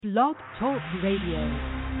Blog Talk Radio.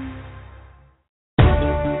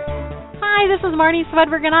 Hi, this is Marnie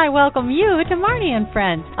Swedberg, and I welcome you to Marnie and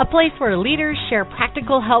Friends, a place where leaders share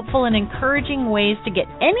practical, helpful, and encouraging ways to get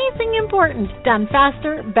anything important done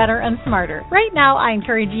faster, better, and smarter. Right now, I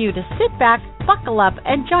encourage you to sit back, buckle up,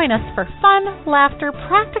 and join us for fun, laughter,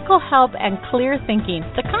 practical help, and clear thinking,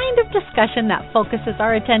 the kind of discussion that focuses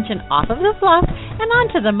our attention off of the fluff and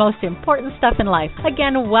onto the most important stuff in life.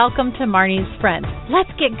 Again, welcome to Marnie's Friends. Let's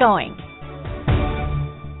get going.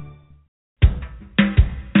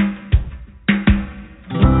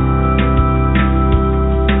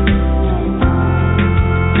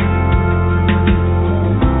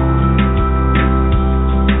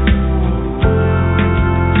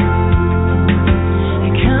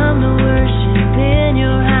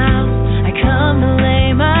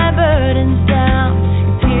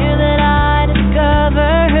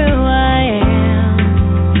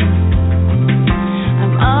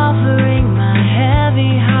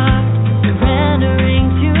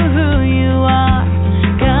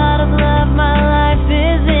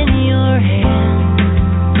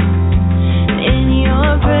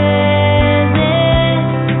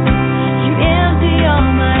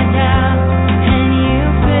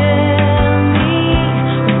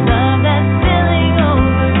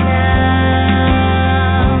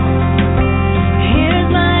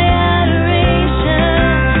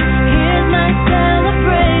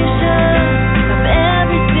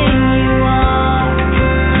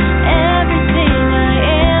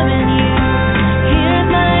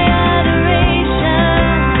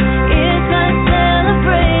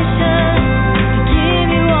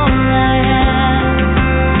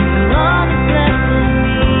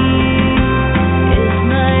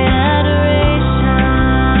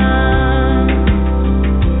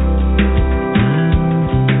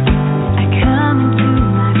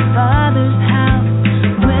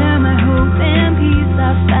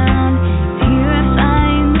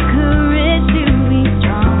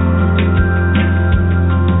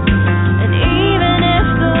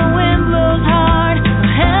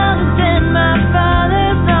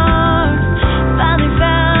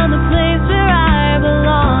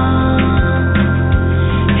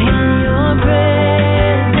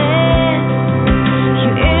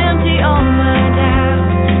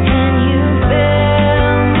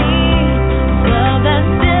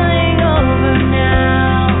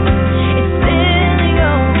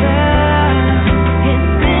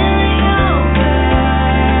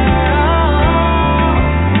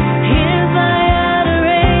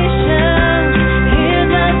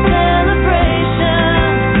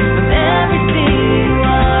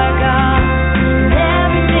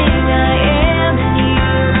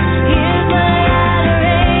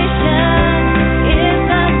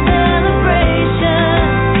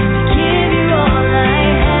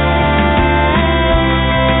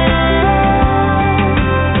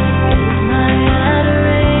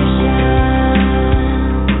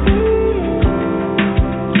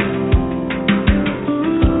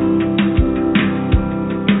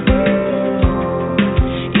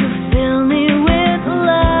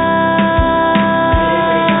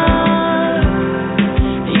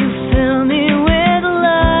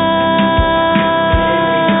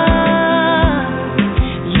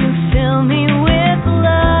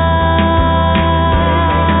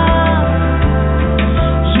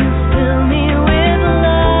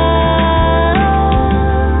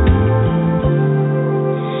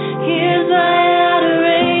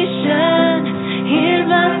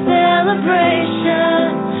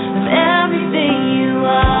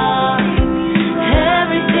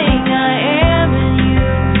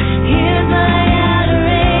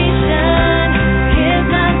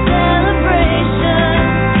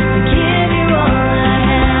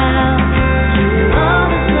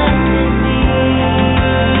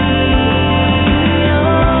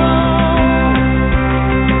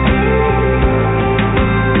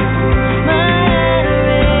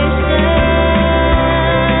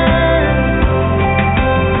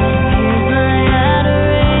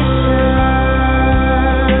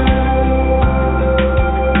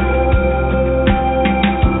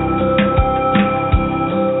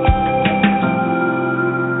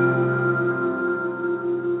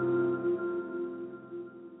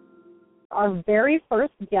 Our very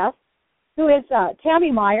first guest, who is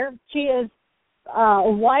Tammy Meyer. She is a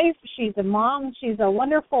wife. She's a mom. She's a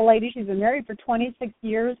wonderful lady. She's been married for 26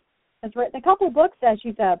 years. Has written a couple of books.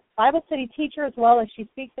 She's a Bible study teacher as well as she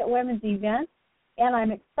speaks at women's events. And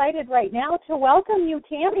I'm excited right now to welcome you,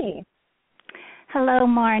 Tammy. Hello,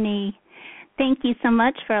 Marnie. Thank you so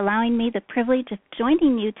much for allowing me the privilege of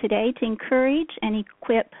joining you today to encourage and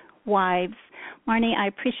equip wives Marnie, I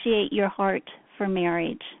appreciate your heart for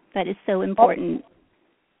marriage. That is so important.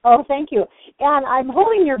 Oh, thank you. And I'm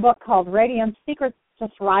holding your book called Radiant Secrets to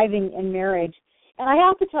Thriving in Marriage. And I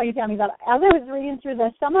have to tell you, Tammy, that as I was reading through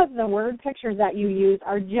this, some of the word pictures that you use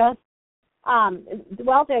are just,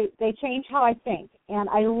 they change how I think. And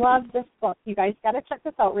I love this book. You guys got to check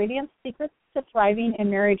this out, Radiant Secrets to Thriving in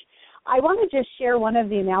Marriage. I want to just share one of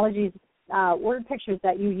the analogies, word pictures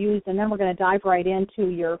that you used, and then we're going to dive right into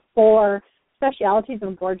your 4 specialities of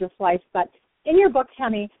a gorgeous life. But in your book,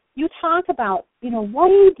 Tammy, you talk about, what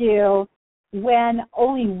do you do when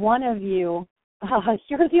only one of you,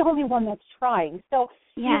 you're the only one that's trying. So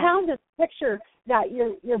you have this picture that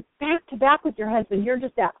you're back to back with your husband. You're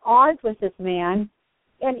just at odds with this man.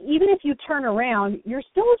 And even if you turn around, you're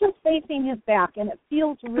still just facing his back, and it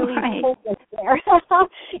feels really hopeless there.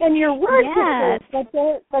 And your word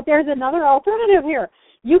picture, but there's another alternative here.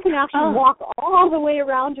 You can actually walk all the way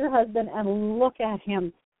around your husband and look at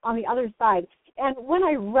him on the other side. And when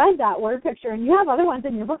I read that word picture, and you have other ones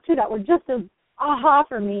in your book too that were just as aha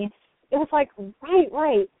for me, it was like,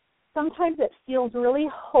 right. Sometimes it feels really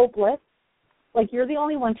hopeless, like you're the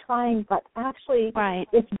only one trying, but actually,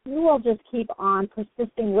 if you will just keep on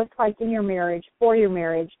persisting with Christ in your marriage, for your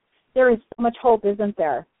marriage, there is so much hope, isn't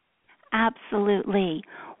there? Absolutely.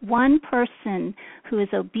 One person who is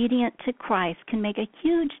obedient to Christ can make a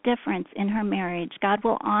huge difference in her marriage. God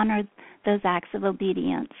will honor those acts of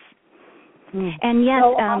obedience. And yes,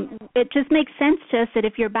 it just makes sense to us that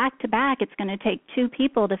if you're back to back, it's going to take 2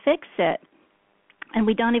 people to fix it. And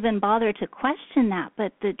we don't even bother to question that.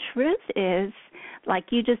 But the truth is, like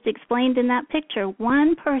you just explained in that picture,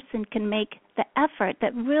 one person can make the effort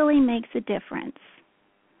that really makes a difference.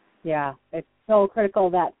 Yeah, it's so critical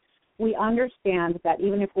that we understand that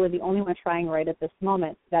even if we're the only one trying right at this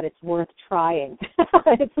moment, that it's worth trying.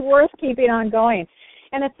 It's worth keeping on going.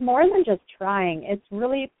 And it's more than just trying. It's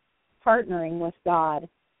really partnering with God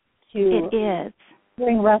to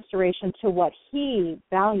bring restoration to what He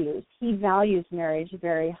values. He values marriage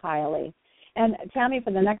very highly. And Tammy,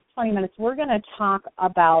 for the next 20 minutes, we're going to talk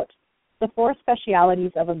about the 4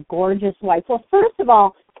 specialities of a gorgeous wife. Well, first of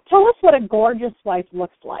all, tell us what a gorgeous wife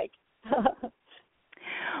looks like.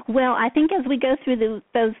 Well, I think as we go through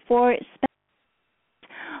those 4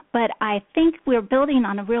 but I think we're building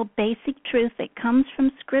on a real basic truth that comes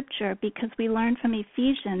from Scripture, because we learn from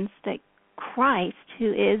Ephesians that Christ,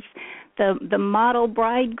 who is the model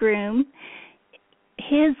bridegroom,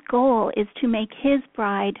 His goal is to make His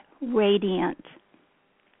bride radiant.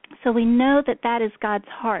 So we know that that is God's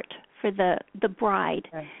heart for the bride,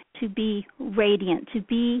 to be radiant, to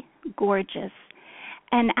be gorgeous.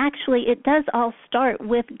 And actually, it does all start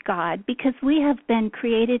with God, because we have been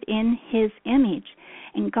created in His image.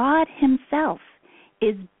 And God Himself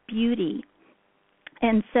is beauty.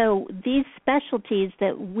 And so these specialties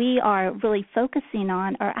that we are really focusing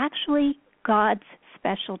on are actually God's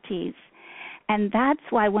specialties. And that's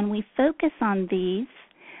why when we focus on these,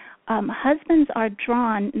 husbands are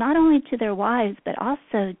drawn not only to their wives, but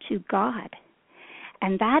also to God.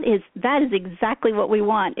 And that is exactly what we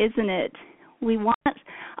want, isn't it? We want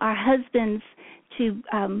our husbands to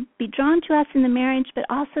be drawn to us in the marriage, but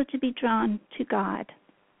also to be drawn to God.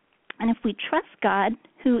 And if we trust God,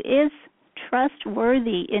 who is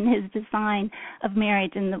trustworthy in His design of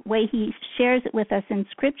marriage and the way He shares it with us in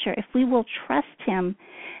Scripture, if we will trust Him,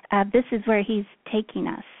 this is where He's taking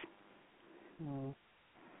us.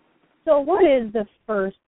 So what is the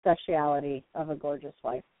first speciality of a gorgeous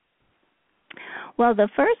wife? Well, the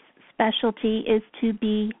first specialty is to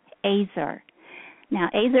be Ezer. Now,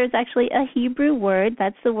 Ezer is actually a Hebrew word.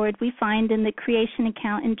 That's the word we find in the creation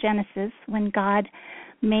account in Genesis when God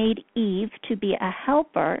made Eve to be a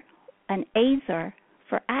helper, an Ezer,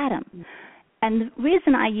 for Adam. And the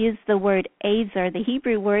reason I use the word Ezer, the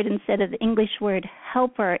Hebrew word, instead of the English word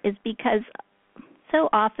helper, is because so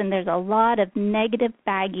often there's a lot of negative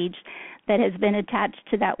baggage that has been attached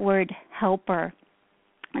to that word helper.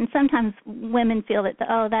 And sometimes women feel that,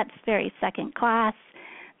 that's very second class,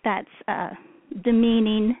 that's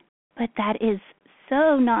demeaning, but that is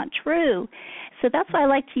so not true. So that's why I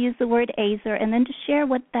like to use the word Ezer, and then to share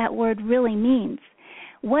what that word really means.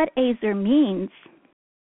 What Ezer means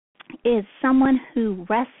is someone who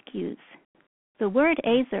rescues. The word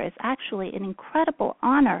Ezer is actually an incredible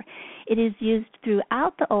honor. It is used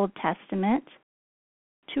throughout the Old Testament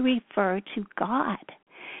to refer to God.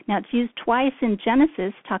 Now, it's used twice in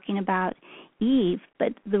Genesis talking about Eve,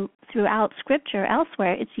 but throughout Scripture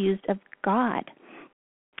elsewhere, it's used of God.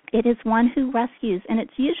 It is one who rescues, and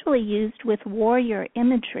it's usually used with warrior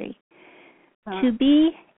imagery. To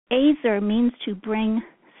be Ezer means to bring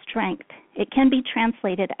strength. It can be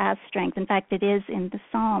translated as strength. In fact, it is in the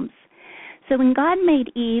Psalms. So when God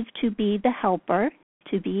made Eve to be the helper,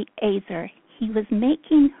 to be Azer, he was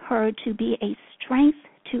making her to be a strength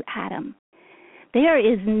to Adam. There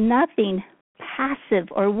is nothing passive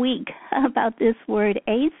or weak about this word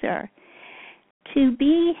Azer. To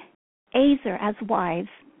be Azer as wives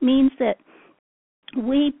means that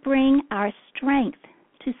we bring our strength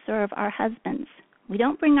to serve our husbands. We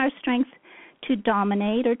don't bring our strength to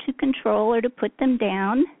dominate or to control or to put them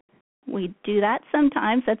down. We do that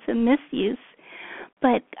sometimes. That's a misuse.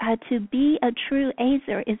 But to be a true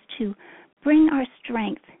Azer is to bring our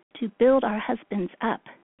strength to build our husbands up,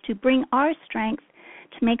 to bring our strength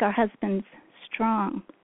to make our husbands strong.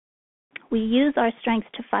 We use our strength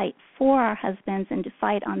to fight for our husbands and to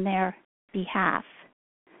fight on their behalf.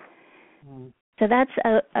 So that's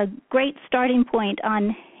a great starting point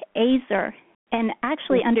on Azer. And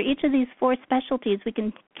actually, under each of these four specialties, we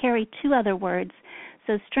can carry two other words.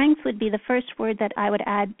 So strength would be the first word that I would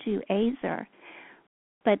add to Azer.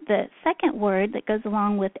 But the second word that goes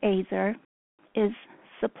along with Azer is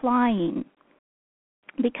supplying.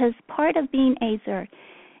 Because part of being Azer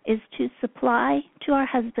is to supply to our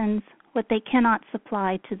husbands what they cannot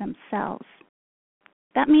supply to themselves.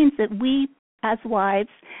 That means that we, as wives,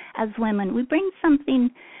 as women, we bring something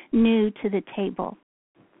new to the table.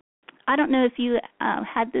 I don't know if you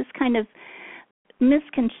had this kind of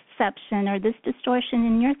misconception or this distortion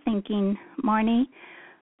in your thinking, Marnie,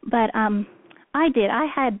 but I did. I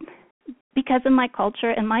had, because of my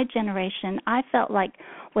culture and my generation, I felt like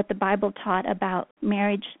what the Bible taught about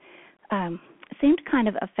marriage seemed kind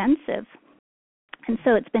of offensive. And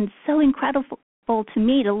so it's been so incredible to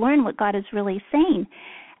me to learn what God is really saying.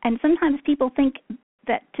 And sometimes people think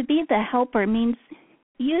that to be the helper means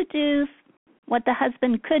you do what the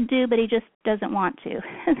husband could do, but he just doesn't want to.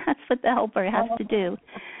 And that's what the helper has to do.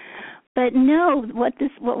 But no,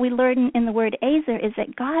 what we learn in the word Azer is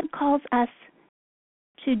that God calls us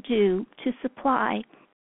to do, to supply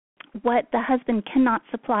what the husband cannot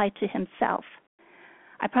supply to himself.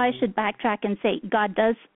 I probably should backtrack and say God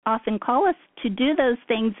does often call us to do those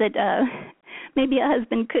things that maybe a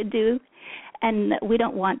husband could do and we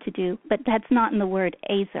don't want to do, but that's not in the word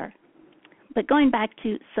Azer. But going back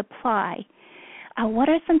to supply, what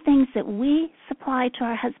are some things that we supply to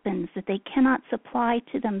our husbands that they cannot supply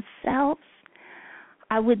to themselves?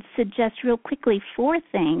 I would suggest real quickly 4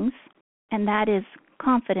 things, and that is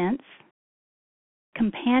confidence,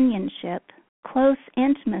 companionship, close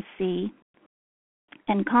intimacy,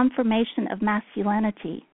 and confirmation of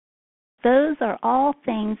masculinity. Those are all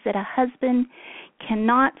things that a husband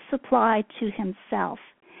cannot supply to himself.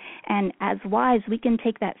 And as wives, we can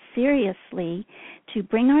take that seriously to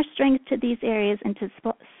bring our strength to these areas and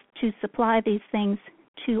to supply these things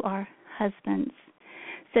to our husbands.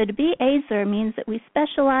 So to be Azer means that we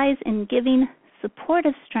specialize in giving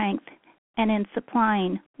supportive strength and in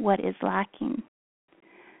supplying what is lacking.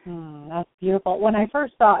 That's beautiful. When I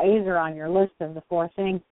first saw Azer on your list of the 4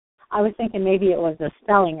 things, I was thinking maybe it was a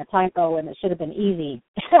spelling, a typo, and it should have been easy.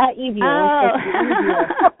 Easier. Oh. Easier.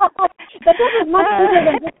 But this is much bigger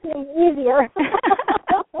than just being easier.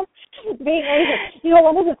 Being Azer.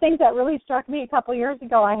 One of the things that really struck me a couple years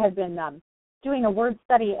ago, I had been doing a word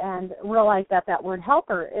study and realized that word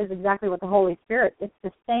helper is exactly what the Holy Spirit, it's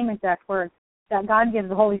the same exact word that God gives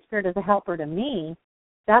the Holy Spirit as a helper to me.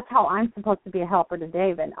 That's how I'm supposed to be a helper to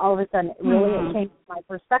Dave. And all of a sudden, it changed my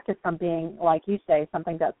perspective from being, like you say,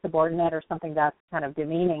 something that's subordinate or something that's kind of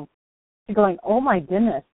demeaning, to going, oh my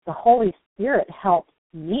goodness, the Holy Spirit helps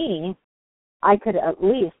me. I could at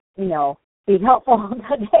least, be helpful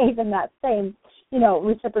to Dave in that same,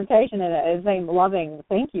 reciprocation in a same loving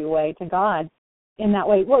thank you way to God in that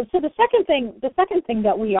way. Well, so the second thing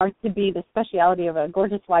that we are to be, the speciality of a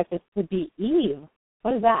gorgeous wife, is to be Eve.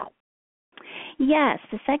 What is that? Yes,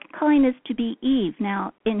 the second calling is to be Eve.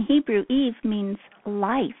 Now, in Hebrew, Eve means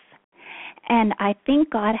life. And I think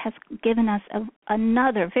God has given us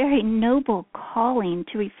another very noble calling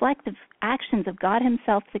to reflect the actions of God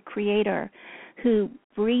himself, the Creator, who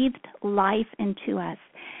breathed life into us.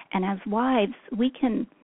 And as wives, we can,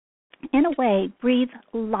 in a way, breathe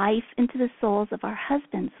life into the souls of our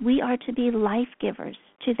husbands. We are to be life givers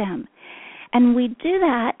to them. And we do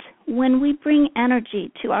that when we bring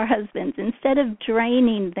energy to our husbands. Instead of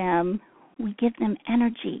draining them, we give them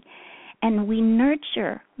energy. And we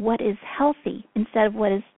nurture what is healthy instead of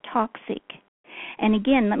what is toxic. And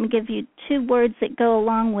again, let me give you 2 words that go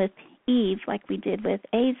along with Eve, like we did with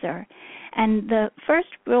Azer. And the first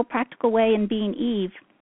real practical way in being Eve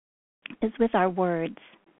is with our words.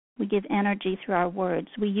 We give energy through our words.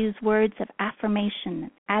 We use words of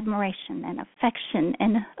affirmation, admiration, and affection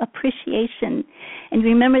and appreciation. And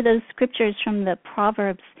remember those scriptures from the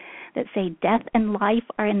Proverbs that say, death and life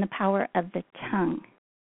are in the power of the tongue.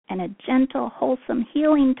 And a gentle, wholesome,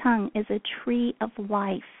 healing tongue is a tree of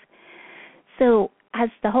life. So as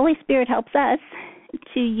the Holy Spirit helps us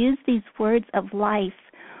to use these words of life,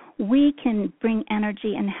 we can bring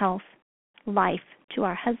energy and health, life to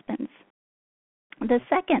our husbands. The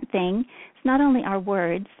second thing is not only our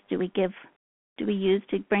words do we use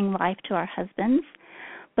to bring life to our husbands,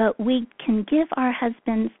 but we can give our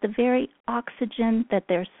husbands the very oxygen that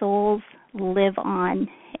their souls live on.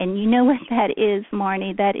 And you know what that is,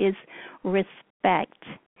 Marnie? That is respect.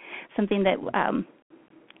 Something that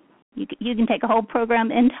you can take a whole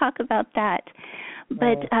program and talk about that.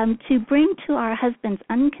 But to bring to our husbands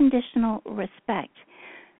unconditional respect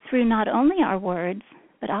through not only our words,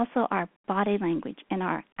 but also our body language and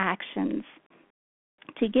our actions.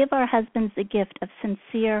 To give our husbands the gift of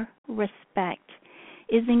sincere respect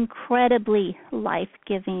is incredibly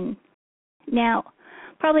life-giving. Now,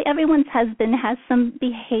 probably everyone's husband has some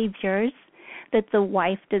behaviors that the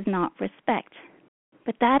wife does not respect.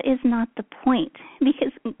 But that is not the point,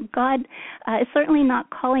 because God is certainly not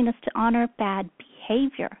calling us to honor bad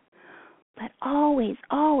behavior. But always,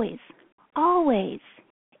 always, always,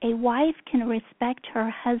 a wife can respect her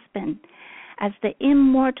husband as the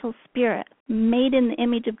immortal spirit made in the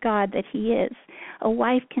image of God that he is. A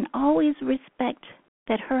wife can always respect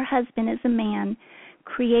that her husband is a man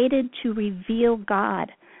created to reveal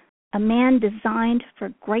God, a man designed for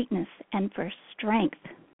greatness and for strength.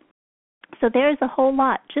 So there's a whole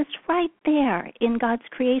lot just right there in God's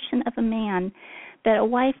creation of a man that a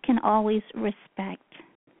wife can always respect.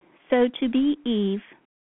 So to be Eve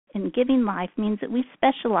in giving life means that we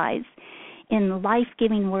specialize in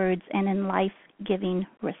life-giving words and in life-giving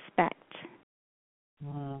respect.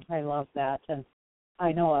 I love that. And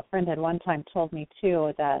I know a friend had one time told me,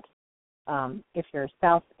 too, that if your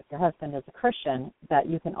husband is a Christian, that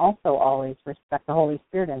you can also always respect the Holy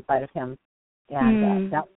Spirit inside of him.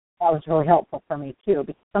 And that was really helpful for me, too,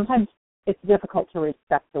 because sometimes it's difficult to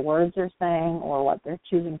respect the words they're saying or what they're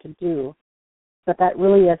choosing to do, but that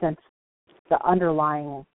really isn't the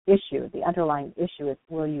underlying issue. The underlying issue is,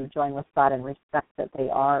 will you join with God and respect that they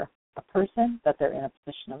are a person, that they're in a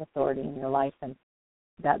position of authority in your life, and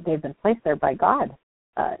that they've been placed there by God.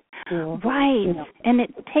 Right. You know. And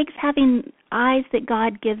it takes having eyes that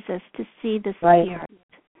God gives us to see the Spirit.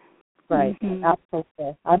 Right.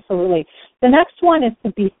 Absolutely. The next one is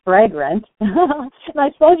to be fragrant. And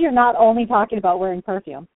I suppose you're not only talking about wearing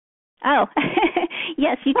perfume. Oh,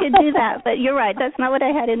 yes, you could do that, but you're right. That's not what I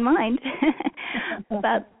had in mind.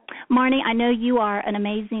 But, Marnie, I know you are an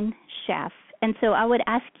amazing chef, and so I would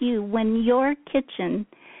ask you, when your kitchen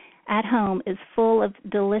at home is full of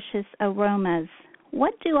delicious aromas,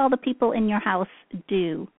 what do all the people in your house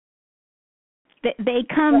do? They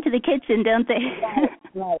come to the kitchen, don't they?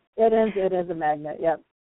 Right. It is a magnet, yep.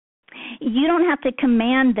 You don't have to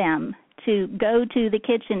command them to go to the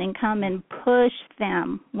kitchen and come and push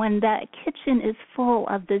them. When that kitchen is full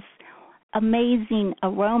of this amazing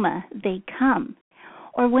aroma, they come.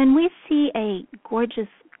 Or when we see a gorgeous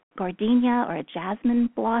gardenia or a jasmine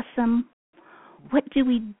blossom, what do?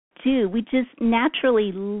 We just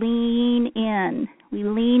naturally lean in. We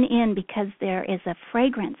lean in because there is a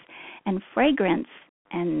fragrance. And fragrance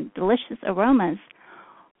and delicious aromas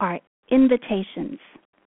are invitations.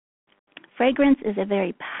 Fragrance is a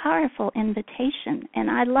very powerful invitation. And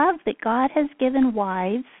I love that God has given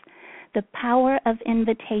wives the power of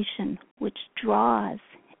invitation, which draws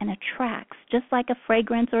and attracts, just like a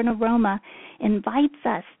fragrance or an aroma invites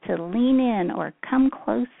us to lean in or come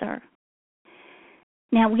closer.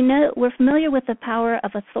 Now, we're familiar with the power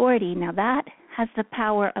of authority. Now, that has the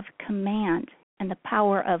power of command and the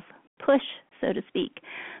power of push, so to speak.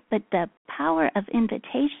 But the power of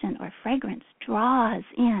invitation or fragrance draws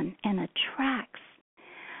in and attracts.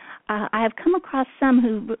 I have come across some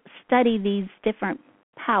who study these different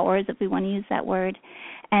powers, if we want to use that word,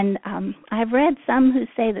 and I've read some who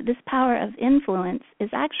say that this power of influence is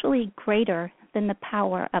actually greater than the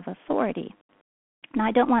power of authority. Now,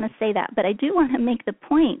 I don't want to say that, but I do want to make the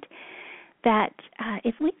point that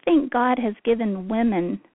if we think God has given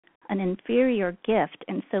women an inferior gift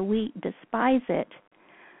and so we despise it,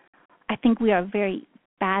 I think we are very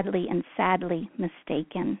badly and sadly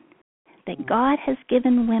mistaken. That God has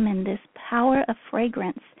given women this power of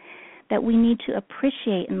fragrance that we need to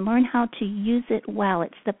appreciate and learn how to use it well.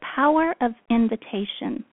 It's the power of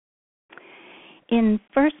invitation. In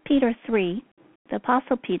 1 Peter 3, the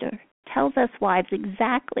Apostle Peter tells us wives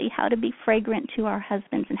exactly how to be fragrant to our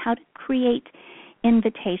husbands and how to create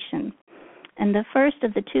invitation. And the first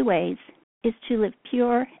of the two ways is to live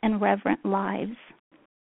pure and reverent lives.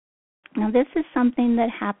 Now, this is something that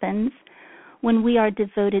happens when we are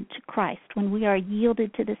devoted to Christ, when we are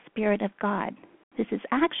yielded to the Spirit of God. This is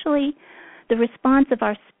actually the response of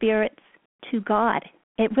our spirits to God.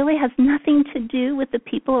 It really has nothing to do with the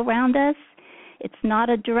people around us. It's not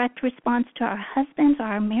a direct response to our husbands or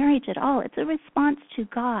our marriage at all. It's a response to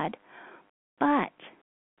God. But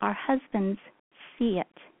our husbands see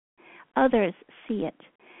it. Others see it.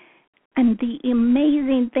 And the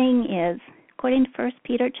amazing thing is, according to 1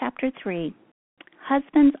 Peter chapter 3,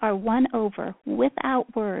 husbands are won over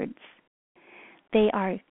without words. They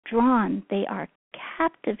are drawn, they are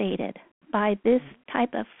captivated by this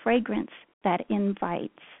type of fragrance that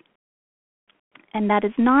invites. And that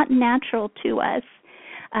is not natural to us,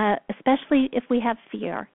 especially if we have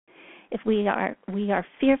fear. If we are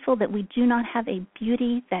fearful that we do not have a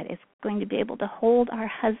beauty that is going to be able to hold our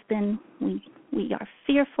husband, we are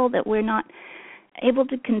fearful that we're not able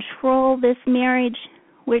to control this marriage.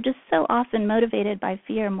 We're just so often motivated by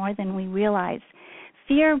fear more than we realize.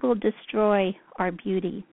 Fear will destroy our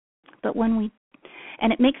beauty. But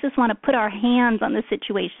and it makes us want to put our hands on the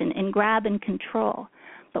situation and grab and control.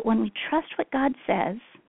 But when we trust what God says,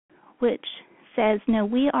 which says, no,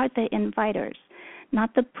 we are the inviters,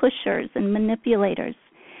 not the pushers and manipulators,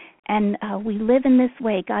 and we live in this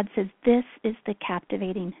way, God says this is the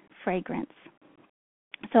captivating fragrance.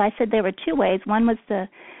 So I said there were two ways. One was the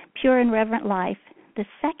pure and reverent life. The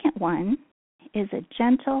second one is a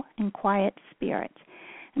gentle and quiet spirit.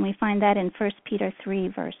 And we find that in 1 Peter 3,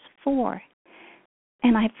 verse 4.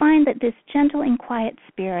 And I find that this gentle and quiet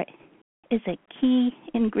spirit is a key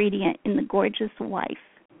ingredient in the gorgeous wife.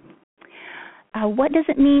 What does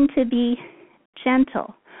it mean to be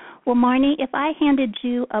gentle? Well, Marnie, if I handed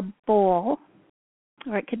you a bowl,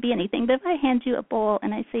 or it could be anything, but if I hand you a bowl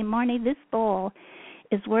and I say, Marnie, this bowl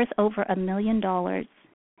is worth over $1 million.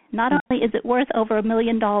 Not only is it worth over $1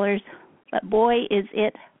 million, but boy, is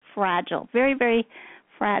it fragile, very, very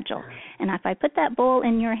fragile. And if I put that bowl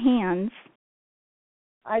in your hands,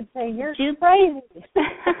 I'd say you're crazy.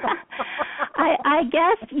 I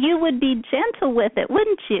guess you would be gentle with it,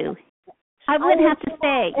 wouldn't you? I wouldn't have to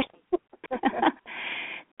say.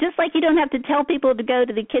 Just like you don't have to tell people to go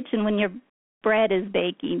to the kitchen when your bread is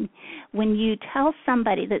baking. When you tell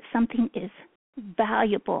somebody that something is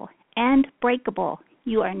valuable and breakable,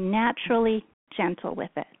 you are naturally gentle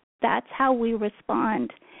with it. That's how we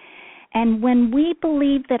respond. And when we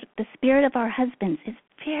believe that the spirit of our husbands is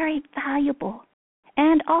very valuable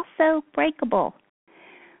and also breakable,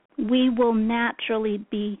 we will naturally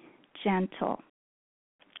be gentle.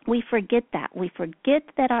 We forget that. We forget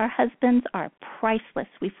that our husbands are priceless.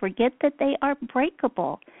 We forget that they are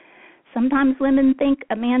breakable. Sometimes women think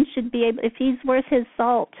a man should be able, if he's worth his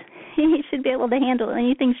salt, he should be able to handle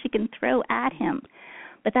anything she can throw at him.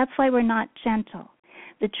 But that's why we're not gentle.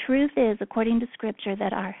 The truth is, according to Scripture,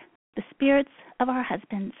 that the spirits of our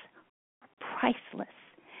husbands are priceless,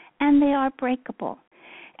 and they are breakable.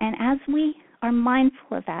 And as we are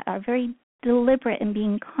mindful of that, are very deliberate in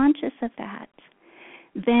being conscious of that,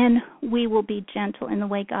 then we will be gentle in the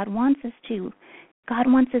way God wants us to.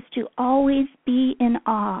 God wants us to always be in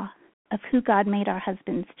awe of who God made our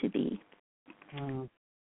husbands to be.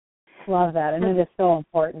 Love that, and it is so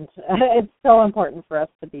important. It's so important for us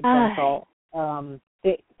to be gentle.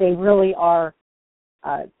 They really are.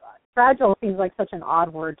 Fragile seems like such an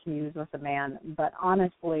odd word to use with a man, but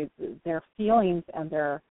honestly, their feelings and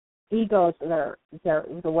their egos, the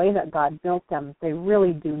way that God built them, they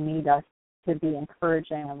really do need us to be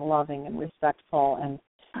encouraging and loving and respectful. And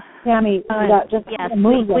Tammy, that just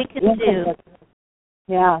moves us into this.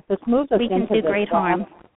 Yeah, this moves us into this. We can do great harm.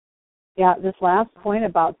 Yeah, this last point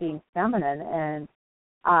about being feminine, and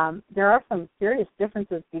there are some serious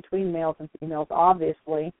differences between males and females,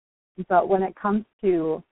 obviously, but when it comes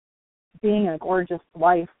to being a gorgeous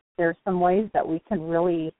wife, there's some ways that we can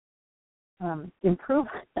really improve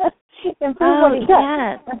what we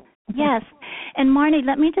get. Yes. And Marnie,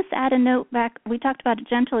 let me just add a note back. We talked about a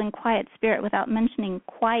gentle and quiet spirit without mentioning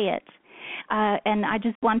quiet. And I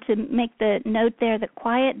just want to make the note there that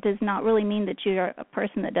quiet does not really mean that you're a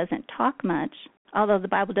person that doesn't talk much, although the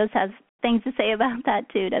Bible does have things to say about that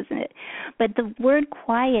too, doesn't it? But the word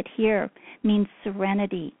quiet here means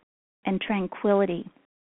serenity and tranquility.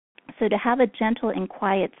 So to have a gentle and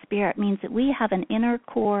quiet spirit means that we have an inner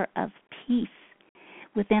core of peace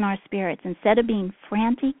within our spirits. Instead of being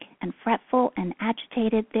frantic and fretful and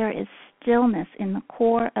agitated, there is stillness in the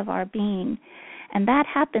core of our being. And that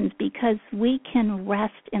happens because we can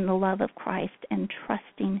rest in the love of Christ and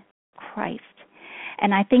trusting Christ.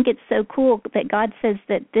 And I think it's so cool that God says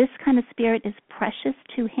that this kind of spirit is precious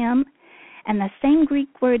to him. And the same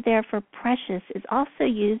Greek word there for precious is also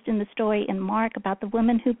used in the story in Mark about the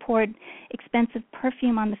woman who poured expensive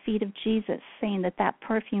perfume on the feet of Jesus, saying that that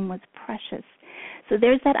perfume was precious. So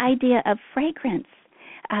there's that idea of fragrance,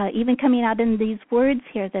 even coming out in these words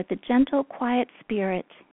here, that the gentle, quiet spirit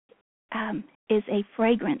is a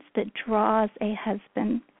fragrance that draws a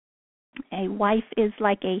husband. A wife is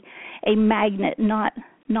like a magnet, not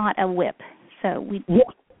a whip. So we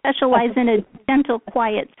specialize in a gentle,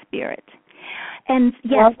 quiet spirit. And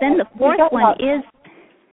yes, then the fourth one is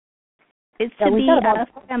to be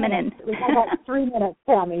feminine. We have about 3 minutes,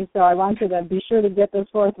 Tammy, so I want you to be sure to get this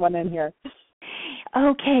fourth one in here.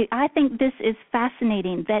 Okay, I think this is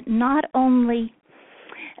fascinating that not only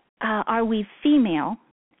are we female,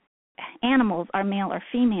 animals are male or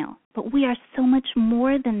female, but we are so much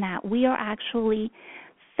more than that. We are actually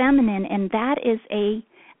feminine, and that is a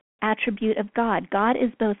attribute of God. God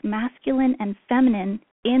is both masculine and feminine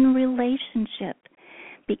in relationship,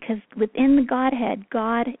 because within the Godhead,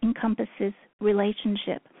 God encompasses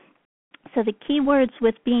relationship. So the key words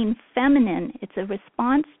with being feminine, it's a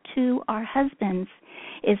response to our husbands,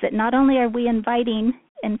 is that not only are we inviting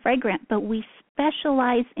and fragrant, but we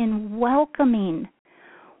specialize in welcoming.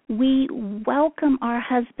 We welcome our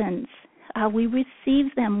husbands. We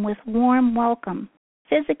receive them with warm welcome.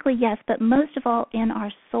 Physically, yes, but most of all in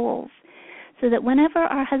our souls. So that whenever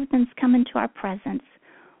our husbands come into our presence,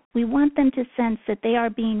 we want them to sense that they are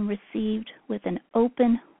being received with an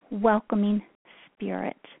open, welcoming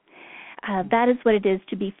spirit. That is what it is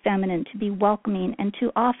to be feminine, to be welcoming, and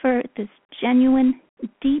to offer this genuine,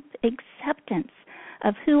 deep acceptance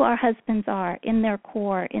of who our husbands are in their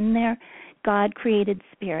core, in their God-created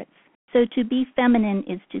spirits. So to be feminine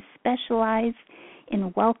is to specialize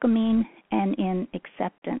in welcoming and in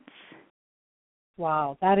acceptance.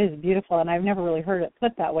 Wow, that is beautiful, and I've never really heard it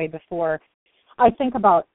put that way before. I think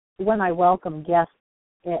about when I welcome guests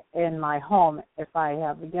in my home, if I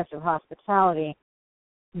have a guest of hospitality,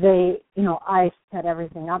 I set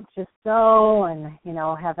everything up just so, and,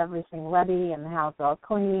 have everything ready and the house all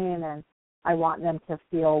clean, and I want them to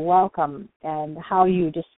feel welcome. And how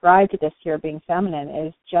you described this here, being feminine,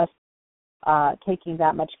 is just taking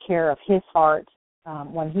that much care of his heart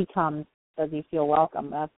when he comes. Does he feel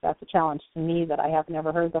welcome? That's a challenge to me that I have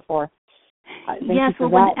never heard before. Yes, well,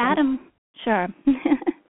 when Adam, sure.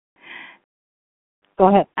 Go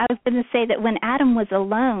ahead. I was going to say that when Adam was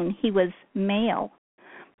alone, he was male.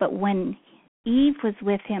 But when Eve was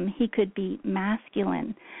with him, he could be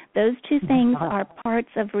masculine. Those two things are parts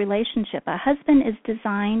of relationship. A husband is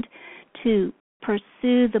designed to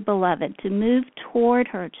pursue the beloved, to move toward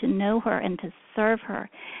her, to know her, and to serve her.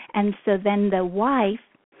 And so then the wife,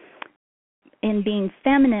 in being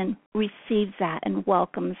feminine, receives that and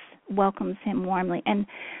welcomes him warmly. And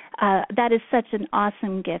that is such an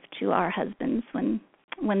awesome gift to our husbands when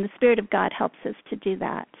the Spirit of God helps us to do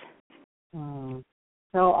that.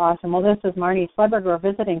 So awesome. Well, this is Marnie Sledberg. We're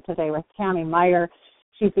visiting today with Tammy Meyer.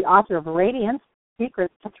 She's the author of Radiance,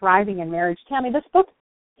 Secrets to Thriving in Marriage. Tammy, this book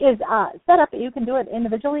is set up that you can do it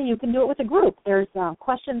individually. You can do it with a group. There's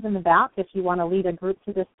questions in the back if you want to lead a group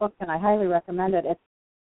to this book, and I highly recommend it. It's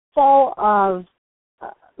full of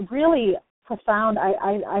really profound,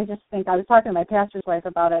 I just think, I was talking to my pastor's wife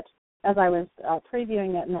about it as I was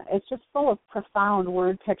previewing it, and it's just full of profound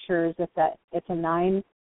word pictures. It's a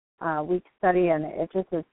 9-week study, and it just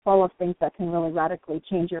is full of things that can really radically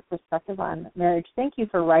change your perspective on marriage. Thank you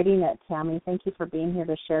for writing it, Tammy. Thank you for being here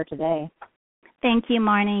to share today. Thank you,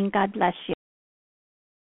 Marnie. God bless you.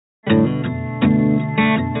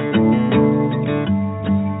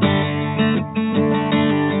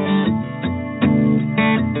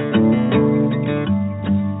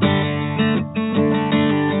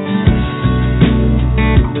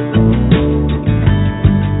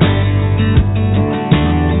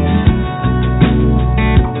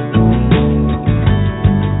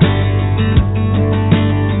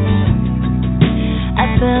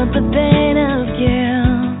 The pain of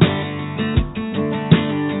guilt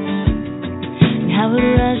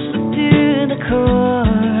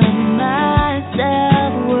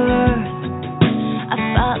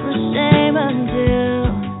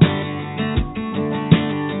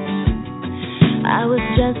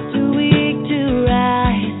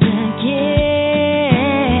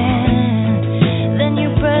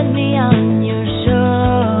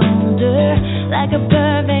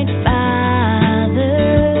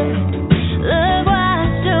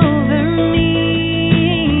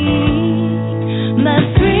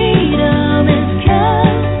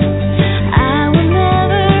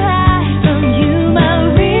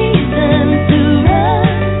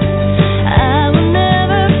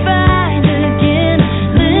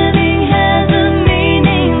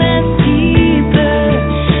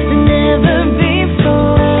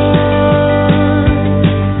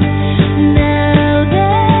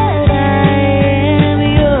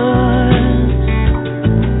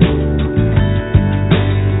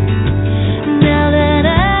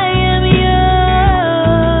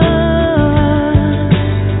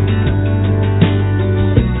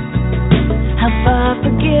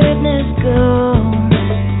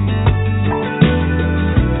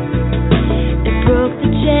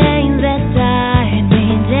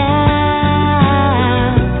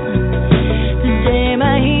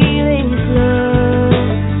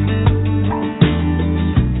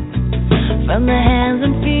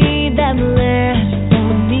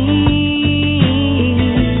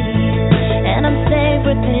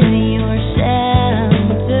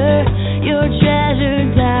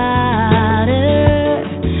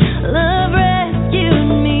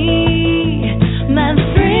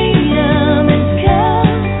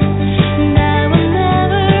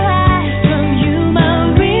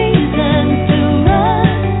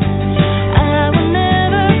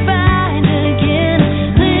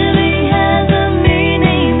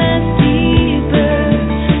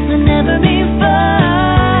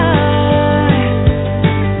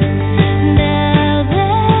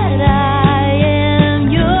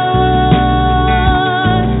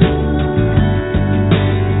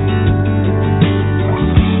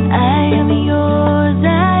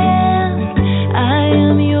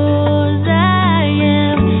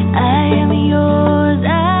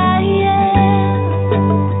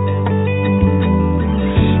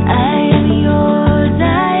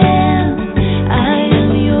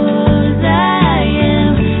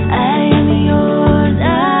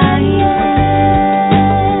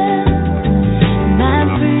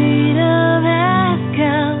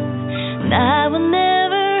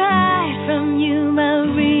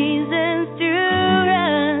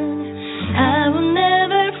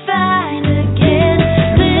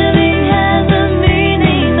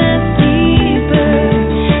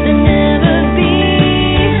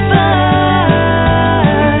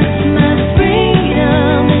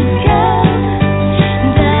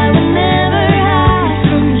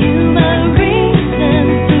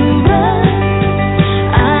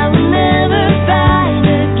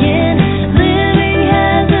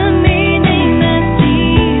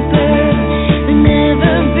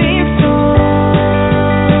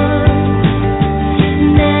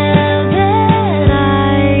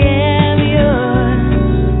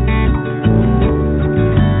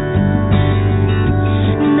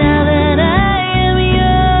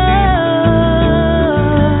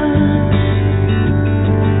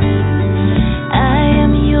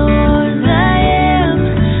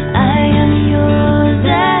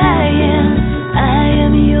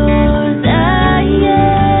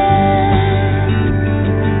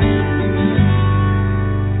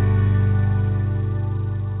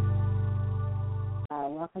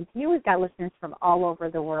welcome to you. We've got listeners from all over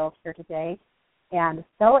the world here today, and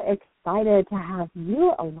so excited to have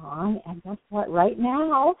you along. And guess what? Right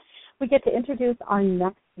now, we get to introduce our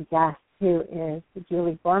next guest, who is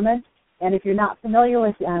Julie Gorman. And if you're not familiar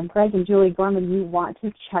with Greg and Julie Gorman, you want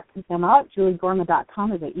to check them out.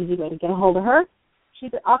 JulieGorman.com is an easy way to get a hold of her.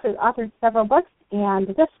 She's authored several books, and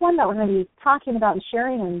this one that we're going to be talking about and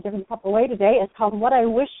sharing and giving a couple away today is called What I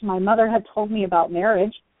Wish My Mother Had Told Me About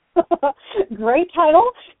Marriage. Great title,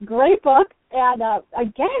 great book, and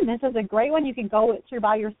again, this is a great one you can go through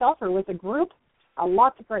by yourself or with a group.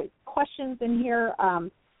 Lots of great questions in here,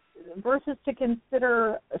 verses to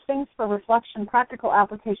consider, things for reflection, practical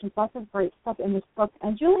applications, lots of great stuff in this book.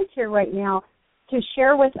 And Julie's here right now to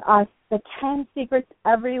share with us the 10 secrets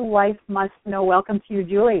every wife must know. Welcome to you,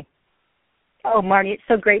 Julie. Oh, Marty, it's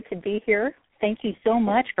so great to be here. Thank you so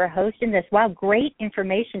much for hosting this. Wow, great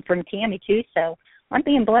information from Tammy, too, so I'm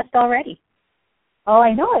being blessed already. Oh,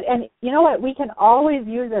 I know it. And you know what? We can always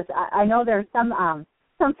use this. I know there's some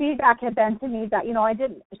feedback had been to me that,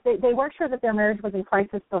 they weren't sure that their marriage was in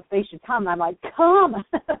crisis, so they should come. I'm like, come,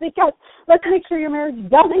 because let's make sure your marriage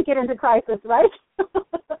doesn't get into crisis, right?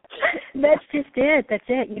 That's just it. That's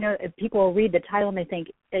it. People will read the title and they think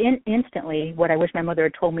instantly, what I wish my mother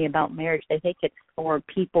had told me about marriage. They think it's for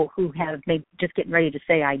people who have maybe just getting ready to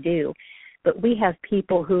say I do. But we have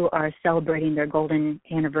people who are celebrating their golden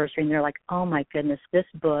anniversary, and they're like, oh, my goodness, this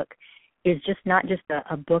book is just not just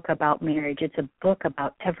a book about marriage. It's a book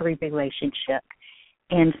about every relationship.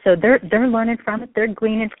 And so they're learning from it. They're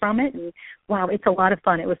gleaning from it. And, wow, it's a lot of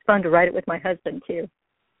fun. It was fun to write it with my husband, too.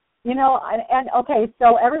 And okay,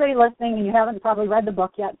 so everybody listening, and you haven't probably read the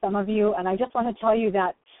book yet, some of you, and I just want to tell you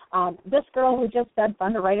that this girl who just said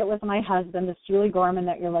fun to write it with my husband, this Julie Gorman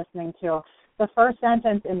that you're listening to, the first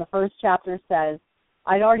sentence in the first chapter says,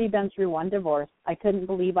 I'd already been through one divorce. I couldn't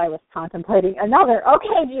believe I was contemplating another.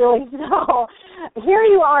 Okay, Julie, so here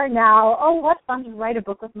you are now. Oh, what fun to write a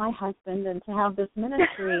book with my husband and to have this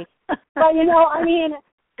ministry. But,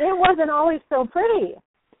 it wasn't always so pretty.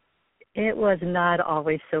 It was not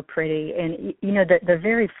always so pretty. And, the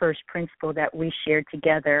very first principle that we shared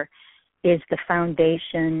together is the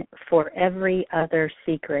foundation for every other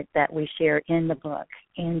secret that we share in the book.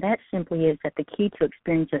 And that simply is that the key to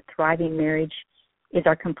experience a thriving marriage is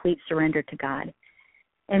our complete surrender to God.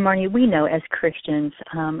 And Marnie, we know as Christians,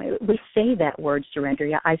 we say that word surrender.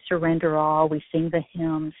 Yeah, I surrender all. We sing the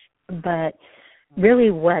hymns. But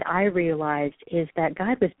really what I realized is that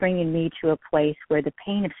God was bringing me to a place where the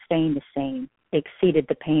pain of staying the same exceeded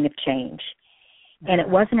the pain of change. And it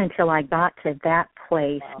wasn't until I got to that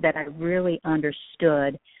place that I really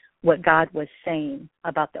understood what God was saying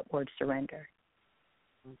about that word surrender.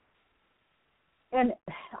 And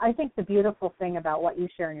I think the beautiful thing about what you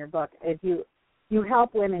share in your book is you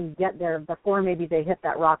help women get there before maybe they hit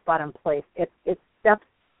that rock bottom place. It steps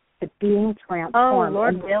to being transformed. Oh,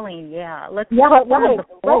 Lord willing, yeah. Let's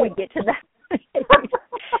before we get to that.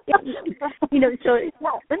 So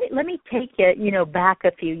let me take it, back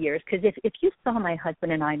a few years, because if you saw my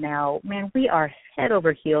husband and I now, man, we are head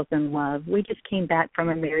over heels in love. We just came back from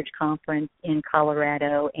a marriage conference in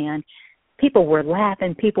Colorado, and people were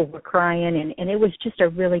laughing, people were crying, and it was just a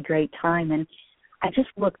really great time. And I just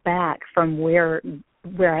look back from where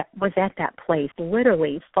I was at that place,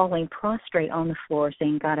 literally falling prostrate on the floor,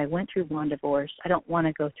 saying, God, I went through one divorce. I don't want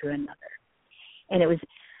to go through another. And it was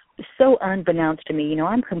so unbeknownst to me.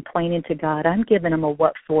 I'm complaining to God. I'm giving him a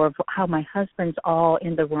what for of how my husband's all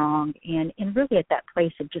in the wrong, and really at that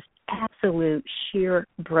place of just absolute sheer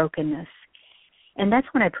brokenness. And that's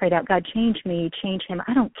when I prayed out, God, change me, change him.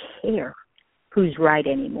 I don't care who's right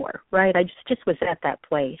anymore, right? I just was at that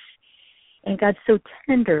place. And God so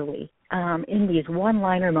tenderly, in these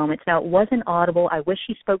one-liner moments, now it wasn't audible. I wish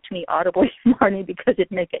he spoke to me audibly, Marnie, because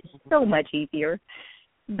it'd make it so much easier.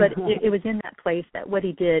 But it was in that place that what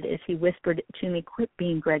he did is he whispered to me, quit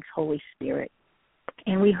being Greg's Holy Spirit.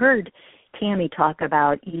 And we heard Tammy talk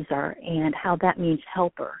about Ezer and how that means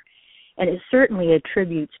helper. And it certainly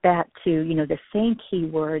attributes back to, the same key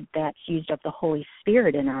word that's used of the Holy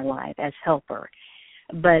Spirit in our life as helper.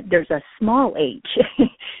 But there's a small h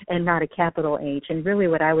and not a capital H. And really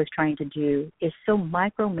what I was trying to do is so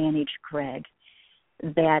micromanage Greg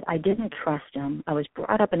that I didn't trust him. I was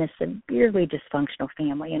brought up in a severely dysfunctional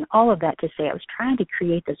family, and all of that to say I was trying to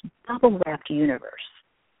create this bubble-wrapped universe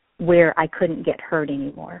where I couldn't get hurt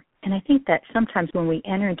anymore. And I think that sometimes when we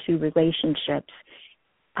enter into relationships,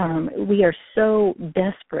 we are so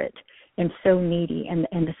desperate and so needy. And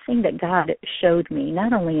the thing that God showed me,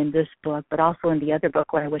 not only in this book, but also in the other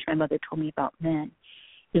book, What I Wish My Mother Told Me About Men,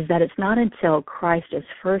 is that it's not until Christ is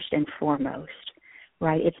first and foremost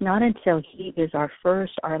right? It's not until he is our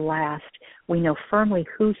first, our last, we know firmly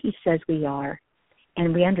who he says we are,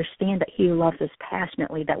 and we understand that he loves us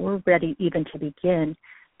passionately, that we're ready even to begin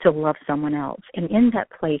to love someone else. And in that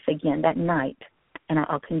place, again, that night, and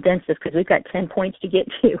I'll condense this because we've got 10 points to get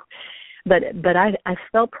to, but I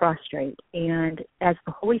fell prostrate, and as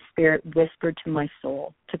the Holy Spirit whispered to my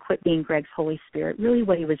soul to quit being Greg's Holy Spirit, really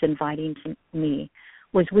what he was inviting to me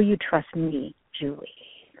was, will you trust me, Julie?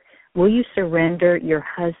 Will you surrender your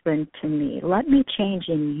husband to me? Let me change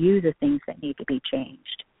in you the things that need to be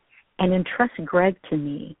changed, and entrust Greg to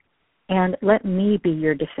me, and let me be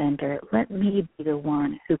your defender. Let me be the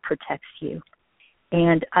one who protects you.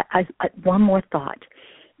 And I one more thought.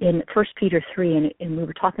 In 1 Peter 3, and we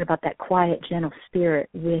were talking about that quiet, gentle spirit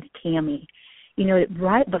with Tammy. You know,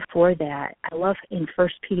 right before that, I love in 1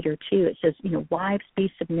 Peter 2, it says, you know, wives,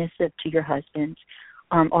 be submissive to your husbands,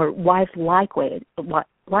 or wives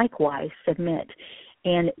likewise submit.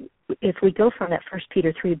 And if we go from that 1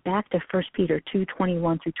 Peter 3 back to 1 Peter 2,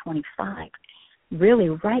 21 through 25, really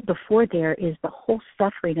right before there is the whole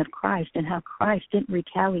suffering of Christ and how Christ didn't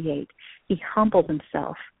retaliate. He humbled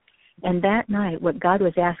himself. And that night, what God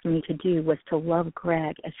was asking me to do was to love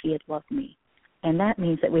Greg as he had loved me. And that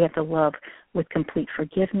means that we have to love with complete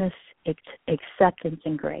forgiveness, acceptance,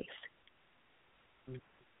 and grace.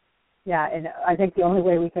 Yeah, and I think the only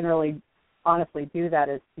way we can really honestly do that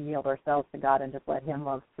is to yield ourselves to God and just let him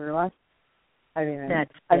love through us. I've even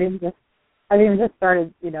just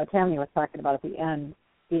started, you know, Tammy was talking about at the end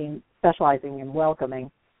specializing in welcoming.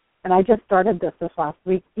 And I just started this last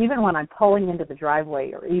week. Even when I'm pulling into the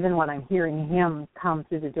driveway, or even when I'm hearing him come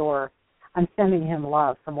through the door, I'm sending him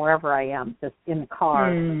love from wherever I am, just in the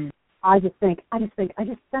car. I just send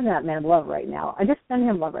that man love right now. I just send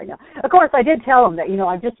him love right now. Of course, I did tell him that, you know,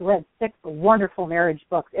 I've just read 6 wonderful marriage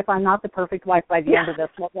books. If I'm not the perfect wife by the end of this,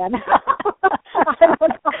 well, then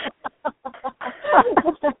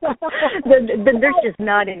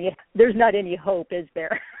there's not any hope, is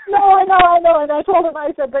there? No, I know. And I told him,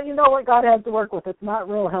 I said, but you know what God has to work with. It's not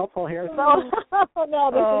real helpful here. So,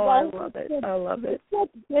 I love it. You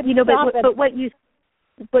know, but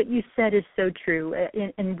what you said is so true.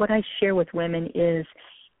 And what I share with women is,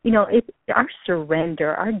 you know, our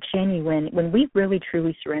surrender, our genuine, when we really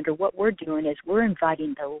truly surrender, what we're doing is we're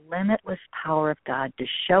inviting the limitless power of God to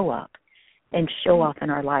show up and show off in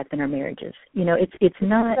our lives and our marriages. You know, it's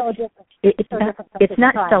not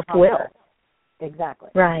self-will. Exactly.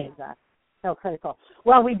 Right. Exactly. So critical.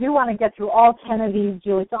 Well, we do want to get through all 10 of these,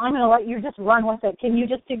 Julie, so I'm going to let you just run with it. Can you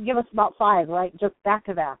just give us about 5, right, just back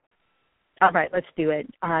to back? All right, let's do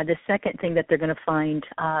it. The second thing that they're going to find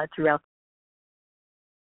throughout,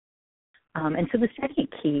 and so the second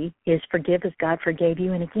key is forgive as God forgave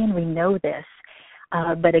you. And again, we know this,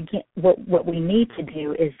 but again, what we need to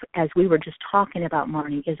do is, as we were just talking about,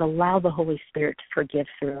 Marnie, is allow the Holy Spirit to forgive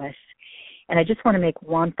through us. And I just want to make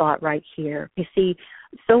one thought right here. You see,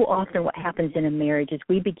 so often what happens in a marriage is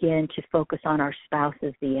we begin to focus on our spouse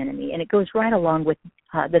as the enemy. And it goes right along with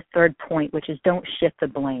the third point, which is don't shift the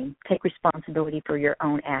blame. Take responsibility for your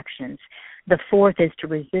own actions. The fourth is to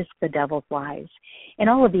resist the devil's lies. And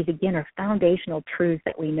all of these, again, are foundational truths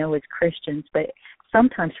that we know as Christians, but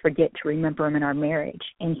sometimes forget to remember them in our marriage.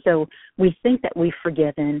 And so we think that we've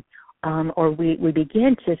forgiven, or we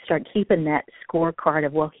begin to start keeping that scorecard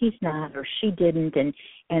of, well, he's not or she didn't, and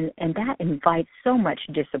that invites so much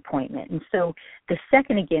disappointment. And so the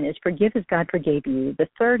second, again, is forgive as God forgave you. The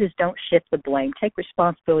third is don't shift the blame. Take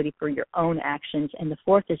responsibility for your own actions. And the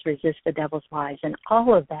fourth is resist the devil's lies. And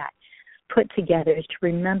all of that put together is to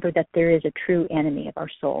remember that there is a true enemy of our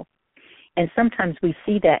soul. And sometimes we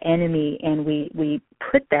see that enemy and we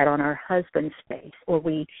put that on our husband's face, or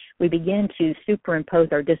we begin to superimpose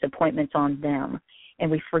our disappointments on them, and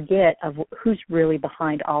we forget of who's really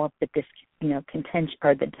behind all of the contention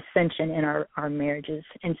or the dissension in our marriages.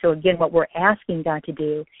 And so again, what we're asking God to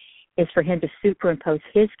do is for him to superimpose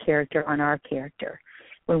his character on our character.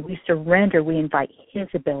 When we surrender, we invite his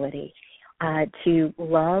ability to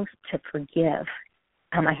love, to forgive.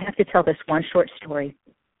 I have to tell this one short story.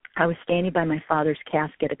 I was standing by my father's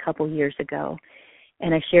casket a couple years ago,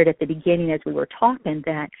 and I shared at the beginning as we were talking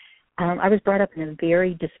that I was brought up in a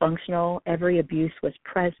very dysfunctional, every abuse was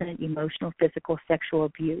present, emotional, physical, sexual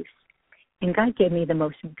abuse. And God gave me the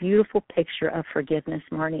most beautiful picture of forgiveness,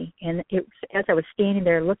 Marnie. And it was, as I was standing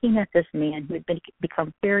there looking at this man who had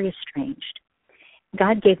become very estranged,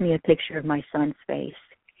 God gave me a picture of my son's face.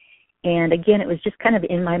 And again, it was just kind of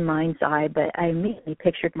in my mind's eye, but I immediately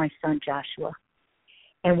pictured my son, Joshua.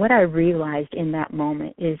 And what I realized in that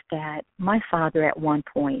moment is that my father at one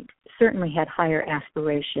point certainly had higher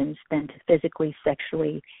aspirations than to physically,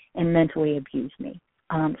 sexually, and mentally abuse me.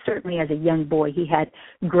 Certainly as a young boy, he had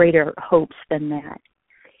greater hopes than that.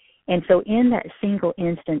 And so in that single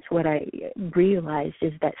instance, what I realized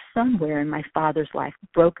is that somewhere in my father's life,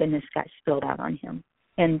 brokenness got spilled out on him.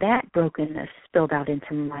 And that brokenness spilled out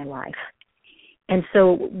into my life. And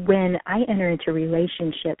so when I enter into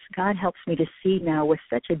relationships, God helps me to see now with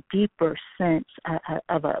such a deeper sense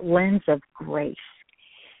of a lens of grace.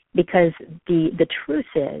 Because the truth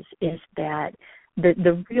is that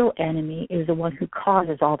the real enemy is the one who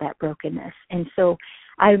causes all that brokenness. And so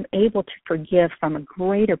I'm able to forgive from a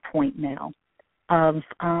greater point now of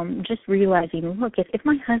just realizing, look, if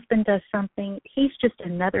my husband does something, he's just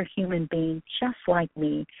another human being just like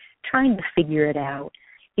me, trying to figure it out.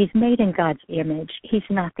 He's made in God's image. He's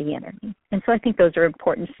not the enemy. And so I think those are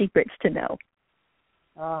important secrets to know.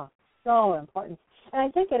 Oh, so important. And I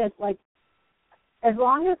think it is like, as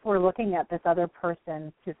long as we're looking at this other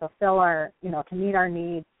person to fulfill our, to meet our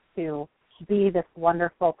needs, to be this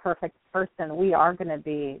wonderful, perfect person, we are going to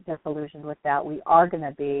be disillusioned with that. We are going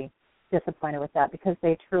to be disappointed with that because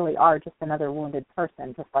they truly are just another wounded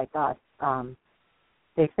person, just like us.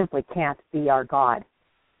 They simply can't be our God.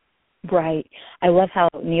 Right. I love how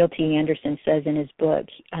Neil T. Anderson says in his book,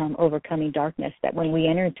 Overcoming Darkness, that when we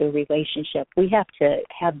enter into a relationship, we have to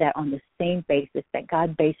have that on the same basis that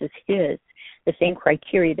God bases the same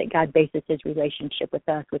criteria that God bases his relationship with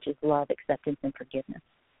us, which is love, acceptance, and forgiveness.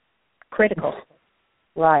 Critical.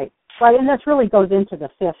 Right. Right, and this really goes into the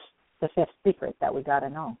fifth secret that we got to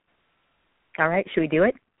know. All right, should we do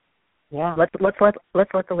it? Yeah. Let's let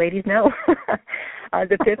the ladies know.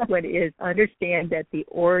 The fifth one is understand that the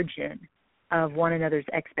origin of one another's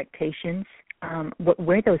expectations,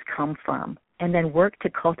 where those come from, and then work to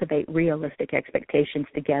cultivate realistic expectations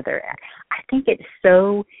together. I think it's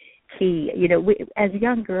so key. We, as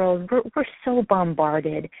young girls, we're so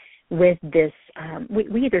bombarded with this.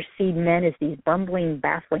 We either see men as these bumbling,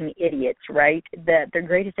 baffling idiots, right? That their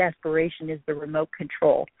greatest aspiration is the remote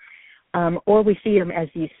control. Or we see them as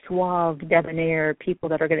these suave, debonair people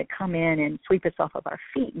that are going to come in and sweep us off of our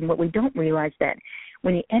feet. And what we don't realize that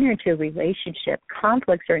when you enter into a relationship,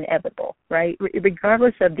 conflicts are inevitable, right?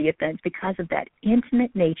 Regardless of the offense, because of that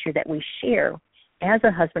intimate nature that we share as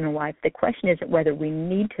a husband and wife, the question isn't whether we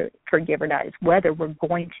need to forgive or not, it's whether we're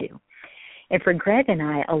going to. And for Greg and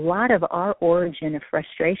I, a lot of our origin of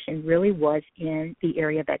frustration really was in the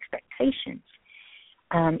area of expectations.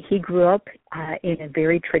 He grew up in a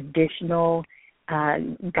very traditional,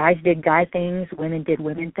 guys did guy things, women did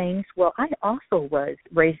women things. Well, I also was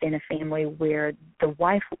raised in a family where the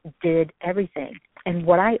wife did everything. And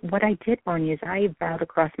what I did, Barney, is I vowed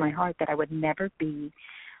across my heart that I would never be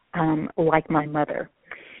like my mother.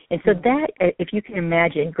 And so that, if you can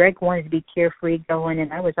imagine, Greg wanted to be carefree going,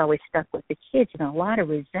 and I was always stuck with the kids, and a lot of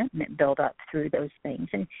resentment built up through those things.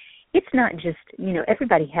 And it's not just,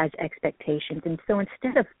 everybody has expectations. And so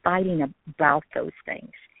instead of fighting about those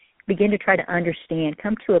things, begin to try to understand,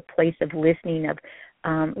 come to a place of listening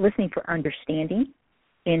for understanding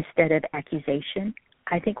instead of accusation.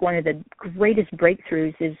 I think one of the greatest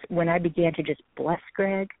breakthroughs is when I began to just bless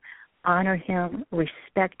Greg, honor him,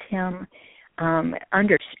 respect him,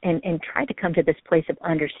 and try to come to this place of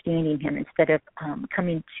understanding him instead of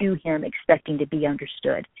coming to him expecting to be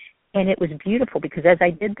understood. And it was beautiful because as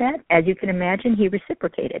I did that, as you can imagine, he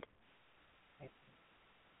reciprocated.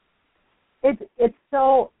 It's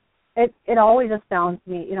so it always astounds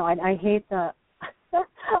me. I hate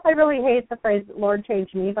I really hate the phrase "Lord,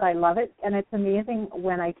 change me," but I love it, and it's amazing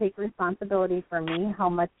when I take responsibility for me how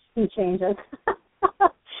much he changes.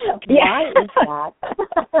 Why is that?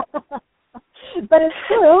 But it's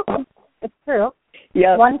true. It's true.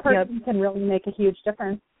 Yep, One person can really make a huge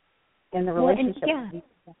difference in the relationship with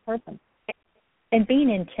that person. And being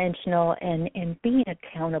intentional and being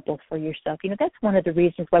accountable for yourself, that's one of the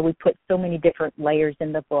reasons why we put so many different layers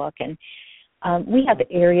in the book. And we have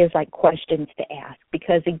areas like questions to ask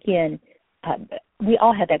because, again, we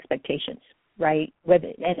all have expectations, right?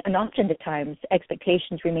 And oftentimes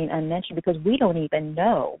expectations remain unmentioned because we don't even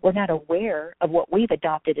know. We're not aware of what we've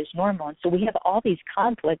adopted as normal. And so we have all these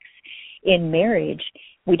conflicts in marriage.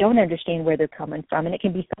 We don't understand where they're coming from. And it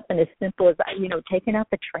can be something as simple as, taking out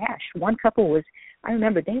the trash. One couple I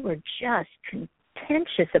remember they were just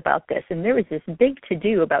contentious about this. And there was this big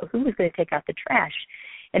to-do about who was going to take out the trash.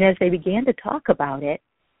 And as they began to talk about it,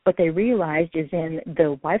 what they realized is in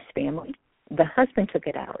the wife's family, the husband took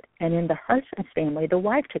it out. And in the husband's family, the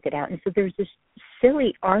wife took it out. And so there's this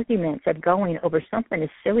silly arguments of going over something as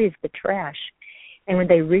silly as the trash. And when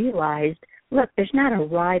they realized look, there's not a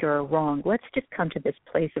right or a wrong. Let's just come to this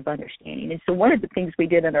place of understanding. And so one of the things we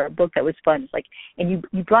did in our book that was fun is like, and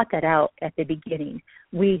you brought that out at the beginning,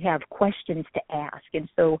 we have questions to ask. And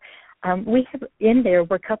so we have in there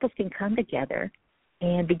where couples can come together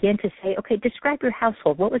and begin to say, okay, describe your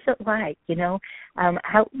household. What was it like? You know,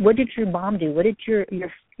 what did your mom do? What did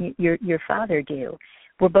your father do?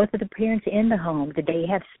 Were both of the parents in the home? Did they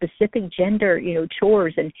have specific gender,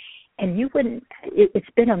 chores? And you wouldn't, it's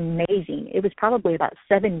been amazing. It was probably about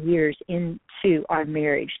 7 years into our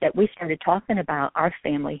marriage that we started talking about our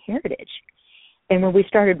family heritage. And when we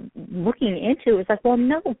started looking into it, it was like, well,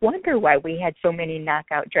 no wonder why we had so many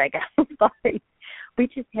knockout, drag-out fights. We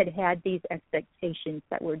just had these expectations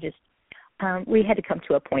that were just, we had to come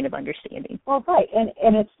to a point of understanding. Well, right,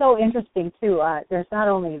 and it's so interesting, too. There's not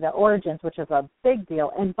only the origins, which is a big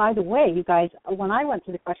deal, and by the way, you guys, when I went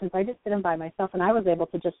through the questions, I just did them by myself, and I was able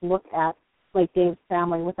to just look at, like, Dave's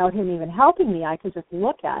family without him even helping me. I could just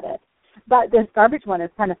look at it. But this garbage one is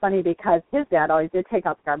kind of funny because his dad always did take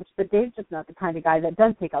out the garbage, but Dave's just not the kind of guy that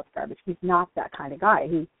does take out the garbage. He's not that kind of guy.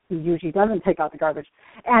 He usually doesn't take out the garbage.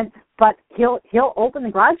 But he'll open the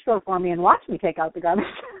garage door for me and watch me take out the garbage.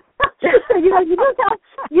 So you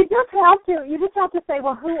just have to say,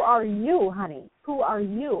 well, who are you, honey? Who are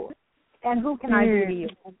you? And who can I be to you?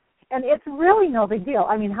 And it's really no big deal.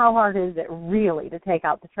 I mean, how hard is it really to take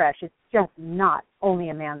out the trash? It's just not only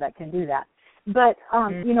a man that can do that. But,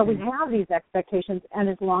 we have these expectations, and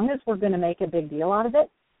as long as we're going to make a big deal out of it,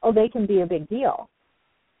 they can be a big deal.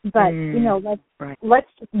 But, let's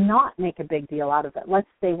just not make a big deal out of it. Let's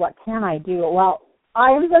say, what can I do? Well,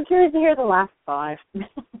 I am so curious to hear the last 5.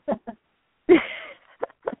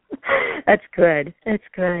 That's good. That's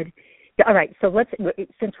good. Yeah, all right, so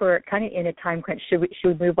since we're kind of in a time crunch, should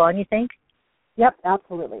we move on, you think? Yep,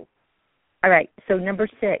 absolutely. All right, so number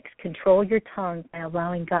 6, control your tongue by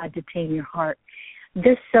allowing God to tame your heart.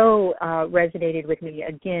 This so resonated with me.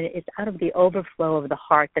 Again, it's out of the overflow of the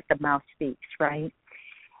heart that the mouth speaks, right?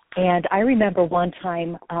 And I remember one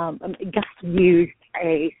time God used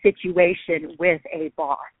a situation with a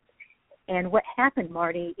boss. And what happened,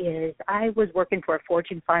 Marty, is I was working for a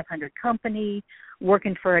Fortune 500 company,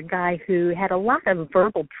 working for a guy who had a lot of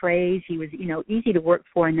verbal praise. He was, easy to work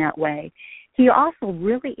for in that way. He also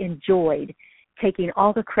really enjoyed taking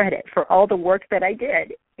all the credit for all the work that I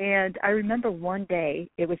did. And I remember one day,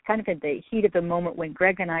 it was kind of in the heat of the moment when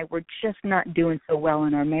Greg and I were just not doing so well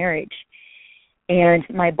in our marriage. And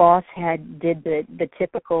my boss did the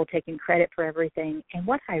typical taking credit for everything. And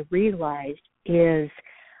what I realized is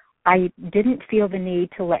I didn't feel the need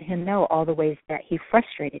to let him know all the ways that he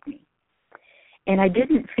frustrated me. And I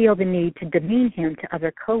didn't feel the need to demean him to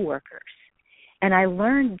other coworkers. And I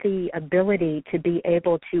learned the ability to be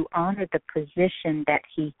able to honor the position that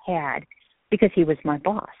he had because he was my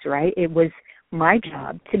boss, right? It was my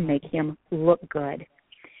job to make him look good.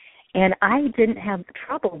 And I didn't have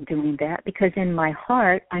trouble doing that because in my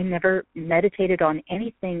heart, I never meditated on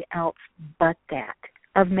anything else but that,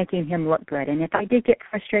 of making him look good. And if I did get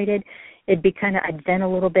frustrated, it'd be kind of, I'd vent a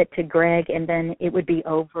little bit to Greg, and then it would be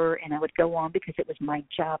over, and I would go on because it was my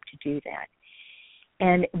job to do that.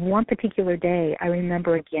 And one particular day, I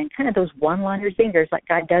remember again, kind of those one-liner zingers like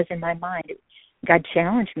God does in my mind. God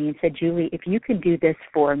challenged me and said, Julie, if you can do this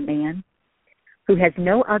for a man who has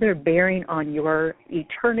no other bearing on your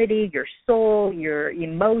eternity, your soul, your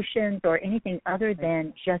emotions, or anything other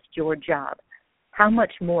than just your job, how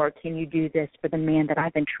much more can you do this for the man that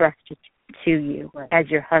I've entrusted to you as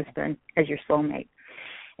your husband, as your soulmate?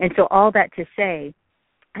 And so all that to say,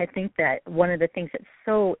 I think that one of the things that's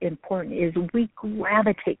so important is we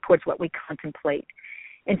gravitate towards what we contemplate.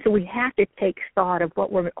 And so we have to take thought of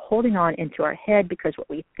what we're holding on into our head, because what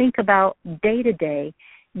we think about day to day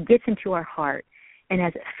gets into our heart. And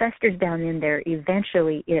as it festers down in there,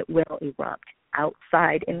 eventually it will erupt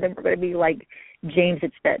outside. And then we're going to be like James,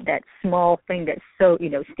 it's that small thing that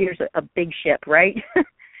steers a big ship, right?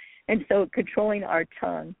 And so controlling our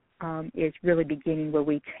tongue is really beginning where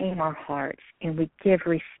we tame our hearts and we give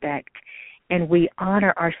respect and we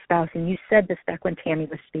honor our spouse. And you said this back when Tammy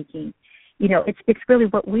was speaking. It's really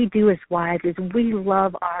what we do as wives is we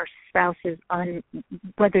love our spouses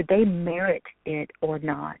whether they merit it or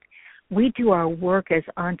not. We do our work as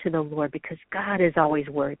unto the Lord because God is always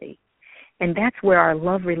worthy. And that's where our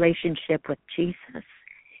love relationship with Jesus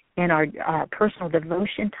and our personal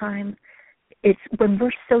devotion time, it's when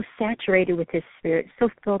we're so saturated with His Spirit, so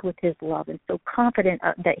filled with His love, and so confident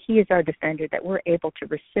that He is our defender, that we're able to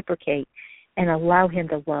reciprocate and allow Him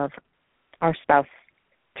to love our spouse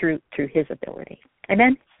through His ability.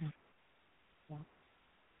 Amen? Yeah.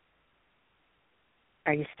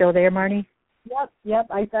 Are you still there, Marnie? Yep.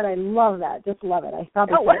 I said I love that. Just love it. I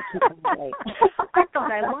probably Oh, said it too late. I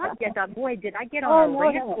thought I lost you. I thought, boy, did I get on a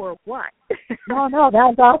rant or what? No, that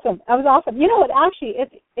was awesome. That was awesome. You know what? Actually,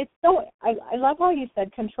 it's so. I love how you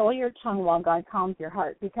said control your tongue while God calms your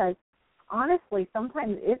heart, because honestly,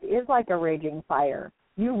 sometimes it is like a raging fire.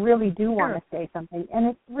 You really do want to say something, and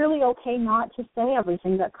it's really okay not to say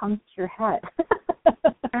everything that comes to your head.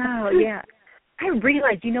 Oh, yeah. I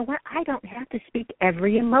realized, you know what? I don't have to speak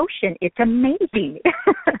every emotion. It's amazing.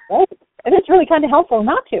 Right. And it's really kind of helpful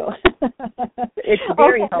not to. It's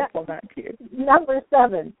very helpful not to. Number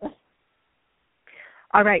 7.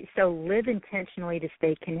 All right, so live intentionally to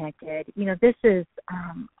stay connected. You know, this is,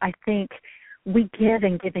 I think, we give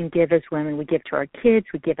and give and give as women. We give to our kids,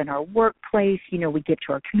 we give in our workplace, you know, we give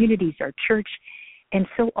to our communities, our church. And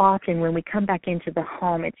so often when we come back into the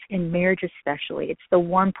home, it's in marriage especially, it's the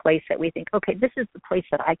one place that we think, okay, this is the place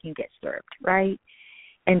that I can get served, right?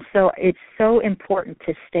 And so it's so important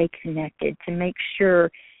to stay connected, to make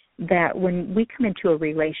sure that when we come into a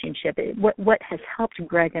relationship, what has helped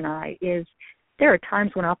Greg and I is there are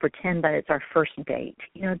times when I'll pretend that it's our first date.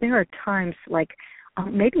 You know, there are times like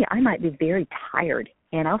maybe I might be very tired,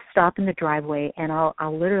 and I'll stop in the driveway and I'll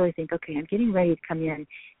literally think, okay, I'm getting ready to come in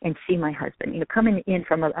and see my husband. You know, coming in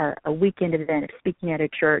from a weekend event of speaking at a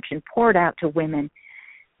church and pour it out to women.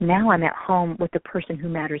 Now I'm at home with the person who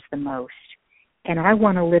matters the most. And I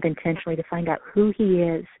want to live intentionally to find out who he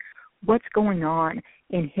is, what's going on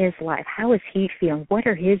in his life, how is he feeling, what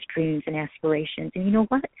are his dreams and aspirations. And you know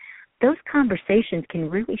what? Those conversations can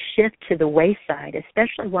really shift to the wayside,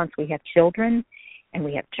 especially once we have children and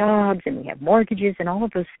we have jobs and we have mortgages and all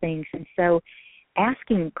of those things. And so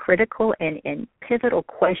asking critical and pivotal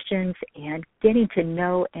questions and getting to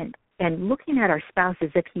know and looking at our spouse as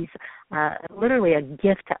if he's literally a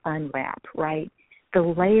gift to unwrap, right? The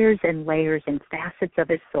layers and layers and facets of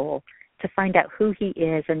his soul to find out who he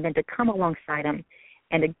is, and then to come alongside him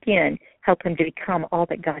and, again, help him to become all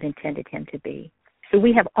that God intended him to be. So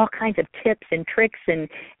we have all kinds of tips and tricks and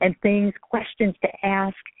things, questions to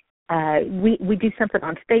ask. We do something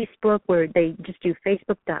on Facebook where they just do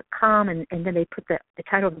facebook.com, and then they put the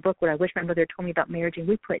title of the book, What I Wish My Mother Told Me About Marriage, and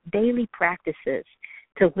we put daily practices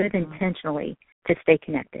to live intentionally to stay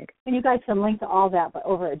connected. And you guys can link to all that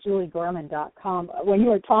over at juliegorman.com. When you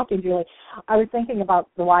were talking, Julie, I was thinking about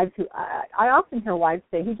the wives who I often hear wives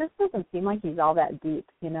say, he just doesn't seem like he's all that deep,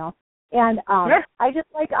 you know. And I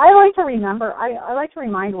like to remember, I like to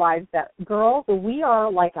remind wives that girls, we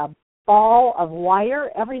are like a ball of wire.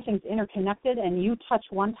 Everything's interconnected, and you touch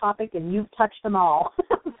one topic and you've touched them all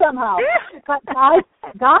somehow. But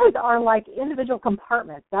guys are like individual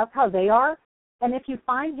compartments. That's how they are. And if you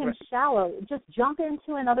find him shallow, just jump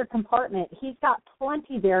into another compartment. He's got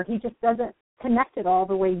plenty there. He just doesn't connect it all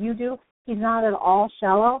the way you do. He's not at all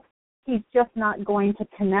shallow. He's just not going to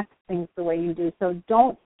connect things the way you do. So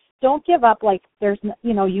don't give up like there's,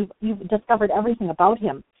 you know, you've discovered everything about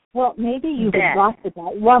him. Well, maybe you've exhausted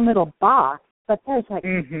that one little box, but there's like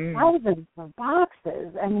thousands of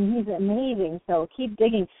boxes. I mean, he's amazing. So keep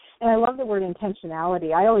digging. And I love the word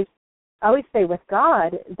intentionality. I always say with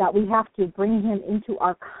God that we have to bring him into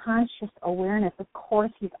our conscious awareness. Of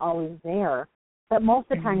course, he's always there. But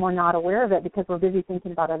most of the time we're not aware of it because we're busy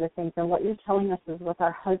thinking about other things. And what you're telling us is with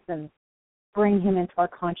our husbands, bring him into our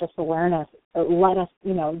conscious awareness. Let us,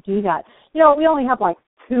 you know, do that. You know, we only have like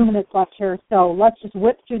 2 minutes left here, so let's just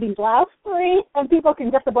whip through these last 3, and people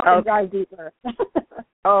can get the book and dive deeper.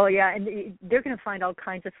 Oh, yeah, and they're going to find all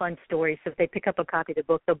kinds of fun stories. So if they pick up a copy of the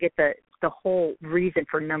book, they'll get the whole reason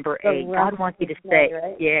for number 8. God wants you to say,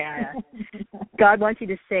 God wants you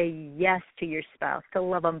to say yes to your spouse, to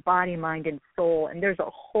love them body, mind, and soul. And there's a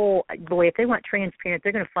whole, boy, if they want transparent,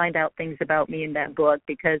 they're going to find out things about me in that book,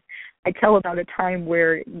 because I tell about a time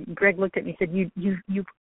where Greg looked at me and said, you've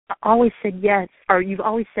always said yes, or you've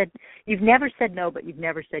never said no, but you've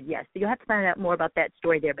never said yes. So you'll have to find out more about that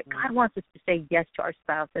story there. But God wants us to say yes to our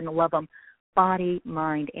spouse and to love them body,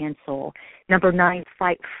 mind, and soul. Number 9,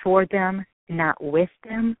 fight for them, not with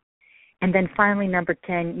them. And then finally, number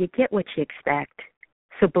 10, you get what you expect.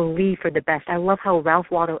 So believe for the best. I love how Ralph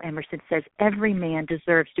Waldo Emerson says every man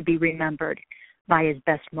deserves to be remembered by his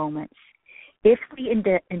best moments. If we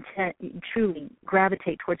truly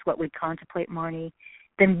gravitate towards what we contemplate, Marnie,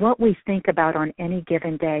 then what we think about on any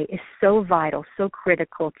given day is so vital, so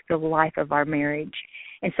critical to the life of our marriage.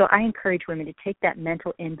 And so I encourage women to take that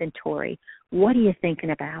mental inventory. What are you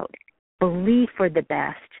thinking about? Believe for the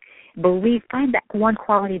best. Find that one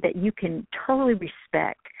quality that you can totally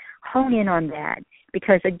respect. Hone in on that.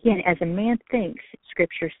 Because, again, as a man thinks,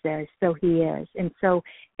 Scripture says, so he is. And so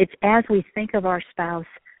it's as we think of our spouse,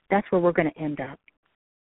 that's where we're going to end up.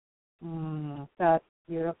 That's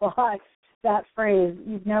beautiful. That phrase,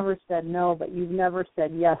 you've never said no, but you've never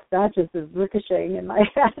said yes, that just is ricocheting in my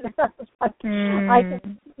head.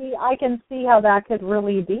 I can see how that could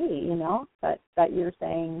really be, you know, that you're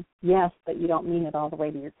saying yes, but you don't mean it all the way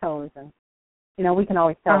to your toes. And, you know, we can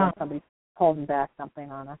always tell when somebody's holding back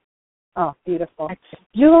something on us. Oh, beautiful.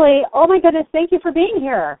 Julie, oh my goodness, thank you for being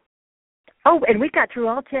here. Oh, and we got through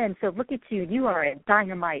all 10, so look at you. You are a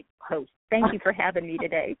dynamite host. Thank you for having me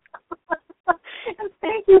today. And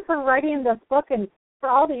thank you for writing this book and for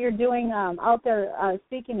all that you're doing out there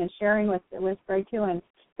speaking and sharing with Greg too. And if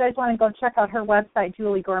you guys want to go check out her website,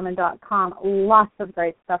 juliegorman.com. Lots of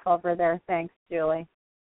great stuff over there. Thanks, Julie.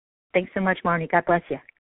 Thanks so much, Marnie. God bless you.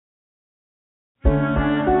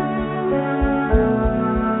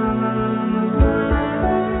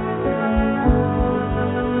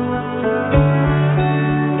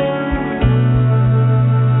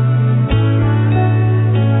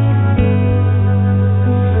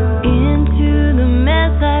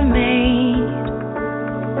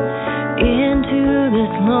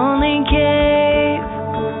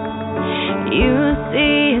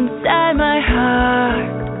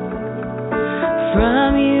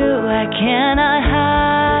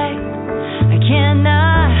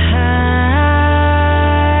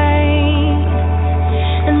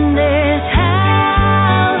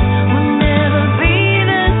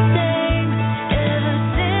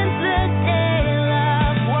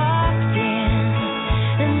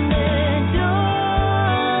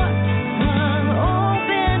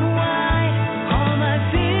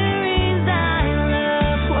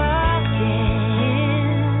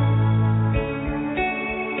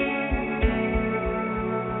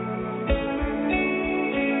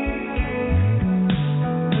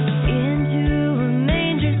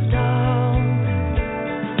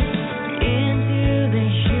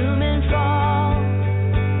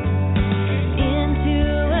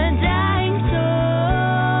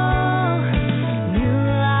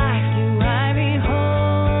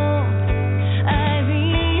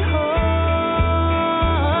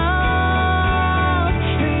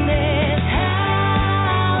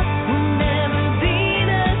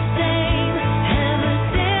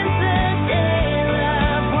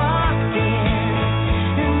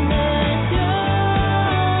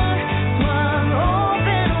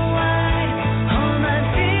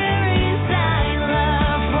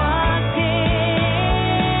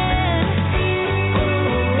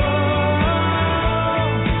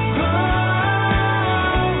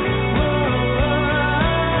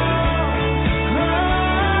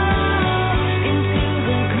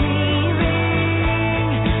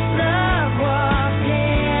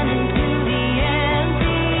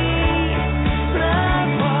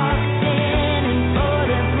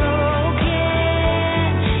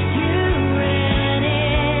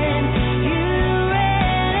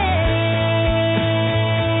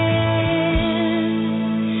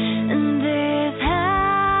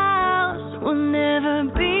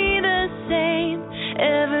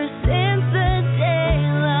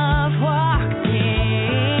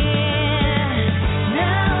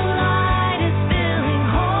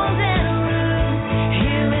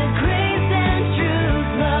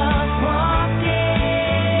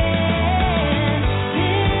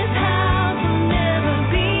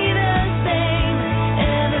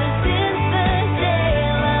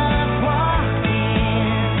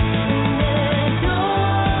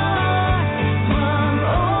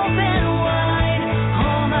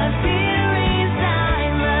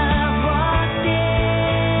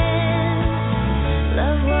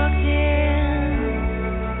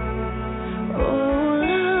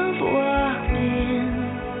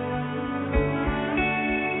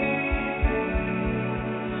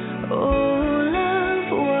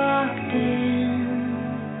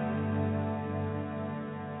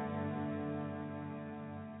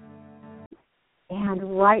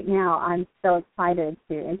 And right now, I'm so excited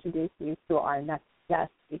to introduce you to our next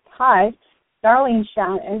guest because Darlene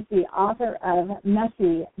Schoen is the author of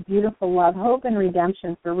Messy, Beautiful Love, Hope and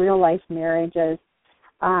Redemption for Real-Life Marriages.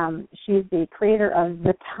 She's the creator of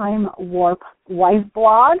the Time Warp Wife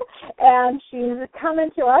blog, and she's coming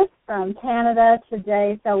to us from Canada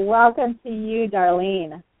today. So welcome to you,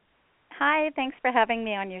 Darlene. Hi, thanks for having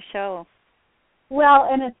me on your show. Well,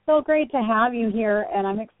 and it's so great to have you here, and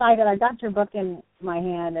I'm excited. I got your book in my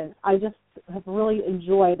hand, and I just have really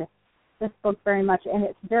enjoyed this book very much, and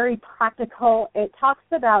it's very practical. It talks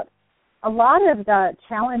about a lot of the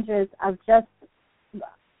challenges of just,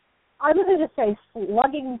 I'm going to just say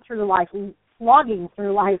slogging through life,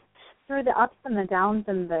 through the ups and the downs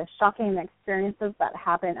and the shocking experiences that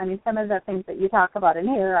happen. I mean, some of the things that you talk about in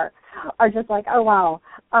here are just like, oh, wow.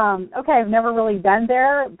 okay, I've never really been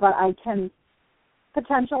there, but I can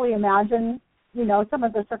potentially imagine, some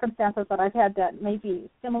of the circumstances that I've had that may be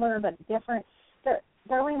similar but different.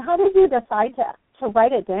 Darlene, how did you decide to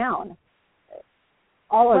write it down?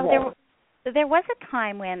 All of it. There was a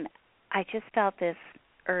time when I just felt this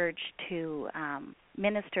urge to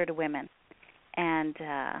minister to women, and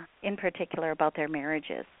in particular about their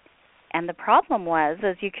marriages. And the problem was,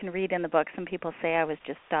 as you can read in the book, some people say I was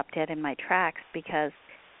just stopped dead in my tracks because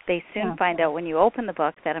they soon find out when you open the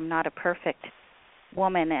book that I'm not a perfect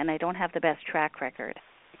woman and I don't have the best track record.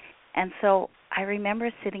 And so I remember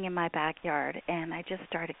sitting in my backyard and I just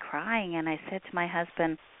started crying, and I said to my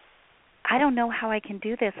husband, I don't know how I can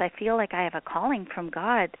do this. I feel like I have a calling from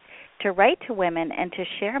God to write to women and to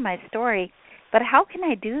share my story, but how can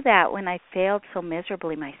I do that when I failed so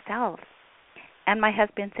miserably myself? And my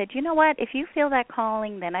husband said, you know what, if you feel that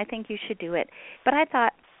calling, then I think you should do it. But I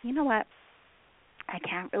thought, you know what, I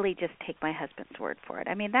can't really just take my husband's word for it.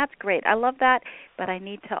 I mean, that's great. I love that, but I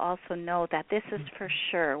need to also know that this is for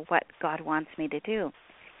sure what God wants me to do.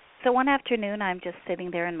 So one afternoon, I'm just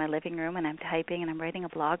sitting there in my living room, and I'm typing, and I'm writing a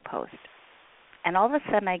blog post. And all of a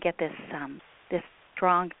sudden, I get this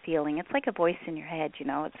strong feeling. It's like a voice in your head,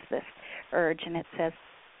 It's this urge, and it says,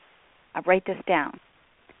 write this down.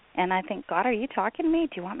 And I think, God, are you talking to me?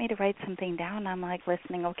 Do you want me to write something down? I'm like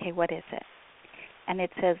listening. Okay, what is it? And it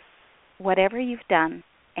says, whatever you've done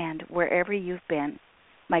and wherever you've been,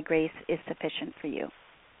 my grace is sufficient for you.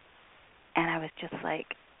 And I was just like,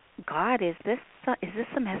 God, is this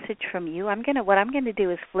a message from you? What I'm gonna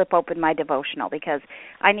do is flip open my devotional because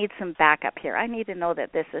I need some backup here. I need to know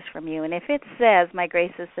that this is from you. And if it says my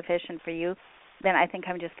grace is sufficient for you, then I think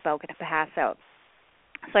I'm just about going to pass out.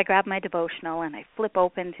 So I grab my devotional and I flip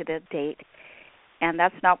open to the date, and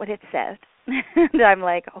that's not what it says. And I'm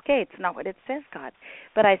like, okay, it's not what it says, God.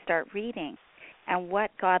 But I start reading, and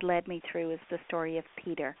what God led me through is the story of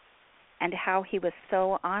Peter and how he was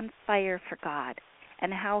so on fire for God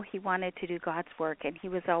and how he wanted to do God's work, and he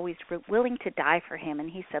was always willing to die for him. And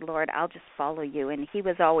he said, Lord, I'll just follow you. And he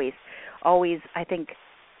was always, I think,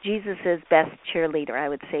 Jesus' best cheerleader, I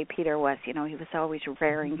would say Peter was. He was always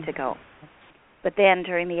raring to go. But then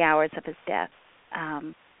during the hours of his death,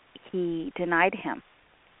 he denied him.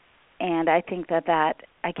 And I think that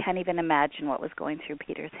I can't even imagine what was going through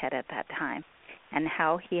Peter's head at that time and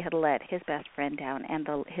how he had let his best friend down and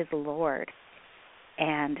his Lord.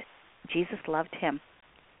 And Jesus loved him.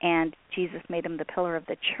 And Jesus made him the pillar of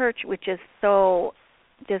the church, which is so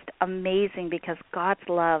just amazing because God's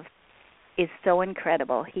love is so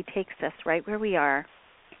incredible. He takes us right where we are,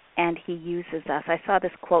 and he uses us. I saw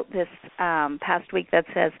this quote this past week that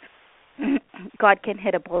says, God can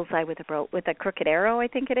hit a bullseye with a crooked arrow, I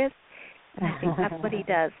think it is. And I think that's what he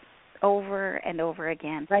does over and over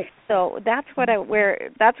again. Right. So that's where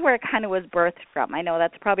it kind of was birthed from. I know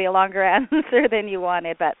that's probably a longer answer than you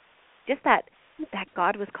wanted, but just that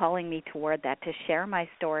God was calling me toward that, to share my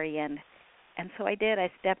story, and so I did. I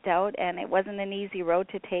stepped out, and it wasn't an easy road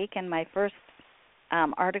to take. And my first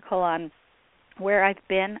article on where I've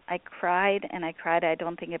been, I cried and I cried. I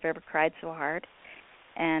don't think I've ever cried so hard,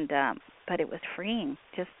 and but it was freeing.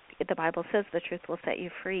 Just the Bible says the truth will set you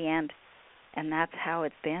free, and that's how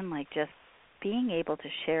it's been. Like just being able to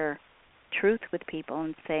share truth with people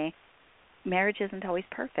and say marriage isn't always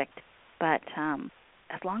perfect, but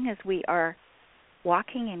as long as we are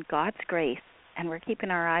walking in God's grace and we're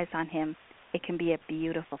keeping our eyes on him, it can be a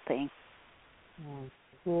beautiful thing.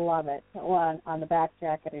 Love it. Well, on the back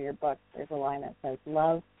jacket of your book, there's a line that says,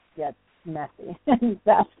 love gets messy.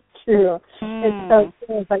 That's true. It's so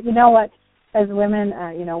true. But you know what? As women,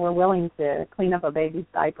 we're willing to clean up a baby's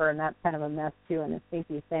diaper, and that's kind of a mess, too, and a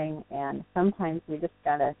stinky thing. And sometimes we just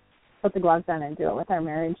got to put the gloves on and do it with our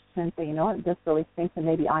marriage and say, you know what, this really stinks, and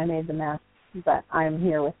maybe I made the mess, but I'm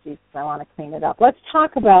here with Jesus. I want to clean it up. Let's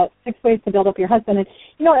talk about 6 ways to build up your husband. And,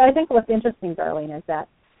 I think what's interesting, Darlene, is that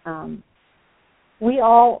we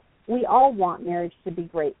all want marriage to be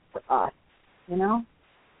great for us,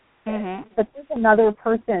 Mm-hmm. But there's another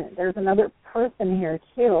person here,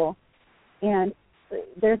 too. And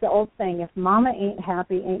there's the old saying, if mama ain't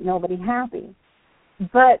happy, ain't nobody happy.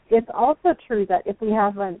 But it's also true that if we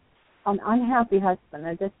have an unhappy husband,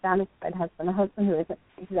 a dissatisfied husband, a husband who isn't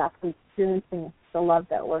exactly experiencing the love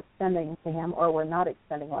that we're extending to him, or we're not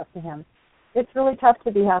extending love to him, it's really tough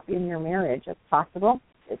to be happy in your marriage. It's possible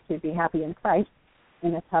to be happy in Christ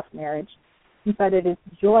in a tough marriage, but it is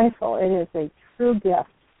joyful. It is a true gift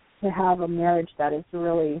to have a marriage that is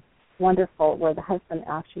really wonderful, where the husband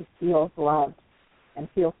actually feels loved and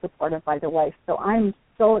feels supported by the wife. So I'm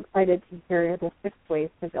so excited to hear the 6 ways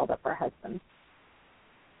to build up our husbands.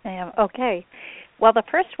 Okay. Well, the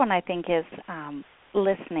first one I think is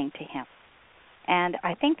listening to him. And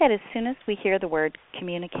I think that as soon as we hear the word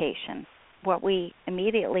communication, what we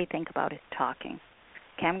immediately think about is talking.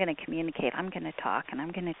 Okay, I'm going to communicate, I'm going to talk, and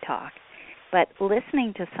I'm going to talk. But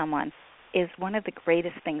listening to someone is one of the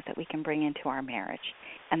greatest things that we can bring into our marriage.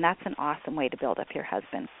 And that's an awesome way to build up your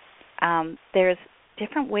husband. There's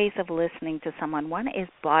different ways of listening to someone. One is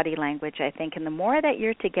body language, I think. And the more that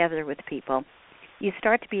you're together with people, you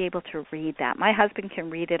start to be able to read that. My husband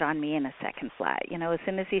can read it on me in a second flat. You know, as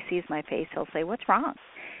soon as he sees my face, he'll say, "What's wrong?"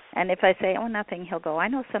 And if I say, "Oh, nothing," he'll go, "I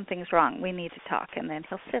know something's wrong. We need to talk." And then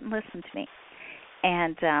he'll sit and listen to me.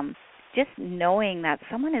 And just knowing that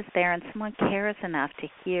someone is there and someone cares enough to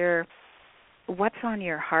hear what's on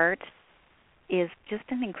your heart is just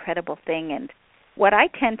an incredible thing. And what I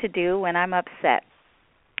tend to do when I'm upset,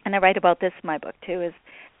 and I write about this in my book too, is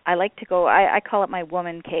I like to go, I call it my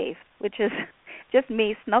woman cave, which is just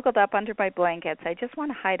me snuggled up under my blankets. I just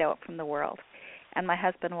want to hide out from the world. And my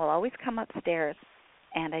husband will always come upstairs,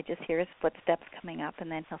 and I just hear his footsteps coming up,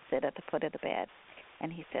 and then he'll sit at the foot of the bed.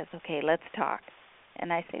 And he says, "Okay, let's talk."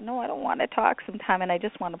 And I say, "No, I don't want to talk sometime, and I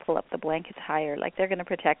just want to pull up the blankets higher, like they're going to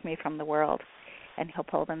protect me from the world." And he'll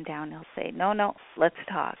pull them down. He'll say, "No, let's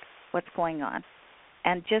talk. What's going on?"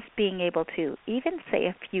 And just being able to even say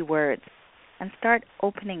a few words and start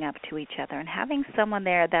opening up to each other and having someone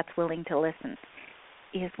there that's willing to listen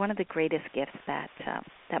is one of the greatest gifts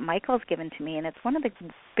that Michael's given to me, and it's one of the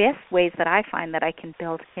best ways that I find that I can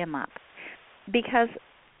build him up. Because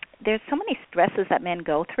there's so many stresses that men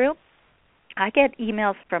go through. I get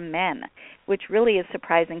emails from men, which really is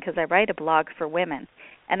surprising because I write a blog for women,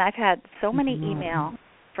 and I've had so many emails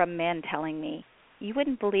from men telling me, "You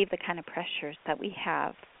wouldn't believe the kind of pressures that we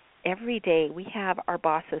have. Every day we have our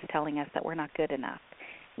bosses telling us that we're not good enough.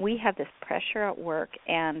 We have this pressure at work,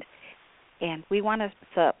 and we want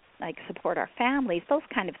to support our families," those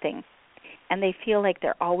kind of things. And they feel like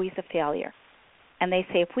they're always a failure. And they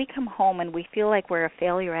say if we come home and we feel like we're a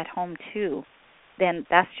failure at home too, then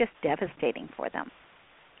that's just devastating for them.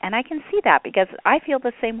 And I can see that because I feel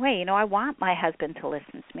the same way. You know, I want my husband to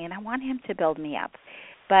listen to me, and I want him to build me up.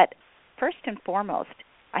 But first and foremost,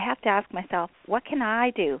 I have to ask myself, what can I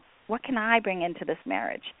do? What can I bring into this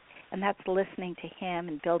marriage? And that's listening to him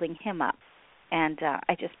and building him up. And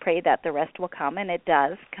I just pray that the rest will come, and it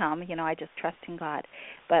does come. You know, I just trust in God.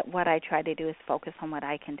 But what I try to do is focus on what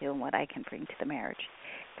I can do and what I can bring to the marriage.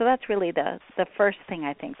 So that's really the first thing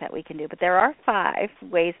I think that we can do. But there are 5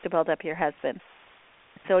 ways to build up your husband.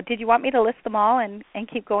 So did you want me to list them all and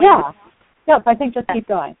keep going? Yeah. Yep, I think just keep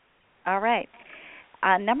going. All right.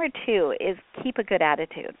 Number 2 is keep a good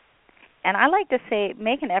attitude. And I like to say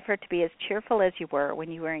make an effort to be as cheerful as you were when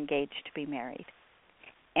you were engaged to be married.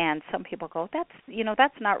 And some people go,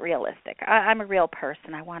 that's not realistic. I'm a real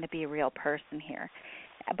person. I want to be a real person here.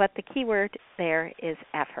 But the key word there is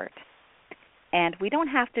effort. And we don't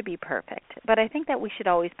have to be perfect. But I think that we should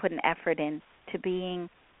always put an effort in to being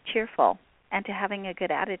cheerful and to having a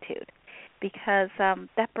good attitude, because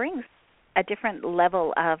that brings a different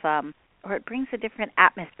level of, or it brings a different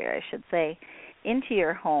atmosphere, I should say, into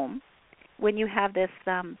your home when you have this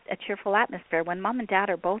a cheerful atmosphere, when mom and dad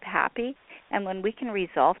are both happy, and when we can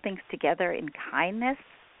resolve things together in kindness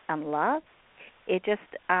and love, it just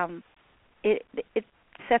it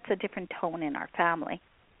sets a different tone in our family.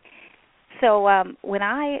 So when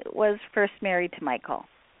I was first married to Michael,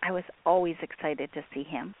 I was always excited to see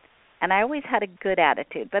him, and I always had a good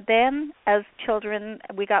attitude. But then as children,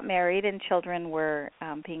 we got married and children were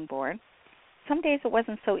being born, some days it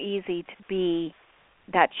wasn't so easy to be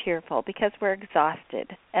that cheerful because we're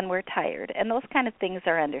exhausted and we're tired, and those kind of things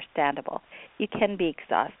are understandable. You can be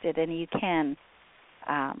exhausted and you can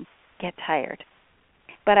get tired.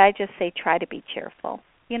 But I just say try to be cheerful.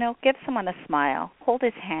 You know, give someone a smile, hold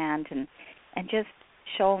his hand, and just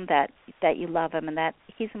show him that you love him and that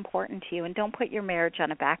he's important to you, and don't put your marriage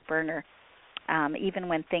on a back burner even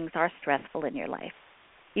when things are stressful in your life.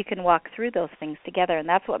 You can walk through those things together, and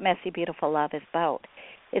that's what Messy Beautiful Love is about.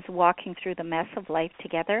 It's walking through the mess of life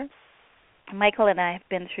together. Michael and I have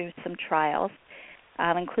been through some trials,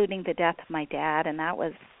 including the death of my dad, and that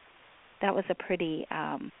was a pretty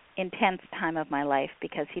intense time of my life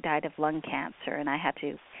because he died of lung cancer, and I had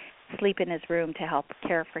to sleep in his room to help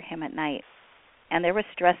care for him at night. And there were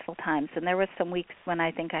stressful times, and there were some weeks when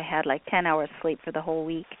I think I had like 10 hours sleep for the whole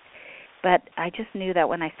week. But I just knew that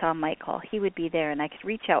when I saw Michael, he would be there, and I could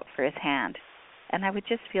reach out for his hand. And I would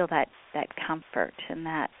just feel that comfort and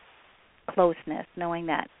that closeness, knowing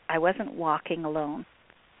that I wasn't walking alone.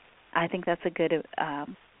 I think that's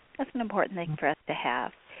that's an important thing for us to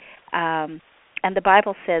have. and the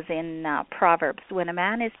Bible says in Proverbs, when a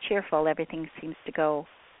man is cheerful, everything seems to go.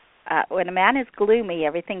 When a man is gloomy,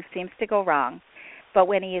 everything seems to go wrong. But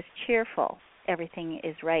when he is cheerful, everything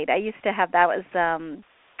is right. I used to have that was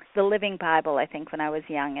the Living Bible, I think, when I was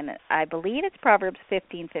young, and I believe it's Proverbs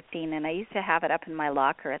 15:15, and I used to have it up in my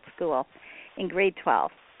locker at school in grade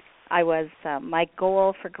 12. I was my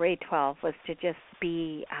goal for grade 12 was to just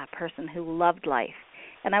be a person who loved life.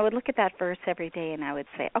 And I would look at that verse every day and I would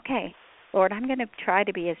say, okay, Lord, I'm going to try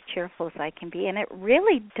to be as cheerful as I can be. And it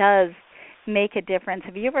really does make a difference.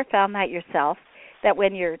 Have you ever found that yourself, that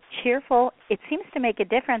when you're cheerful, it seems to make a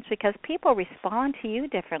difference because people respond to you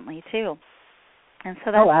differently too. And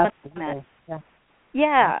so that's absolutely.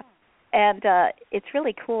 Yeah. And it's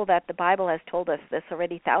really cool that the Bible has told us this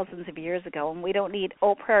already thousands of years ago, and we don't need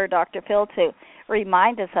Oprah or Dr. Phil to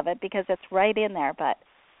remind us of it because it's right in there. But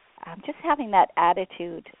just having that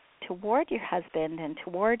attitude toward your husband and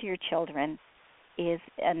toward your children is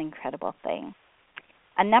an incredible thing.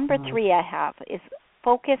 And number 3 I have is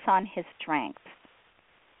focus on his strengths.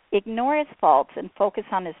 Ignore his faults and focus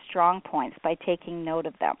on his strong points by taking note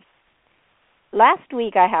of them. Last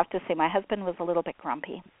week, I have to say, my husband was a little bit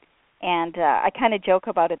grumpy. And I kind of joke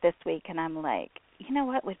about it this week, and I'm like, you know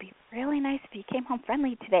what, it would be really nice if he came home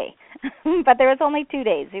friendly today. But there was only 2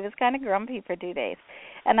 days. He was kind of grumpy for 2 days.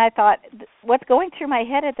 And I thought, what's going through my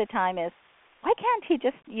head at the time is, why can't he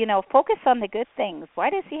just, focus on the good things? Why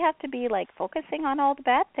does he have to be, focusing on all the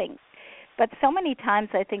bad things? But so many times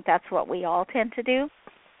I think that's what we all tend to do,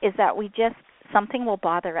 is that something will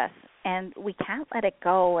bother us, and we can't let it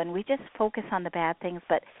go, and we just focus on the bad things.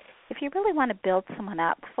 But if you really want to build someone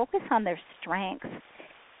up, focus on their strengths.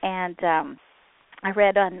 And I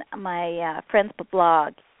read on my friend's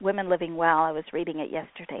blog, Women Living Well, I was reading it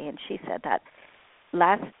yesterday, and she said that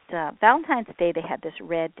last Valentine's Day they had this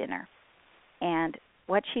red dinner. And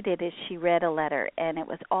what she did is she read a letter, and it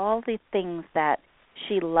was all the things that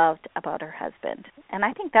she loved about her husband. And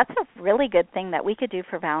I think that's a really good thing that we could do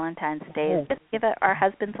for Valentine's Day, is just give our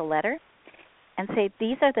husbands a letter and say,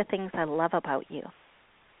 these are the things I love about you.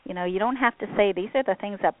 You don't have to say, these are the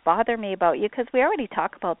things that bother me about you, because we already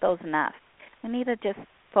talk about those enough. We need to just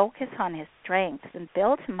focus on his strengths and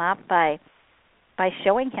build him up by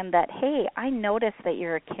showing him that, hey, I notice that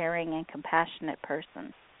you're a caring and compassionate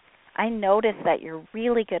person. I notice that you're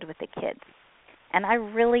really good with the kids. And I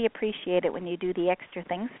really appreciate it when you do the extra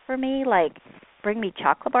things for me, like bring me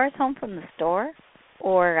chocolate bars home from the store,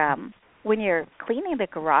 or when you're cleaning the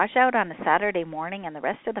garage out on a Saturday morning and the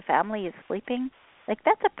rest of the family is sleeping.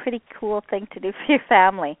 That's a pretty cool thing to do for your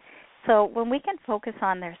family. So when we can focus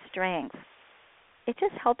on their strengths, it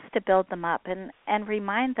just helps to build them up and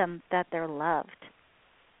remind them that they're loved.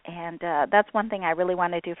 And that's one thing I really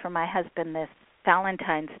want to do for my husband this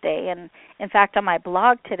Valentine's Day. And, in fact, on my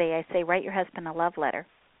blog today, I say, write your husband a love letter.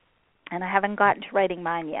 And I haven't gotten to writing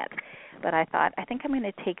mine yet. But I thought, I think I'm going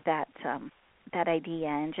to take that idea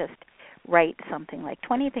and just write something like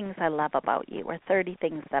 20 things I love about you, or 30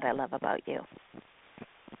 things that I love about you.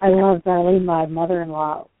 I love Darlene, my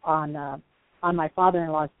mother-in-law, on my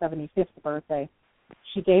father-in-law's 75th birthday.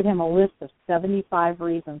 She gave him a list of 75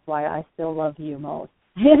 reasons why I still love you most.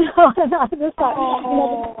 And I just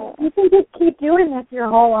thought, you can just keep doing this your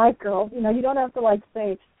whole life, girls. You don't have to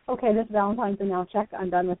say, okay, this Valentine's Day now, check, I'm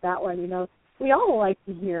done with that one. We all like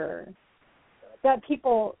to hear that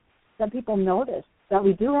people notice that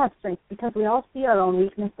we do have strengths, because we all see our own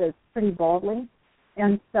weaknesses pretty boldly.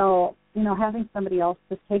 And so, having somebody else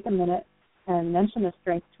just take a minute and mention a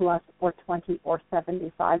strength to us, or 20 or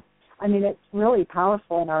 75, it's really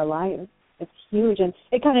powerful in our lives. It's huge, and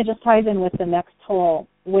it kind of just ties in with the next whole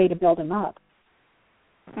way to build them up.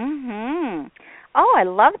 Oh, I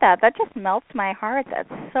love that. That just melts my heart. That's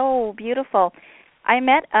so beautiful. I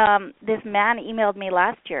met this man emailed me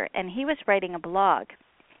last year, and he was writing a blog,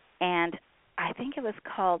 and I think it was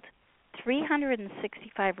called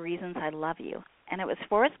 365 Reasons I Love You, and it was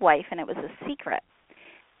for his wife, and it was a secret.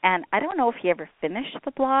 And I don't know if he ever finished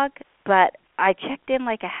the blog, but I checked in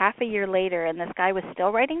a half a year later, and this guy was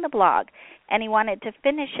still writing the blog, and he wanted to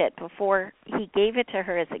finish it before he gave it to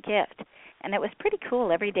her as a gift. And it was pretty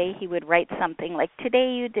cool. Every day he would write something like,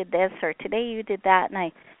 today you did this, or today you did that, and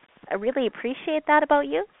I really appreciate that about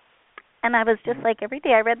you. And I was just every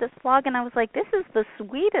day I read this blog, and I was like, this is the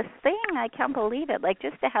sweetest thing. I can't believe it.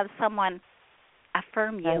 Just to have someone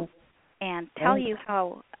affirm you and tell you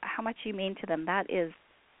how much you mean to them, that's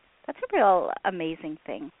a real amazing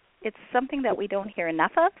thing. It's something that we don't hear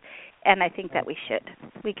enough of, and I think that we should.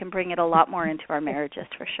 We can bring it a lot more into our marriages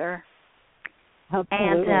for sure.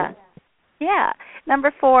 Absolutely. And,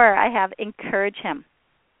 number 4, I have encourage him.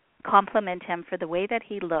 Compliment him for the way that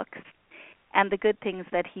he looks and the good things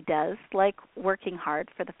that he does, like working hard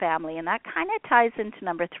for the family. And that kind of ties into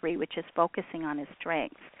number 3, which is focusing on his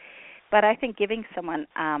strengths. But I think giving someone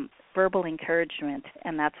verbal encouragement,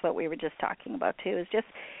 and that's what we were just talking about too, is just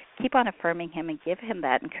keep on affirming him and give him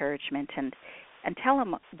that encouragement and tell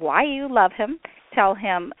him why you love him, tell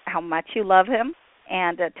him how much you love him,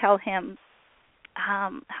 and tell him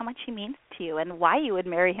how much he means to you and why you would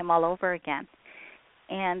marry him all over again.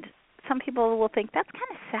 And some people will think that's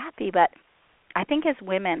kind of sappy, but I think as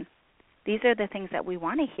women, these are the things that we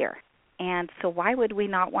want to hear. And so why would we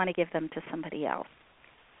not want to give them to somebody else?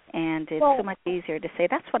 And it's so much easier to say,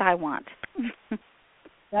 that's what I want.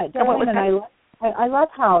 I love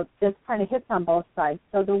how this kind of hits on both sides.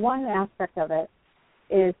 So the one aspect of it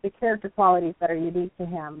is the character qualities that are unique to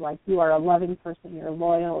him, like you are a loving person, you're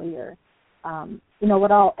loyal, you're, and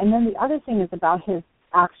then the other thing is about his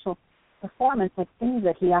actual performance, like things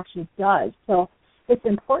that he actually does. So it's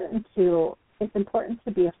important to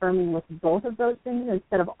be affirming with both of those things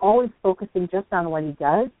instead of always focusing just on what he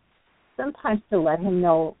does. Sometimes to let him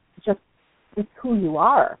know just it's who you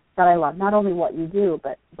are that I love, not only what you do,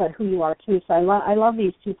 but who you are too. So I love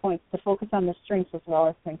these 2 points, to focus on the strengths as well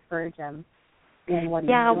as to encourage him in what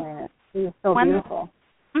he's doing. It's so beautiful.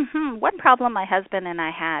 Mm-hmm. One problem my husband and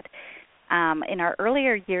I had in our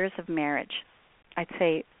earlier years of marriage, I'd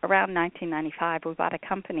say around 1995, we bought a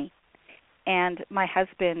company, and my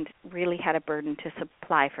husband really had a burden to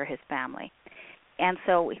supply for his family. And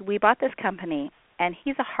so we bought this company, and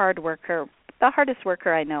he's a hard worker, the hardest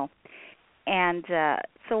worker I know. And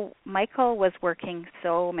so Michael was working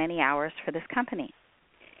so many hours for this company.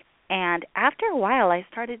 And after a while, I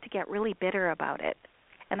started to get really bitter about it.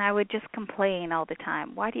 And I would just complain all the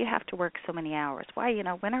time. Why do you have to work so many hours? Why,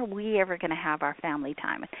 when are we ever going to have our family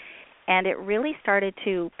time? And it really started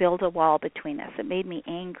to build a wall between us. It made me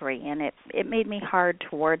angry, and it made me hard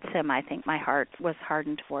towards him. I think my heart was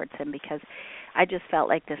hardened towards him because I just felt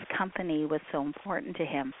like this company was so important to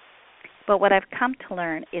him. But what I've come to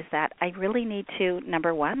learn is that I really need to,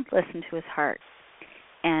 number one, listen to his heart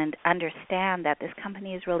and understand that this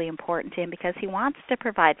company is really important to him because he wants to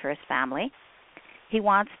provide for his family. He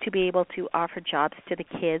wants to be able to offer jobs to the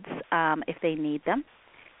kids if they need them.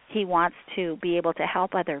 He wants to be able to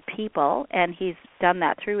help other people, and he's done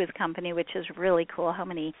that through his company, which is really cool, how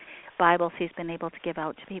many Bibles he's been able to give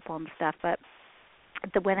out to people and stuff. But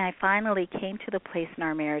when I finally came to the place in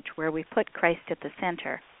our marriage where we put Christ at the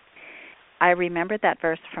center, I remembered that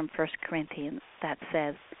verse from 1 Corinthians that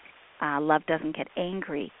says, love doesn't get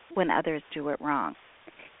angry when others do it wrong.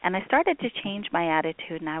 And I started to change my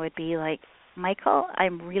attitude, and I would be like, Michael,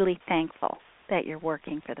 I'm really thankful that you're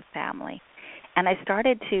working for the family. And I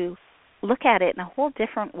started to look at it in a whole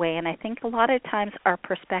different way, and I think a lot of times our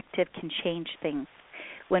perspective can change things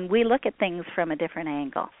when we look at things from a different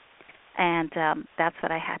angle. And that's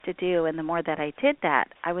what I had to do. And the more that I did that,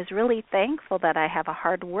 I was really thankful that I have a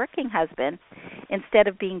hard-working husband instead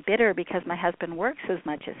of being bitter because my husband works as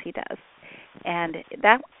much as he does. And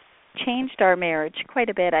that changed our marriage quite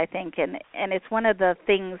a bit, I think. And it's one of the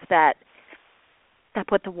things that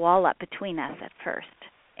put the wall up between us at first.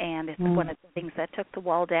 And it's one of the things that took the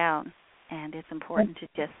wall down. And it's important to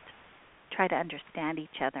just try to understand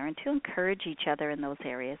each other and to encourage each other in those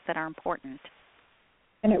areas that are important.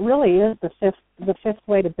 And it really is the fifth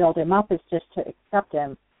way to build him up is just to accept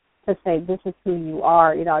him, to say this is who you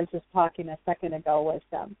are. I was just talking a second ago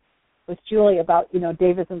with Julie about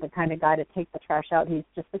Dave isn't the kind of guy to take the trash out. He's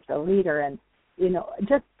just such a leader, and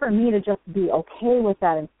just for me to just be okay with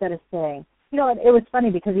that instead of saying it was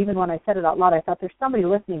funny because even when I said it out loud, I thought there's somebody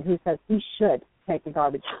listening who says he should take the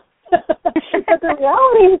garbage out. But the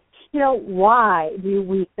reality is, why do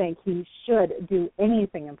we think he should do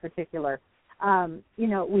anything in particular?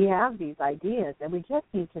 We have these ideas, and we just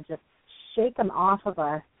need to just shake them off of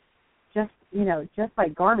us, just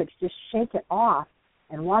like garbage, just shake it off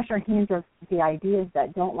and wash our hands of the ideas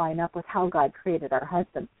that don't line up with how God created our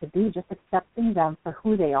husbands to be. Just accepting them for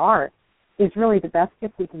who they are is really the best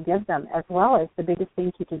gift we can give them, as well as the biggest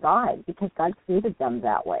thank you to God, because God created them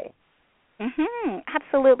that way.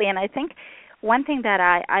 Absolutely, and I think one thing that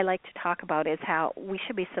I like to talk about is how we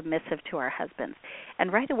should be submissive to our husbands.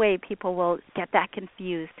 And right away people will get that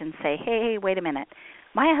confused and say, hey, wait a minute,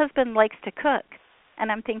 my husband likes to cook.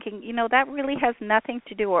 And I'm thinking, that really has nothing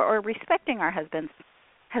to do, or respecting our husbands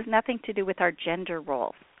has nothing to do with our gender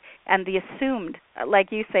roles. And the assumed,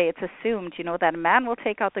 like you say, it's assumed, that a man will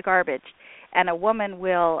take out the garbage and a woman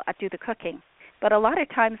will do the cooking. But a lot of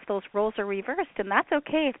times those roles are reversed, and that's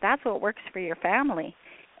okay if that's what works for your family.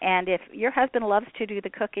 And if your husband loves to do the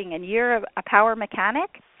cooking and you're a power mechanic,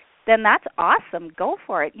 then that's awesome. Go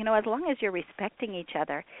for it. As long as you're respecting each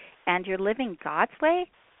other and you're living God's way,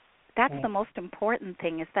 that's the most important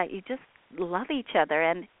thing, is that you just love each other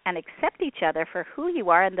and accept each other for who you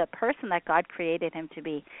are and the person that God created him to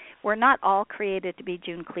be. We're not all created to be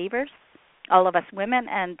June Cleavers, all of us women,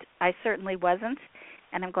 and I certainly wasn't.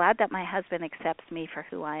 And I'm glad that my husband accepts me for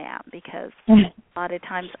who I am, because a lot of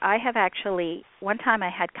times one time I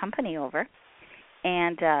had company over,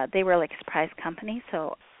 and they were like surprise company.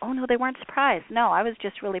 So, no, they weren't surprised. No, I was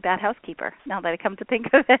just really bad housekeeper, now that I come to think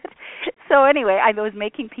of it. So anyway, I was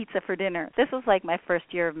making pizza for dinner. This was like my first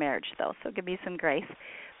year of marriage, though, so give me some grace.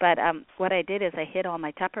 But what I did is I hid all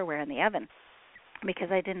my Tupperware in the oven because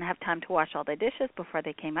I didn't have time to wash all the dishes before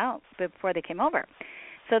they came over.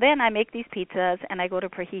 So then I make these pizzas, and I go to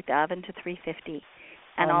preheat the oven to 350,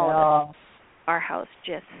 and our house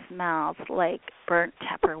just smells like burnt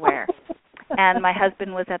Tupperware. And my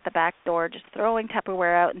husband was at the back door just throwing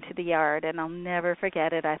Tupperware out into the yard, and I'll never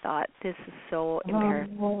forget it. I thought, this is so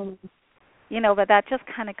embarrassing. But that just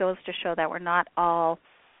kind of goes to show that we're not all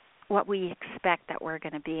what we expect that we're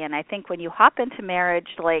going to be. And I think when you hop into marriage,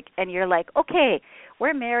 and you're like, okay,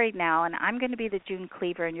 we're married now, and I'm going to be the June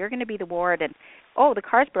Cleaver, and you're going to be the ward, and, the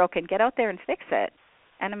car's broken, get out there and fix it.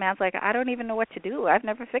 And a man's like, I don't even know what to do. I've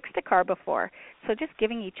never fixed a car before. So just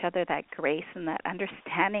giving each other that grace and that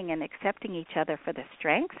understanding and accepting each other for the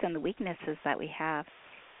strengths and the weaknesses that we have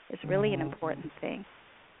is really an important thing.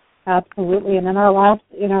 Absolutely. And in our last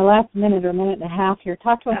minute or minute and a half here,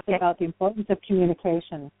 talk to us about the importance of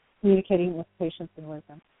communicating with patience and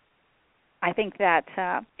wisdom. I think that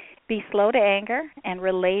be slow to anger and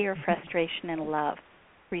relay your frustration in love,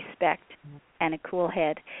 respect, and a cool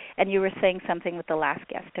head. And you were saying something with the last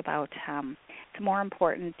guest about it's more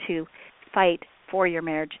important to fight for your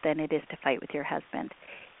marriage than it is to fight with your husband.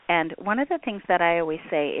 And one of the things that I always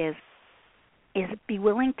say is be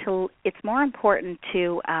willing to. It's more important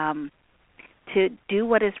to do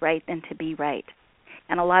what is right than to be right.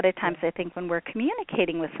 And a lot of times I think when we're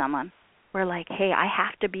communicating with someone, we're like, hey, I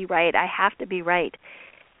have to be right. I have to be right.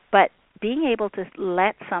 But being able to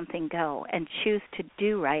let something go and choose to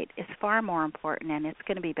do right is far more important, and it's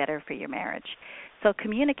going to be better for your marriage. So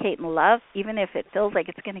communicate in love, even if it feels like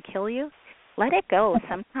it's going to kill you. Let it go.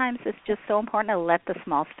 Sometimes it's just so important to let the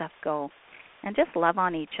small stuff go and just love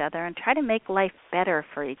on each other and try to make life better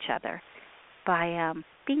for each other by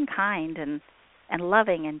being kind and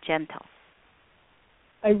loving and gentle.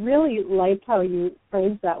 I really liked how you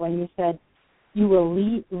phrased that when you said you will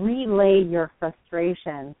relay your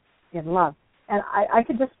frustration in love. And I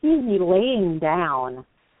could just see me laying down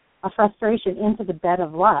a frustration into the bed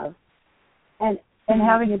of love and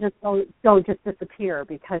having it just disappear,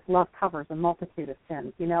 because love covers a multitude of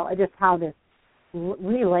sins. Just how this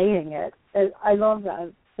relaying it. I love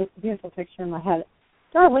that. It's a beautiful picture in my head.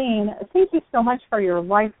 Darlene, thank you so much for your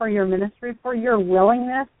life, for your ministry, for your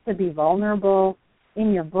willingness to be vulnerable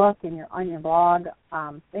in your book and on your blog.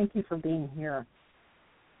 Thank you for being here.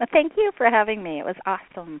 Well, thank you for having me. It was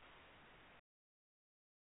awesome.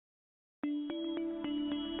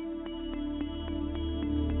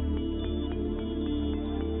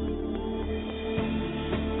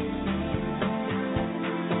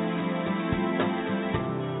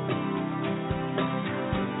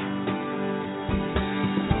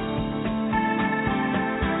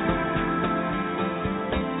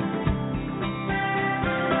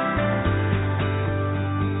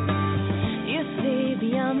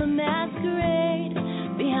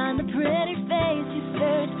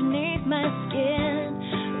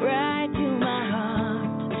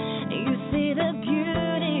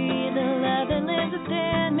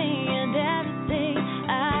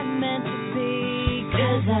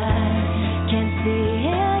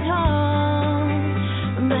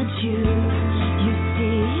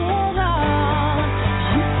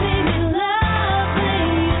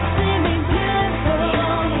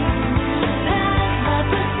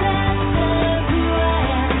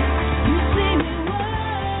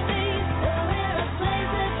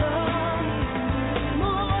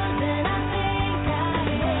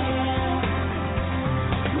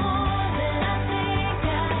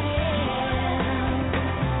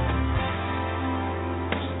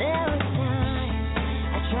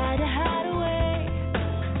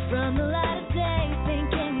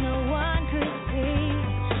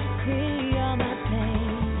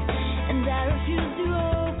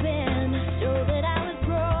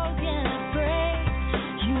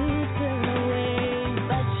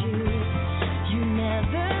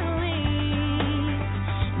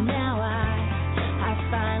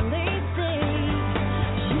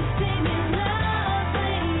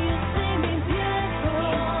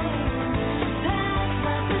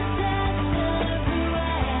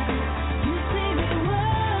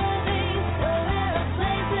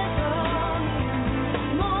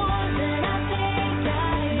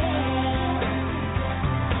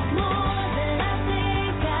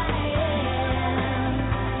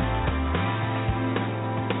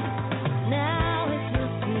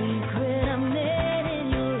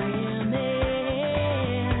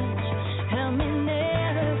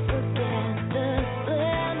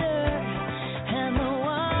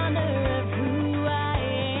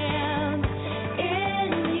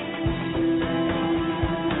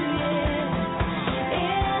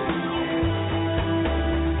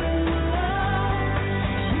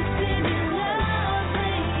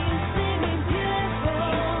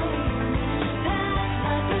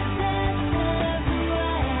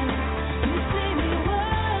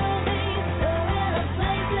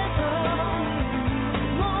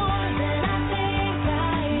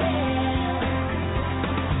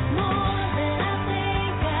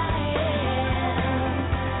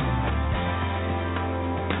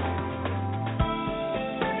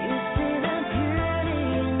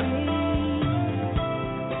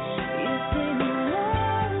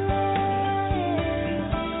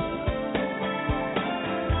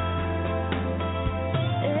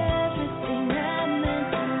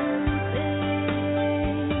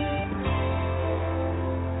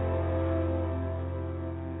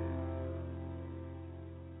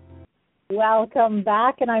 welcome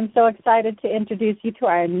back, and I'm so excited to introduce you to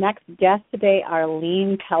our next guest today,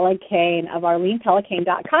 Arlene Pellicane of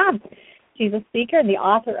ArlenePellicane.com. She's a speaker and the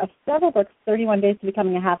author of several books, 31 Days to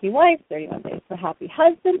Becoming a Happy Wife, 31 Days to a Happy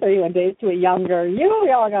Husband, 31 Days to a Younger You.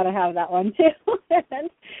 We all got to have that one, too.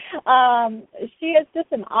 And, she is just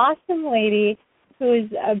an awesome lady who's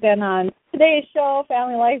been on Today's Show,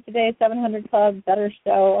 Family Life Today, 700 Club, Better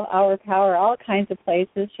Show, Our Power, all kinds of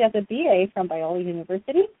places. She has a BA from Biola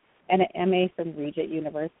University and an MA from Regent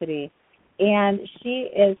University. And she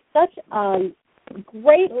is such a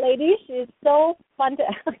great lady. She is so fun to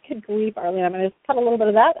good grief, Arlene. I'm going to cut a little bit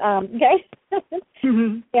of that. Okay.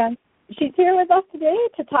 And she's here with us today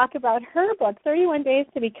to talk about her book, 31 Days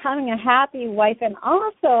to Becoming a Happy Wife, and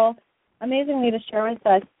also, amazingly, to share with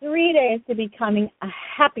us 3 days to becoming a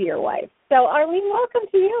happier wife. So, Arlene, welcome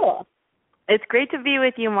to you. It's great to be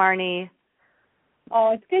with you, Marnie.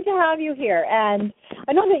 Oh, it's good to have you here. And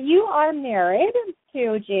I know that you are married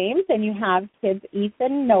to James, and you have kids,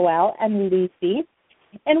 Ethan, Noel, and Lucy.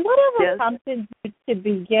 And whatever prompted you to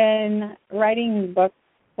begin writing books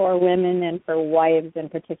for women and for wives in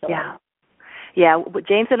particular? Yeah,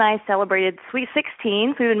 James and I celebrated sweet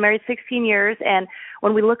 16. So we've been married 16 years, and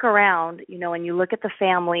when we look around, and you look at the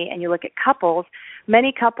family and you look at couples,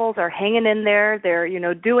 many couples are hanging in there. They're,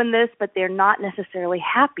 doing this, but they're not necessarily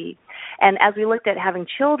happy. And as we looked at having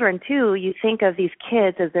children, too, you think of these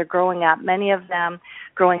kids as they're growing up, many of them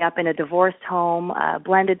growing up in a divorced home, a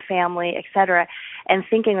blended family, et cetera, and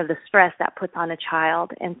thinking of the stress that puts on a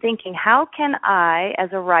child and thinking, how can I, as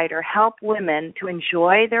a writer, help women to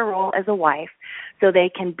enjoy their role as a wife so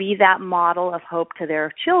they can be that model of hope to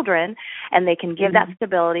their children and they can give that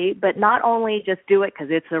stability, but not only just do it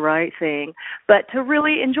because it's the right thing, but to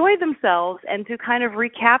really enjoy themselves and to kind of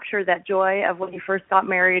recapture that joy of when you first got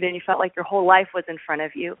married and you felt like your whole life was in front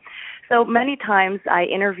of you. So many times I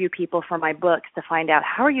interview people for my books to find out,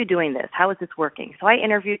 how are you doing this? How is this working? So I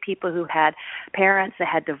interviewed people who had parents that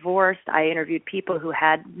had divorced. I interviewed people who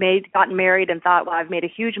had gotten married and thought, well, I've made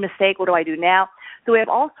a huge mistake. What do I do now? So we have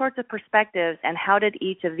all sorts of perspectives, and how did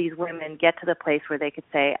each of these women get to the place where they could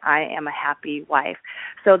say, I am a happy wife?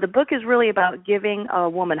 So the book is really about giving a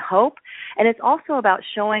woman hope, and it's also about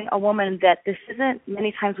showing a woman that this isn't,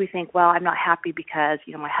 many times we think, well, I'm not happy because,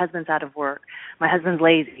 my husband's out of work, my husband's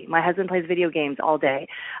lazy, my husband plays video games all day,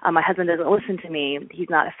 my husband doesn't listen to me,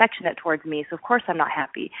 he's not affectionate towards me, so of course I'm not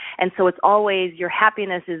happy. And so it's always your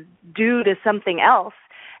happiness is due to something else.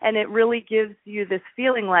 And it really gives you this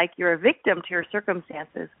feeling like you're a victim to your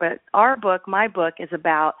circumstances. But our book, my book, is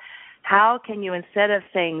about how can you, instead of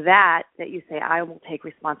saying that you say, I will take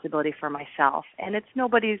responsibility for myself. And it's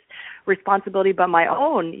nobody's responsibility but my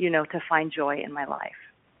own, to find joy in my life.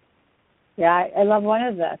 Yeah, I love one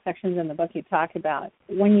of the sections in the book you talk about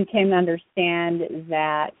when you came to understand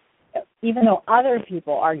that even though other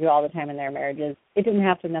people argue all the time in their marriages, it didn't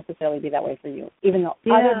have to necessarily be that way for you. Even though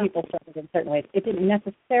other people struggle in certain ways, it didn't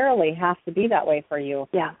necessarily have to be that way for you.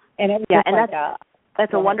 Yeah. And it was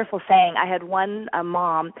that's a wonderful saying. I had one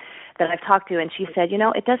mom that I've talked to, and she said,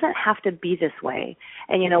 it doesn't have to be this way.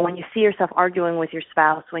 And, when you see yourself arguing with your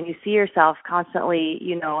spouse, when you see yourself constantly,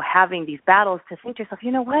 having these battles, to think to yourself,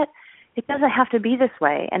 you know what? It doesn't have to be this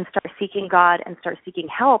way, and start seeking God and start seeking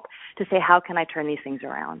help to say, how can I turn these things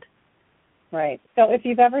around? Right. So if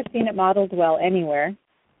you've ever seen it modeled well anywhere,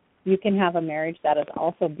 you can have a marriage that is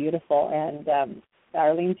also beautiful. And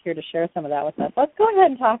Arlene's here to share some of that with us. Let's go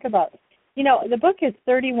ahead and talk about, the book is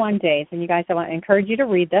 31 days. And you guys, I want to encourage you to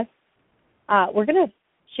read this. We're going to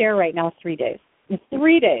share right now 3 days. It's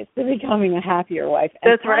 3 days to becoming a happier wife.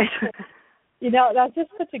 And that's right. That's just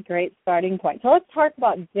such a great starting point. So let's talk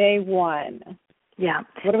about day one. Yeah.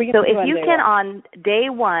 What are we going to do if you can, on day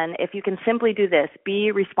one, if you can simply do this,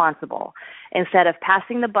 be responsible. Instead of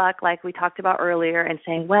passing the buck like we talked about earlier and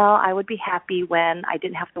saying, well, I would be happy when I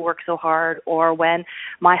didn't have to work so hard, or when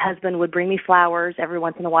my husband would bring me flowers every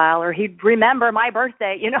once in a while, or he'd remember my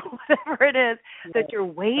birthday, whatever it is that you're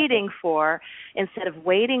waiting for. Instead of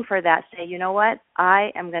waiting for that, say, you know what,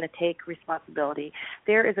 I am going to take responsibility.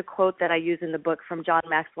 There is a quote that I use in the book from John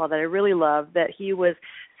Maxwell that I really love, that he was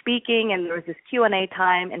speaking and there was this Q&A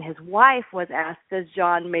time, and his wife was asked, does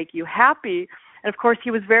John make you happy? And, of course, he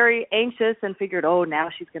was very anxious and figured, oh, now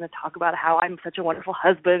she's going to talk about how I'm such a wonderful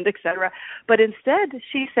husband, et cetera. But instead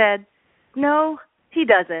she said, no, he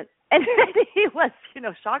doesn't. And he was,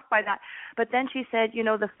 shocked by that. But then she said,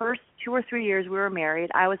 the first 2 or 3 years we were married,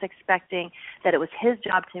 I was expecting that it was his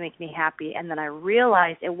job to make me happy. And then I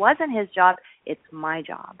realized it wasn't his job, it's my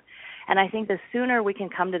job. And I think the sooner we can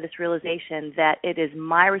come to this realization that it is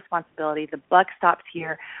my responsibility, the buck stops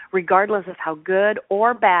here, regardless of how good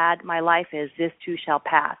or bad my life is, this too shall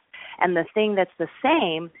pass. And the thing that's the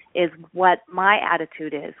same is what my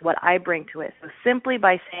attitude is, what I bring to it. So simply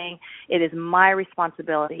by saying it is my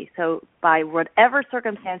responsibility. So by whatever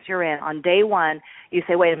circumstance you're in, on day one, you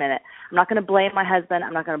say, wait a minute, I'm not going to blame my husband.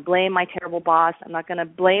 I'm not going to blame my terrible boss. I'm not going to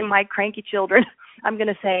blame my cranky children. I'm going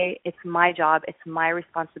to say it's my job. It's my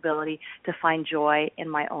responsibility to find joy in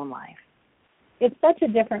my own life. It's such a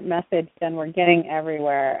different message than we're getting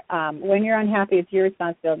everywhere. When you're unhappy, it's your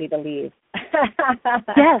responsibility to leave.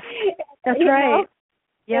 Yes, that's right.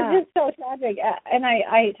 Yeah. It's just so tragic. And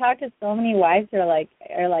I talk to so many wives who are like,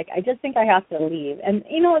 I just think I have to leave. And,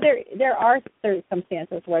 there are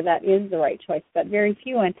circumstances where that is the right choice, but very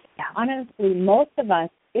few. And honestly, most of us,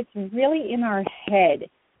 it's really in our head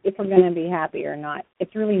if we're going to be happy or not.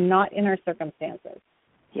 It's really not in our circumstances.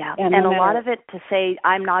 Yeah, and a lot of it to say,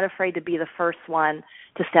 I'm not afraid to be the first one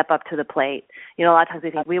to step up to the plate. A lot of times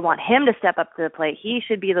we think we want him to step up to the plate. He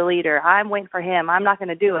should be the leader. I'm waiting for him. I'm not going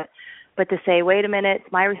to do it. But to say, wait a minute,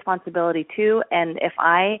 it's my responsibility too. And if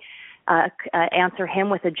I answer him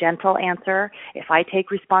with a gentle answer, if I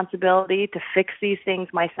take responsibility to fix these things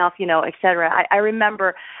myself, et cetera. I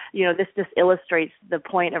remember, this just illustrates the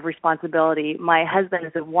point of responsibility. My husband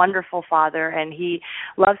is a wonderful father, and he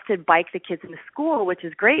loves to bike the kids into school, which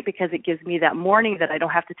is great because it gives me that morning that I don't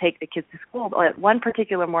have to take the kids to school. But one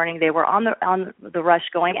particular morning, they were on the rush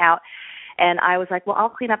going out, and I was like, well, I'll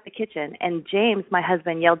clean up the kitchen. And James, my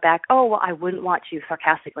husband, yelled back, oh, well, I wouldn't want you,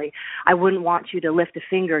 sarcastically, I wouldn't want you to lift a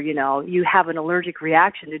finger, you have an allergic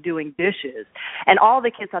reaction to doing dishes. And all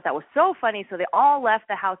the kids thought that was so funny, so they all left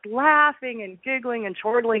the house laughing and giggling and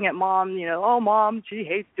chortling at Mom, oh, Mom, she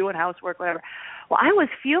hates doing housework, whatever. Well, I was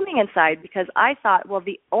fuming inside because I thought, well,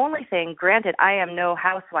 the only thing, granted, I am no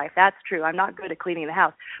housewife. That's true. I'm not good at cleaning the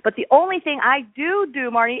house. But the only thing I do,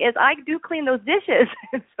 Marnie, is I do clean those dishes.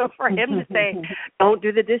 And so for him to say, don't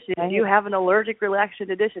do the dishes, you have an allergic reaction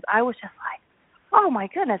to dishes, I was just like, oh, my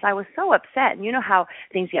goodness, I was so upset. And you know how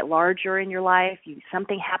things get larger in your life.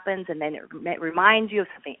 Something happens, and then it reminds you of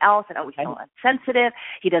something else, and we feel insensitive.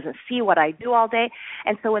 He doesn't see what I do all day.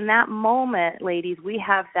 And so in that moment, ladies, we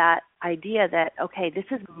have that idea that, okay, this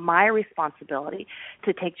is my responsibility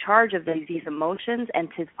to take charge of these emotions and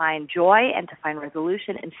to find joy and to find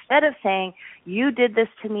resolution, instead of saying, you did this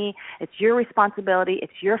to me, it's your responsibility,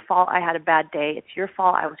 it's your fault I had a bad day, it's your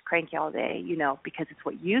fault I was cranky all day, because it's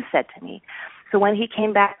what you said to me. So when he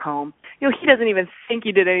came back home, he doesn't even think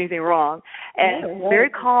he did anything wrong. And very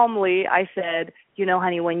calmly I said,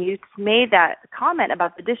 honey, when you made that comment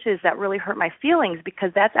about the dishes, that really hurt my feelings,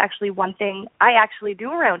 because that's actually one thing I actually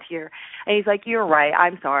do around here. And he's like, you're right.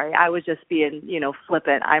 I'm sorry. I was just being,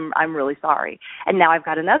 flippant. I'm really sorry. And now I've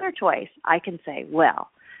got another choice. I can say,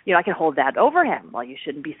 well, I can hold that over him. Well, you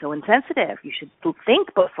shouldn't be so insensitive. You should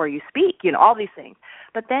think before you speak, all these things.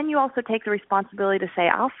 But then you also take the responsibility to say,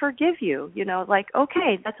 I'll forgive you,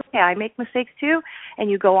 okay, that's okay. I make mistakes too,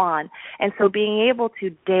 and you go on. And so being able to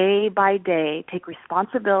day by day take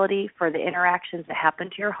responsibility for the interactions that happen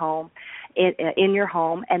to your home, in your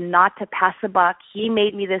home, and not to pass the buck. He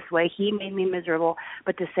made me this way. He made me miserable.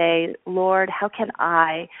 But to say, Lord, how can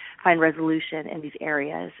I find resolution in these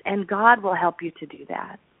areas? And God will help you to do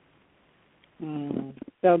that.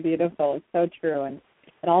 So beautiful. It's so true. And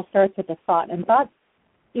it all starts with a thought. And thoughts,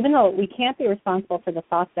 even though we can't be responsible for the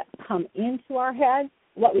thoughts that come into our heads,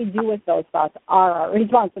 what we do with those thoughts are our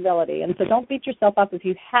responsibility. And so don't beat yourself up if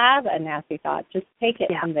you have a nasty thought. Just take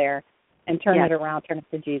it from there and turn it around, turn it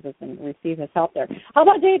to Jesus, and receive his help there. How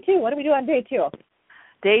about day 2? What do we do on day 2?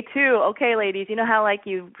 Day 2, okay, ladies, you know how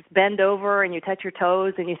you bend over and you touch your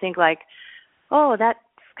toes and you think oh, that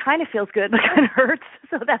kind of feels good but kind of hurts?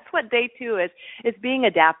 So that's what day 2 is. It's being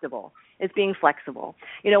adaptable. It's being flexible.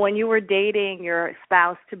 When you were dating your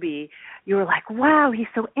spouse-to-be, you were like, wow, he's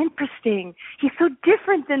so interesting. He's so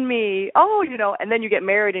different than me. Oh, and then you get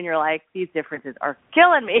married and you're like, these differences are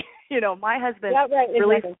killing me. My husband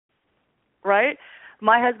really, right?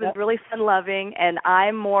 My husband's really fun-loving, and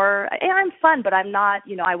I'm fun, but I'm not,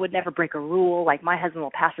 I would never break a rule. Like, my husband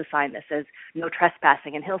will pass a sign that says no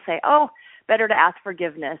trespassing, and he'll say, oh, better to ask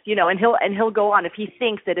forgiveness, and he'll go on if he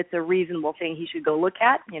thinks that it's a reasonable thing he should go look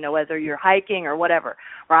at, whether you're hiking or whatever,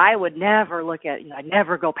 where I would never look at, I'd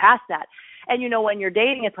never go past that. And, when you're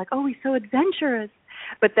dating, it's like, oh, he's so adventurous.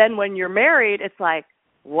 But then when you're married, it's like,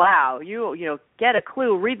 wow, you know, get a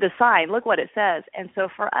clue, read the sign, look what it says. And so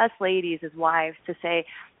for us ladies as wives to say,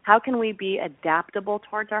 how can we be adaptable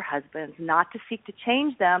towards our husbands, not to seek to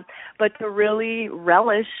change them, but to really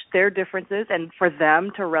relish their differences and for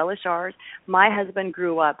them to relish ours? My husband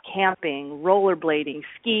grew up camping, rollerblading,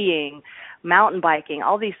 skiing, mountain biking,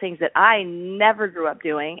 all these things that I never grew up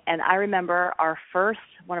doing. And I remember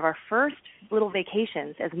one of our first little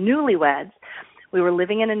vacations as newlyweds. We were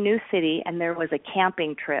living in a new city, and there was a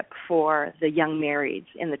camping trip for the young marrieds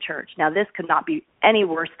in the church. Now, this could not be any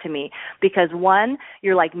worse to me because, one,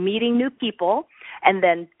 you're like meeting new people, and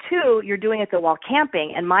then, two, you're doing it while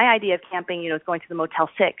camping. And my idea of camping, you know, is going to the Motel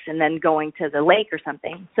 6 and then going to the lake or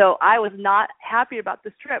something. So I was not happy about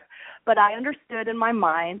this trip, but I understood in my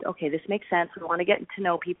mind, okay, this makes sense. We want to get to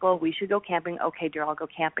know people. We should go camping. Okay, dear, I'll go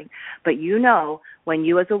camping. But you know, when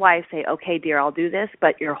you as a wife say, okay, dear, I'll do this,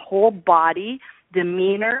 but your whole body,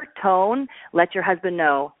 demeanor, tone, let your husband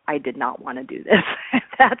know, I did not want to do this.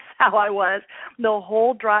 That's how I was. The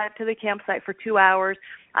whole drive to the campsite for 2 hours,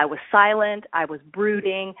 I was silent, I was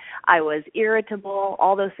brooding, I was irritable,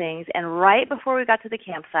 all those things. And right before we got to the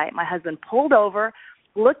campsite, my husband pulled over,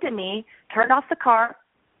 looked at me, turned off the car,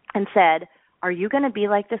 and said, are you going to be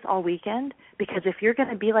like this all weekend? Because if you're going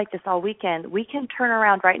to be like this all weekend, we can turn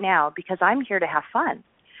around right now because I'm here to have fun.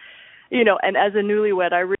 You know, and as a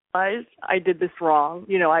newlywed, I realized I did this wrong.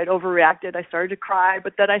 You know, I'd overreacted. I started to cry,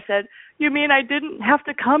 but then I said, you mean I didn't have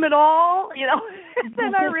to come at all? You know, and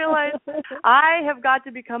then I realized I have got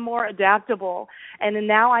to become more adaptable. And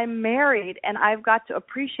now I'm married, and I've got to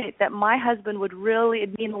appreciate that my husband would really,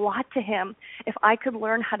 it'd mean a lot to him if I could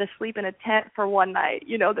learn how to sleep in a tent for one night,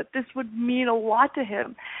 you know, that this would mean a lot to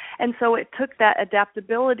him. And so it took that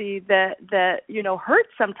adaptability that you know, hurts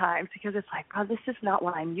sometimes because it's like, oh, this is not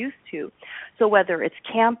what I'm used to. So whether it's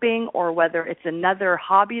camping or whether it's another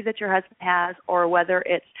hobby that your husband has or whether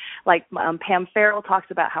it's like Pam Farrell talks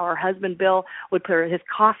about how her husband Bill would put his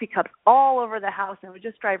coffee cups all over the house and it would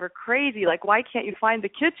just drive her crazy. Like, why can't you find the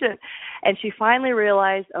kitchen? And she finally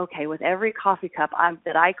realized, okay, with every coffee cup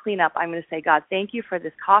that I clean up, I'm going to say, God, thank you for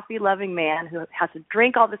this coffee-loving man who has to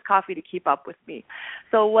drink all this coffee to keep up with me.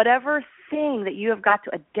 So whatever thing that you have got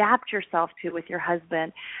to adapt yourself to with your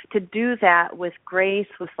husband, to do that with grace,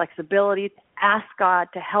 with flexibility, ask God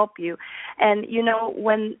to help you. And, you know,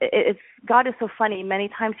 when God is so funny, many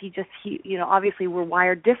times he, you know, obviously we're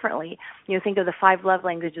wired differently. You know, think of the 5 love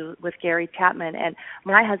languages with Gary Chapman, and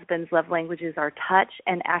my husband's love languages are touch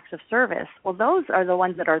and acts of service. Well, those are the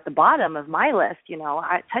ones that are at the bottom of my list. You know,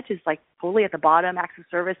 touch is like fully at the bottom. Acts of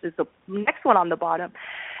service is the next one on the bottom.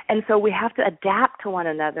 And so we have to adapt to one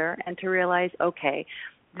another and to realize, okay,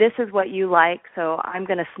 this is what you like, so I'm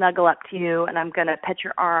going to snuggle up to you, and I'm going to pet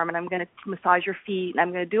your arm, and I'm going to massage your feet, and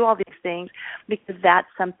I'm going to do all these things because that's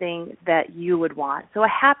something that you would want. So a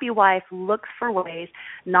happy wife looks for ways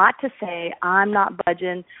not to say, I'm not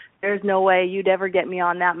budging. There's no way you'd ever get me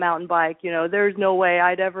on that mountain bike. You know, there's no way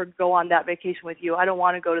I'd ever go on that vacation with you. I don't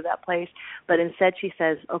want to go to that place. But instead she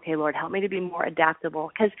says, okay, Lord, help me to be more adaptable.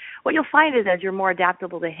 Because what you'll find is as you're more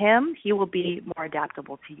adaptable to him, he will be more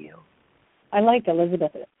adaptable to you. I like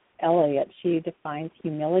Elizabeth Elliot. She defines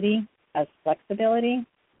humility as flexibility.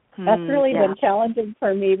 That's really been challenging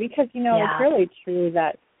for me because, you know, it's really true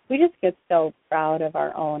that we just get so proud of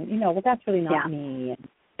our own, you know, but that's really not me.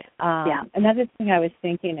 And another thing I was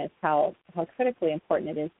thinking is how critically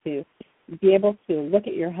important it is to be able to look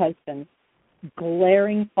at your husband's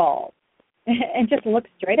glaring faults and just look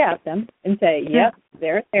straight at them and say, yep,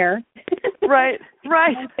 they're there. Right.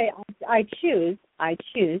 And say, I choose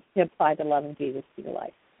to apply the love of Jesus to your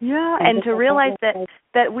life. Yeah, and to realize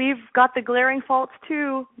that we've got the glaring faults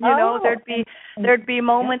too. You know, there'd be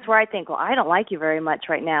moments where I think, well, I don't like you very much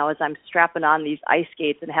right now as I'm strapping on these ice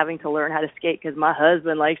skates and having to learn how to skate because my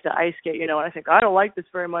husband likes to ice skate, you know, and I think, I don't like this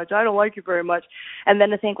very much. I don't like you very much. And then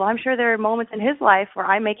to think, well, I'm sure there are moments in his life where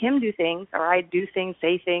I make him do things or I do things,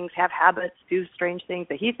 say things, have habits, do strange things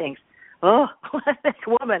that he thinks, oh, this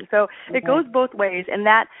woman. So it goes both ways, and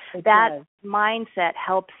that mindset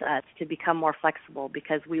helps us to become more flexible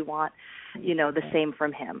because we want, you know, the same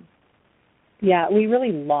from him. Yeah, we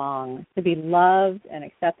really long to be loved and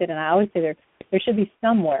accepted, and I always say there should be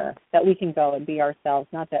somewhere that we can go and be ourselves.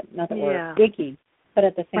 Not that we're icky, but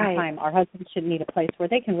at the same time, our husbands should need a place where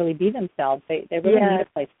they can really be themselves. They really need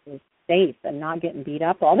a place to be safe and not getting beat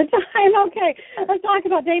up all the time. Okay, let's talk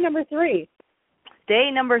about day number 3. Day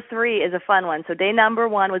number 3 is a fun one. So day number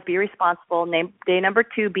 1 was be responsible. Day number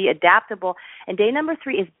 2, be adaptable. And day number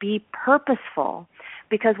 3 is be purposeful.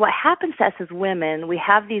 Because what happens to us as women, we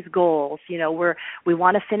have these goals. We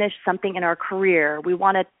want to finish something in our career. We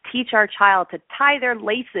want to teach our child to tie their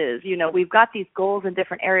laces. We've got these goals in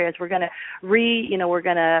different areas. We're going to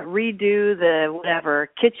redo the whatever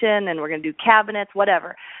kitchen, and we're going to do cabinets,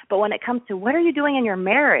 whatever. But when it comes to what are you doing in your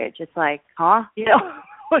marriage, it's like, huh?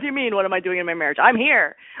 What do you mean? What am I doing in my marriage? I'm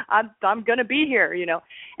here. I'm going to be here.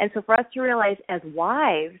 And so for us to realize as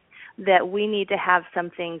wives, that we need to have some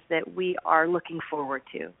things that we are looking forward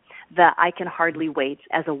to, that I can hardly wait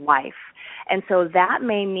as a wife. And so that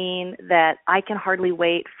may mean that I can hardly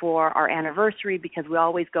wait for our anniversary because we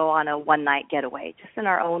always go on a one-night getaway, just in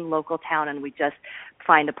our own local town, and we just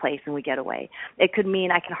find a place and we get away. It could mean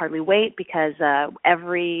I can hardly wait because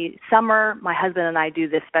every summer my husband and I do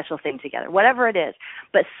this special thing together, whatever it is.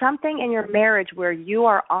 But something in your marriage where you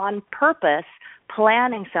are on purpose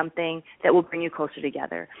planning something that will bring you closer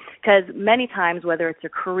together. Because many times, whether it's a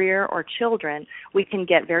career or children, we can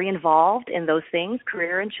get very involved in those things,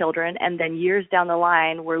 career and children, and then years down the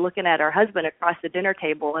line, we're looking at our husband across the dinner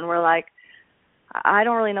table and we're like, I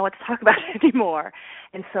don't really know what to talk about anymore.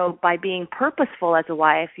 And so by being purposeful as a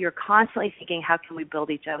wife, you're constantly thinking, how can we build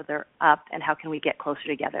each other up and how can we get closer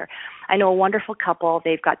together? I know a wonderful couple.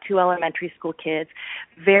 They've got 2 elementary school kids,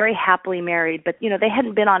 very happily married, but, they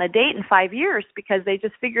hadn't been on a date in 5 years because they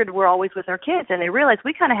just figured we're always with our kids, and they realized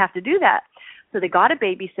we kind of have to do that. So they got a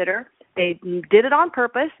babysitter. They did it on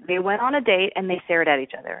purpose. They went on a date, and they stared at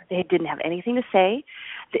each other. They didn't have anything to say.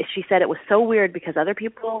 She said it was so weird because other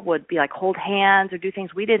people would be like hold hands or do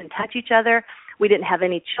things. We didn't touch each other. We didn't have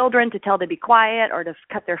any children to tell to be quiet or to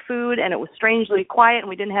cut their food, and it was strangely quiet, and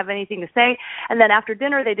we didn't have anything to say. And then after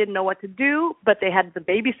dinner, they didn't know what to do, but they had the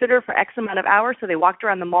babysitter for X amount of hours, so they walked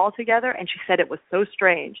around the mall together, and she said it was so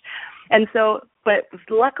strange. And so, but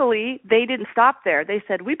luckily, they didn't stop there. They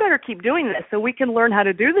said, we better keep doing this so we can learn how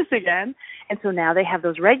to do this again. And so now they have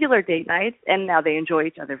those regular date nights, and now they enjoy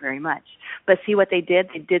each other very much. But see what they did?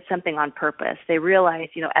 They did something on purpose. They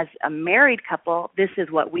realized, as a married couple, this is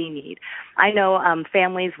what we need. I know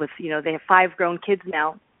families with, they have 5 grown kids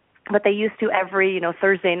now. What they used to every,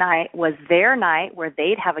 Thursday night was their night where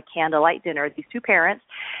they'd have a candlelight dinner, these 2 parents,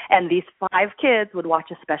 and these 5 kids would watch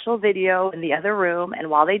a special video in the other room, and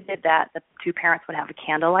while they did that, the 2 parents would have a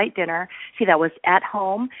candlelight dinner. See, that was at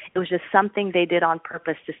home. It was just something they did on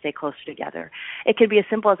purpose to stay closer together. It could be as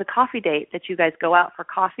simple as a coffee date that you guys go out for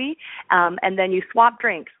coffee, and then you swap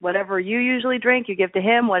drinks. Whatever you usually drink, you give to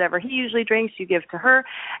him. Whatever he usually drinks, you give to her,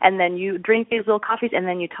 and then you drink these little coffees, and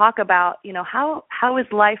then you talk about, how is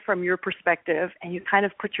life from your perspective, and you kind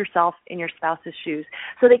of put yourself in your spouse's shoes.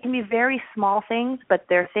 So they can be very small things, but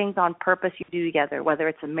they're things on purpose you do together, whether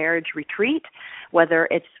it's a marriage retreat, whether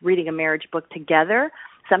it's reading a marriage book together.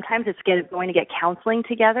 Sometimes it's going to get counseling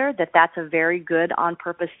together, that's a very good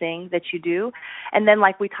on-purpose thing that you do. And then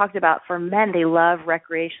like we talked about, for men, they love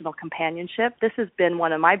recreational companionship. This has been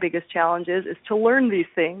one of my biggest challenges is to learn these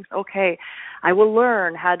things. Okay, I will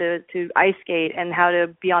learn how to ice skate and how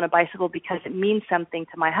to be on a bicycle because it means something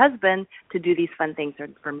to my husband to do these fun things or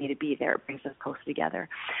for me to be there. It brings us close together.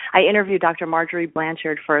 I interviewed Dr. Marjorie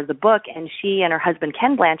Blanchard for the book, and she and her husband,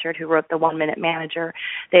 Ken Blanchard, who wrote The 1 Minute Manager,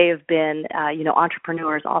 they have been,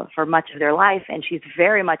 entrepreneurs for much of their life, and she's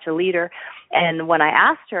very much a leader. And when I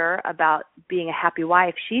asked her about being a happy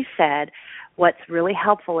wife, she said, what's really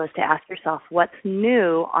helpful is to ask yourself what's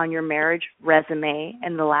new on your marriage resume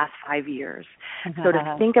in the last 5 years. So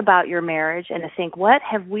to think about your marriage and to think, what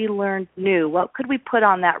have we learned new? What could we put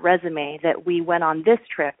on that resume that we went on this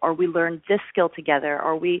trip, or we learned this skill together,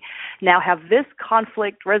 or we now have this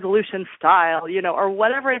conflict resolution style, or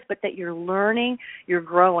whatever it is, but that you're learning, you're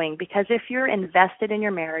growing. Because if you're invested in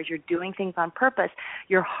your marriage, you're doing things on purpose,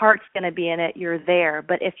 your heart's going to be in it, you're there.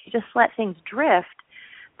 But if you just let things drift,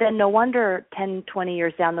 then no wonder 10, 20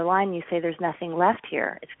 years down the line you say there's nothing left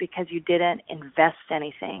here. It's because you didn't invest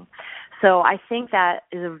anything. So I think that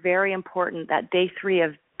is a very important, that day 3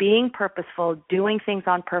 of being purposeful, doing things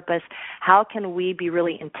on purpose. How can we be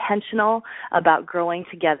really intentional about growing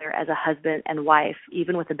together as a husband and wife,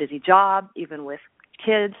 even with a busy job, even with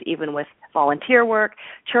kids, even with volunteer work,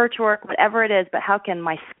 church work, whatever it is, but how can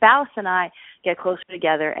my spouse and I get closer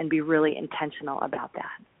together and be really intentional about that?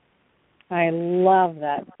 I love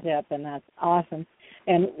that tip, and that's awesome.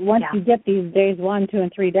 And once you get these days 1, 2,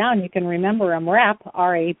 and 3 down, you can remember them. RAP,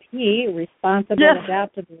 R-A-P, responsible,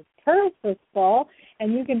 adaptable, purposeful,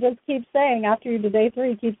 and you can just keep saying, after you do day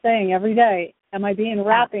 3, keep saying every day, am I being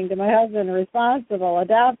rapping to my husband, responsible,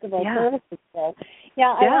 adaptable, purposeful?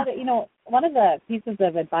 Yeah, I love it. one of the pieces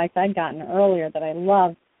of advice I'd gotten earlier that I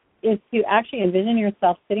love is to actually envision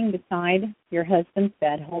yourself sitting beside your husband's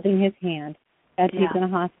bed, holding his hand as he's in a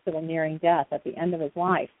hospital nearing death at the end of his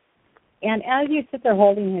life. And as you sit there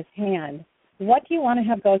holding his hand, what do you want to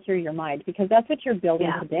have go through your mind? Because that's what you're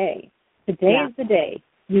building today. Today is the day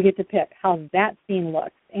you get to pick how that scene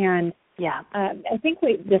looks. And I think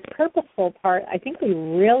this purposeful part, I think we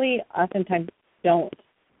really oftentimes don't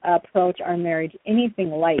approach our marriage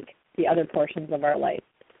anything like the other portions of our life.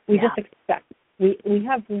 We just expect. We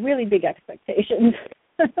have really big expectations.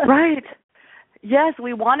 Right. Yes,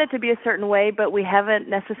 we want it to be a certain way, but we haven't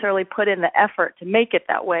necessarily put in the effort to make it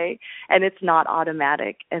that way, and it's not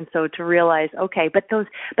automatic. And so to realize, okay, but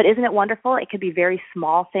isn't it wonderful? It could be very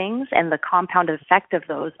small things, and the compound effect of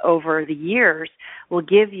those over the years will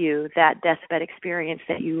give you that deathbed experience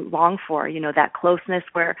that you long for, that closeness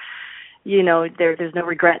where, there's no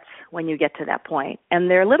regrets when you get to that point. And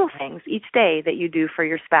there are little things each day that you do for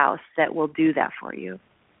your spouse that will do that for you.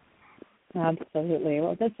 Absolutely.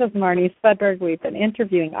 Well, this is Marnie Swedberg. We've been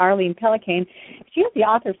interviewing Arlene Pellicane. She is the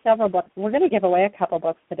author of several books. We're going to give away a couple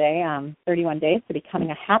books today, 31 Days to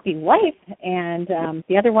Becoming a Happy Wife. And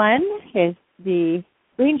the other one is the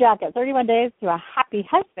Green Jacket, 31 Days to a Happy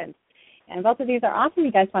Husband. And both of these are awesome.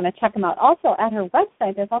 You guys want to check them out. Also, at her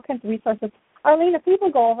website, there's all kinds of resources. Arlene, if people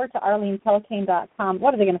go over to arlenepellicane.com,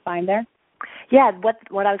 what are they going to find there? Yeah,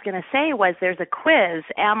 what I was going to say was there's a quiz,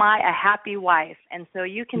 Am I a Happy Wife? And so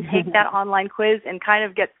you can take that online quiz and kind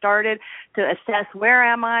of get started to assess where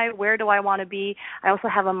am I, where do I want to be. I also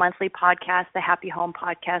have a monthly podcast, the Happy Home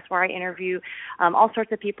Podcast, where I interview all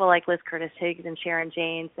sorts of people like Liz Curtis Higgs and Sharon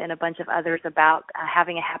James and a bunch of others about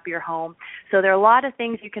having a happier home. So there are a lot of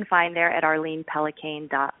things you can find there at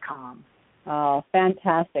arlenepellicane.com. Oh,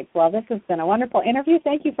 fantastic. Well, this has been a wonderful interview.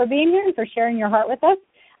 Thank you for being here and for sharing your heart with us.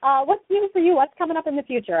 What's new for you? What's coming up in the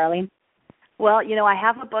future, Arlene? Well, I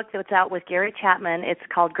have a book that's out with Gary Chapman. It's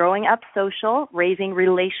called Growing Up Social, Raising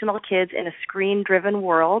Relational Kids in a Screen-Driven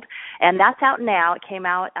World, and that's out now. It came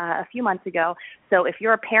out a few months ago. So if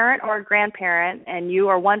you're a parent or a grandparent and you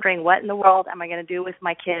are wondering what in the world am I going to do with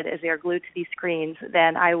my kid as they are glued to these screens,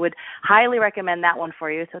 then I would highly recommend that one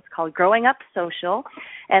for you. So it's called Growing Up Social.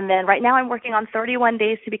 And then right now I'm working on 31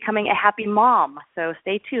 Days to Becoming a Happy Mom. So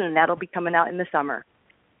stay tuned. That'll be coming out in the summer.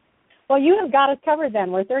 Well, you have got us covered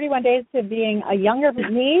then. We're 31 days to being a younger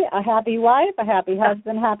me, a happy wife, a happy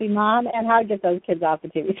husband, happy mom, and how to get those kids off the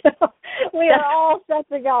TV. So we are all set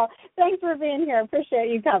to go. Thanks for being here. Appreciate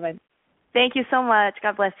you coming. Thank you so much.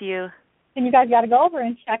 God bless you. And you guys got to go over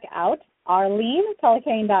and check out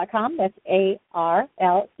ArlenePellicane.com. That's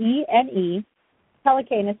ARLENE.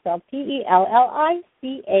 Pellicane is spelled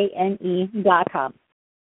PELLICANE.com.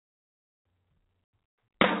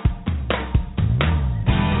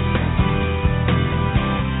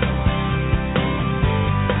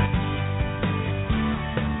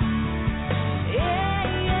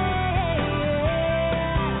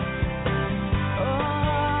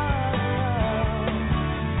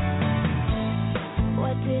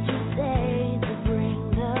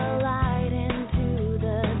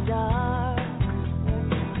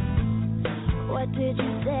 Did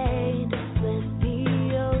you say to lift me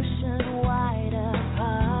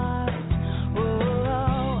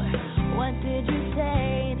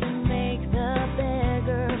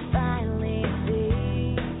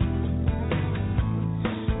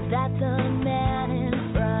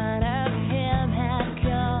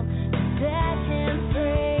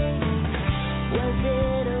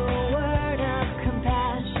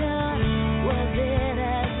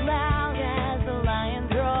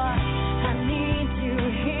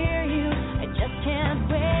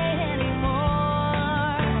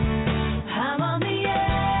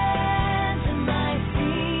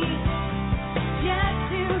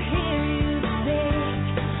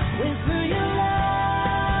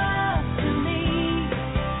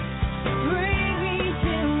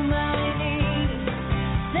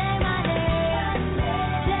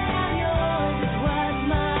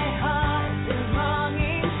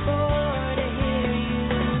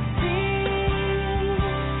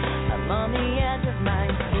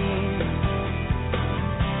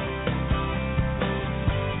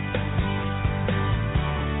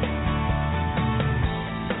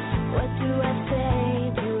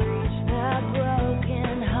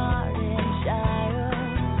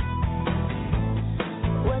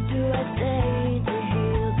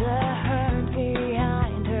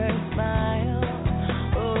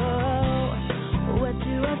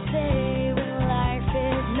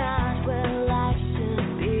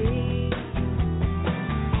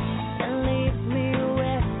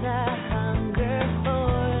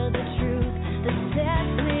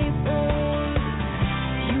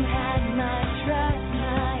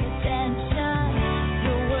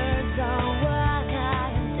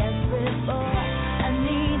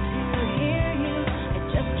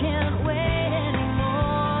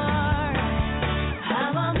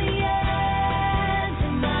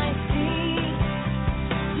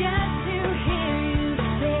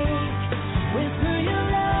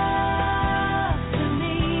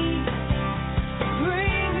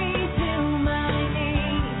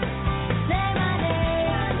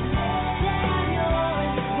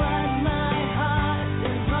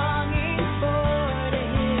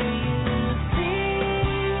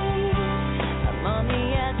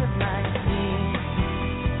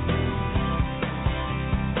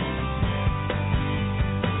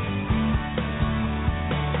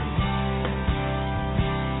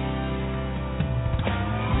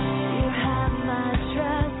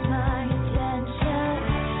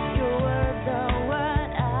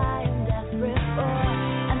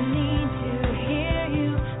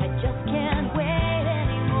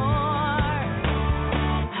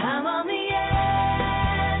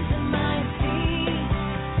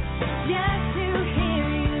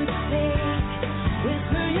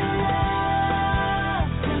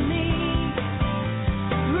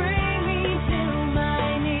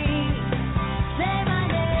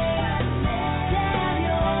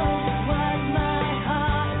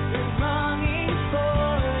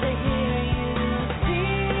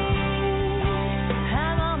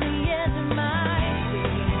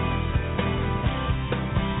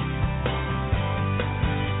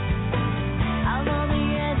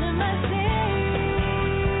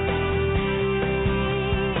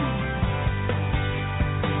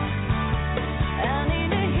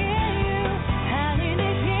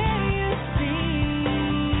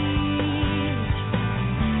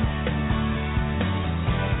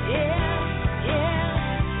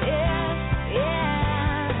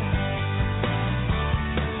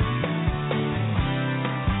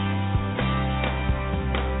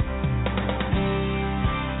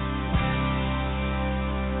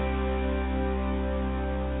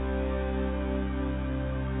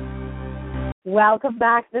Welcome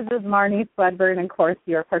back. This is Marnie Swedberg, and of course,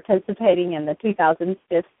 you're participating in the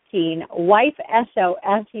 2015 Wife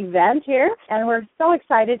SOS event here. And we're so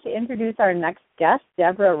excited to introduce our next guest,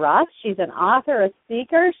 Deborah Ross. She's an author, a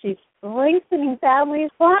speaker. She's strengthening families.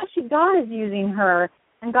 Well, actually, God is using her,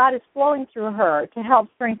 and God is flowing through her to help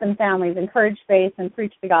strengthen families, encourage faith, and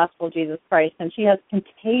preach the gospel of Jesus Christ. And she has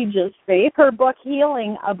contagious faith. Her book,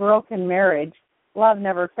 Healing a Broken Marriage, Love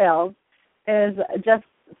Never Fails, is just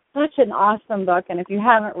such an awesome book, and if you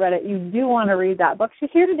haven't read it, you do want to read that book. She's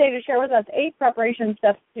here today to share with us 8 preparation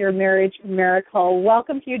steps to your marriage miracle.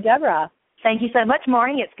 Welcome to you, Deborah. Thank you so much,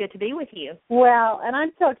 Marnie. It's good to be with you. Well, and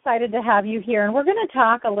I'm so excited to have you here, and we're going to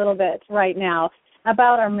talk a little bit right now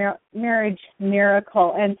about our marriage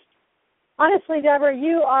miracle. And honestly, Deborah,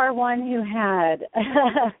 you are one who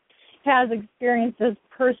has experiences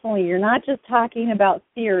personally. You're not just talking about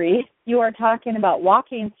theory. You are talking about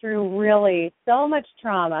walking through really so much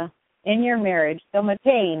trauma in your marriage, so much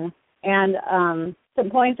pain, and some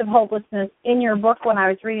points of hopelessness in your book. When I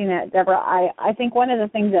was reading it, Deborah, I think one of the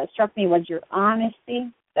things that struck me was your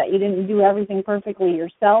honesty, that you didn't do everything perfectly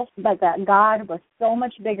yourself, but that God was so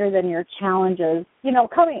much bigger than your challenges. You know,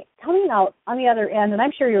 coming out on the other end, and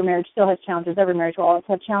I'm sure your marriage still has challenges. Every marriage will always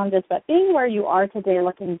have challenges, but being where you are today,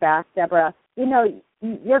 looking back, Deborah, you know,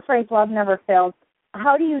 your phrase, love never fails.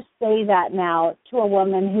 How do you say that now to a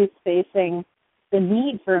woman who's facing the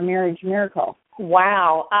need for a marriage miracle?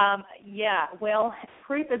 Wow. Yeah, well,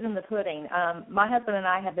 proof is in the pudding. My husband and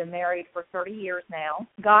I have been married for 30 years now.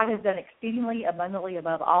 God has done exceedingly abundantly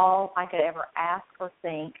above all I could ever ask or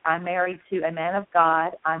think. I'm married to a man of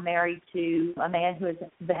God. I'm married to a man who is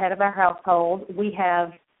the head of our household. We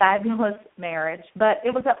have fabulous marriage, but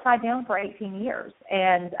it was upside down for 18 years.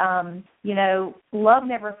 And, you know, love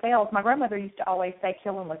never fails. My grandmother used to always say,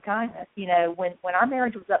 kill him with kindness. You know, when our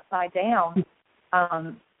marriage was upside down,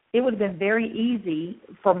 it would have been very easy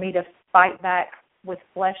for me to fight back with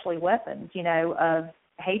fleshly weapons, you know, of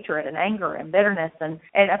hatred and anger and bitterness. And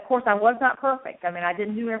of course, I was not perfect. I mean, I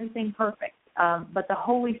didn't do everything perfect. But the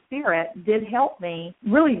Holy Spirit did help me,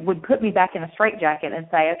 really would put me back in a straitjacket and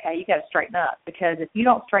say, okay, you got to straighten up, because if you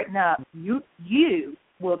don't straighten up, you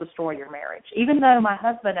will destroy your marriage. Even though my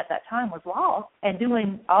husband at that time was lost and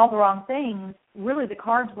doing all the wrong things, really the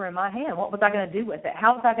cards were in my hand. What was I going to do with it?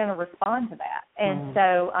 How was I going to respond to that? And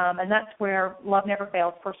so, and that's where Love Never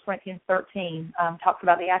Fails, 1 Corinthians 13, talks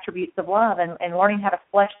about the attributes of love and learning how to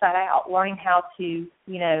flesh that out, learning how to,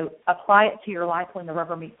 you know, apply it to your life when the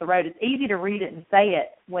rubber meets the road. It's easy to read it and say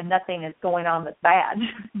it when nothing is going on that's bad.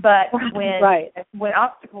 But when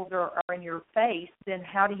obstacles are in your face, then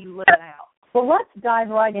how do you live it out? Well, let's dive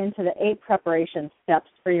right into the 8 preparation steps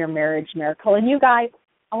for your marriage miracle. And you guys,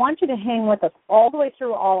 I want you to hang with us all the way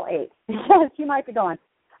through all 8. Because you might be going,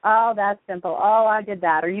 oh, that's simple. Oh, I did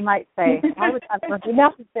that. Or you might say, why was that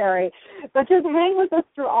necessary? But just hang with us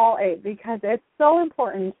through all 8, because it's so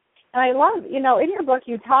important. And I love, you know, in your book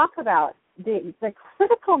you talk about the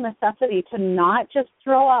critical necessity to not just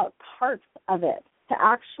throw out parts of it, to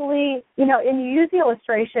actually, you know, and you use the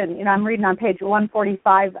illustration, you know, I'm reading on page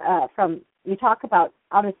 145 you talk about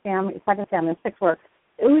out of 2 Samuel 6, where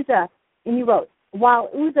Uzzah, and you wrote, while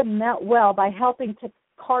Uzzah meant well by helping to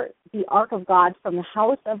cart the ark of God from the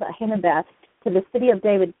house of Ahinabeth to the city of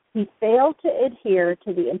David, he failed to adhere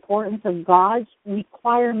to the importance of God's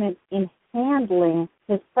requirement in handling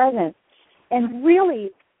his presence. And really,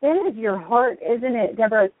 that is your heart, isn't it,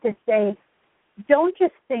 Deborah, to say, don't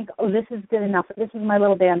just think, oh, this is good enough, this is my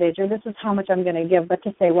little bandage, or this is how much I'm going to give, but to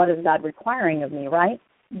say, what is God requiring of me, right?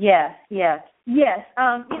 Yes. You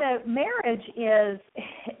know, marriage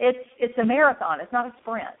it's a marathon. It's not a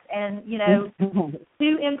sprint. And, you know,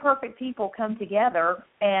 2 imperfect people come together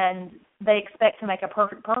and they expect to make a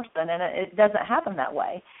perfect person, and it doesn't happen that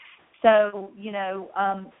way. So, you know,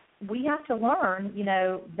 we have to learn, you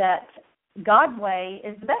know, that God's way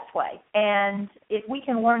is the best way. And if we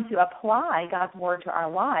can learn to apply God's word to our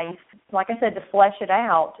life, like I said, to flesh it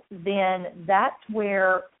out, then that's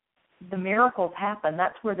where the miracles happen.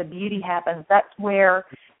 That's where the beauty happens. That's where,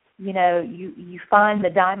 you know, you find the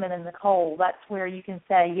diamond in the coal. That's where you can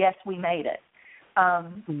say, yes, we made it.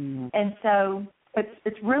 And so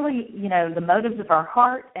it's really, you know, the motives of our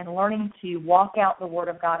heart and learning to walk out the word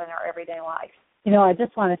of God in our everyday life. You know, I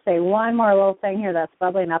just want to say one more little thing here that's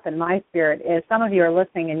bubbling up in my spirit is some of you are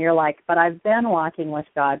listening and you're like, but I've been walking with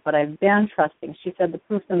God, but I've been trusting. She said the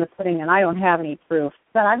proof's in the pudding, and I don't have any proof.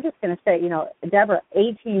 But I'm just going to say, you know, Deborah,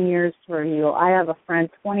 18 years for you. I have a friend,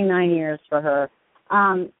 29 years for her.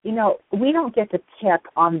 You know, we don't get to pick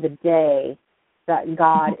on the day that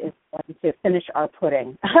God is going to finish our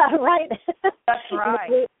pudding, right? That's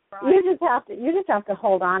right. You just have to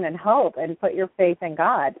hold on and hope and put your faith in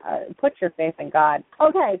God. Put your faith in God.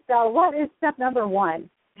 Okay, so what is step number 1?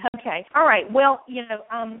 Okay. All right. Well,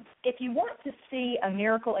 if you want to see a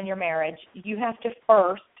miracle in your marriage, you have to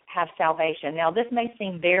first have salvation. Now, this may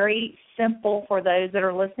seem very simple for those that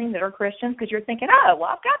are listening that are Christians, because you're thinking, oh, well,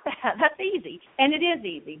 I've got that. That's easy. And it is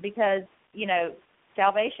easy because,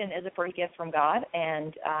 salvation is a free gift from God,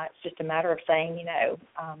 and it's just a matter of saying,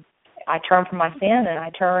 I turn from my sin and I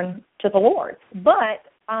turn to the Lord. But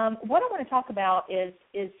what I want to talk about is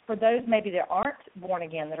for those maybe that aren't born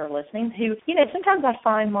again that are listening, who, sometimes I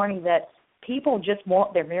find, Marnie, that people just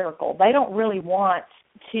want their miracle. They don't really want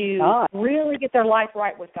to really get their life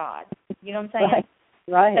right with God. You know what I'm saying?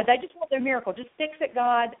 Right. That they just want their miracle. Just fix it,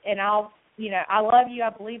 God, and I love you, I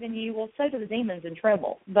believe in you. Well, so do the demons and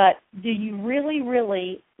tremble. But do you really,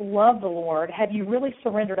 really love the Lord? Have you really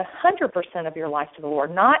surrendered 100% of your life to the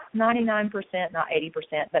Lord? Not 99%, not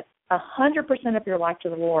 80%, but 100% of your life to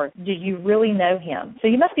the Lord. Do you really know Him? So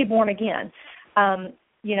you must be born again.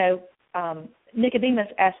 Nicodemus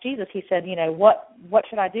asked Jesus, he said, what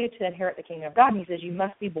should I do to inherit the kingdom of God? And he says, you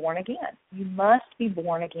must be born again. You must be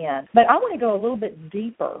born again. But I want to go a little bit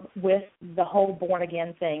deeper with the whole born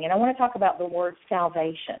again thing, and I want to talk about the word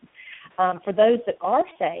salvation. For those that are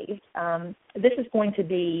saved, this is going to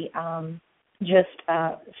be just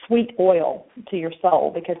sweet oil to your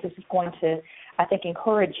soul, because this is going to, I think,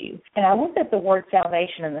 encourage you. And I looked at the word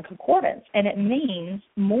salvation in the concordance, and it means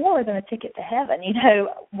more than a ticket to heaven.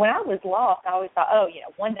 When I was lost, I always thought,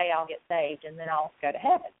 one day I'll get saved and then I'll go to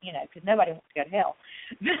heaven, because nobody wants to go to hell.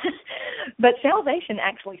 But salvation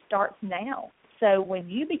actually starts now. So when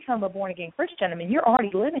you become a born-again Christian, you're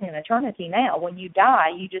already living in eternity now. When you die,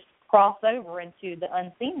 you just cross over into the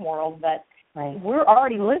unseen world, but we're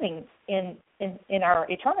already living in our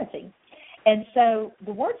eternity. And so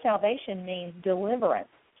the word salvation means deliverance.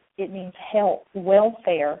 It means help,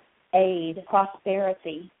 welfare, aid,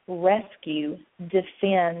 prosperity, rescue,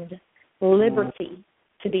 defend, liberty,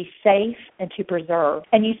 to be safe and to preserve.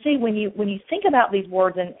 And you see, when you think about these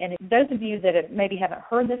words, and those of you that maybe haven't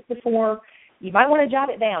heard this before, you might want to jot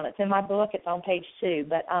it down. It's in my book. It's on page 2.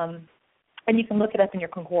 But and you can look it up in your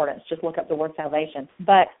concordance. Just look up the word salvation.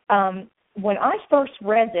 But when I first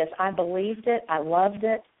read this, I believed it. I loved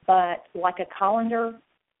it. But like a colander,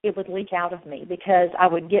 it would leak out of me, because I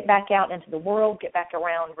would get back out into the world, get back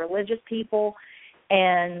around religious people,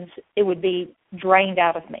 and it would be drained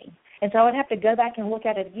out of me. And so I would have to go back and look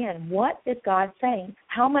at it again. What is God saying?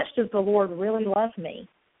 How much does the Lord really love me?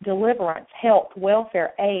 Deliverance, help,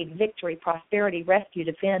 welfare, aid, victory, prosperity, rescue,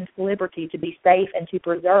 defend, liberty, to be safe, and to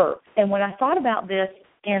preserve. And when I thought about this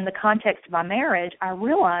in the context of my marriage, I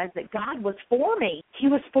realized that God was for me. He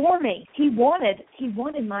was for me. He wanted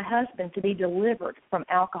my husband to be delivered from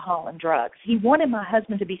alcohol and drugs. He wanted my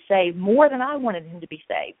husband to be saved more than I wanted him to be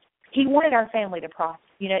saved. He wanted our family to prosper.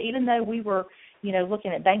 Even though we were,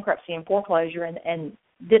 looking at bankruptcy and foreclosure and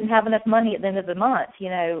didn't have enough money at the end of the month,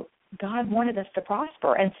 God wanted us to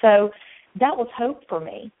prosper. And so that was hope for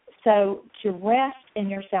me. So to rest in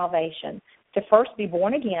your salvation, to first be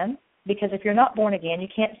born again, because if you're not born again, you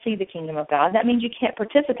can't see the kingdom of God. That means you can't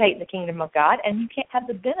participate in the kingdom of God, and you can't have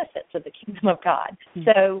the benefits of the kingdom of God. Mm-hmm.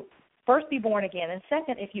 So first, be born again. And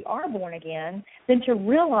second, if you are born again, then to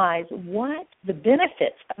realize what the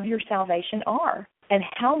benefits of your salvation are and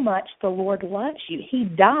how much the Lord loves you. He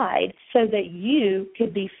died so that you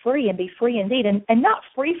could be free, and be free indeed, and not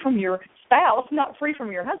free from your spouse, not free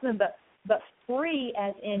from your husband, but free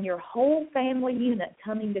as in your whole family unit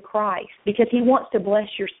coming to Christ, because He wants to bless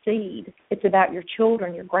your seed. It's about your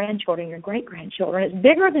children, your grandchildren, your great-grandchildren. It's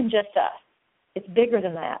bigger than just us. It's bigger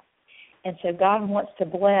than that. And so God wants to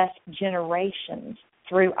bless generations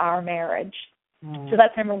through our marriage. So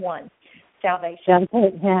that's number 1, salvation.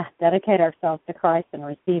 Dedicate ourselves to Christ and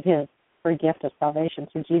receive His free gift of salvation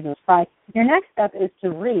through Jesus Christ. Your next step is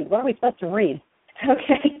to read. What are we supposed to read?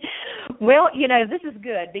 Okay. Well, this is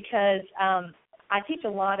good, because I teach a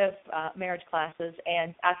lot of marriage classes,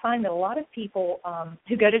 and I find that a lot of people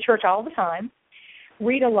who go to church all the time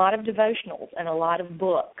read a lot of devotionals and a lot of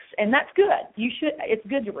books, and that's good. It's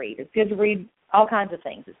good to read. It's good to read all kinds of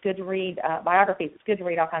things. It's good to read biographies. It's good to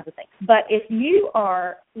read all kinds of things. But if you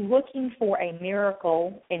are looking for a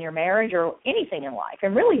miracle in your marriage or anything in life,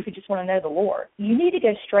 and really if you just want to know the Lord, you need to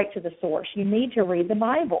go straight to the source. You need to read the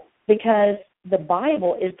Bible, because the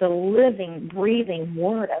Bible is the living, breathing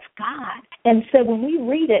Word of God. And so when we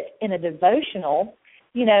read it in a devotional,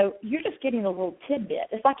 you're just getting a little tidbit.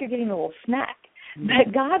 It's like you're getting a little snack.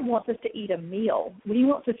 But God wants us to eat a meal. He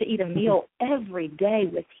wants us to eat a meal every day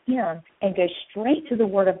with Him and go straight to the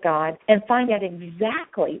Word of God and find out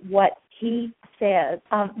exactly what he says,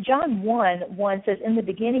 John 1 says, in the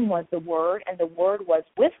beginning was the Word, and the Word was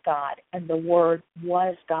with God, and the Word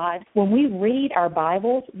was God. When we read our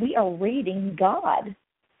Bibles, we are reading God.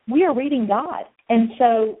 We are reading God. And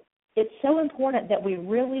so it's so important that we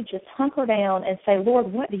really just hunker down and say,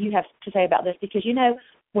 Lord, what do you have to say about this? Because, you know,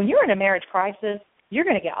 when you're in a marriage crisis, you're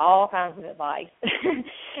going to get all kinds of advice.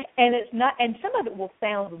 And it's not, and some of it will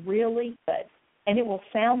sound really good, and it will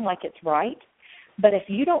sound like it's right. But if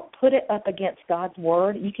you don't put it up against God's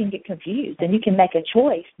Word, you can get confused, and you can make a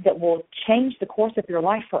choice that will change the course of your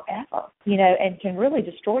life forever, you know, and can really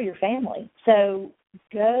destroy your family. So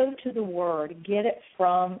go to the Word. Get it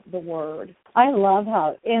from the Word. I love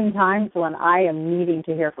how in times when I am needing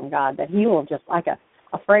to hear from God, that he will just, like a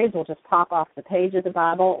phrase will just pop off the page of the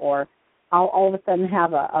Bible, or I'll all of a sudden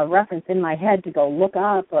have a reference in my head to go look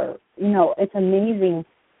up, or, you know, it's amazing.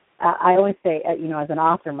 I always say, you know, as an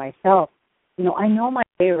author myself, you know, I know my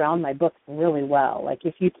way around my books really well. Like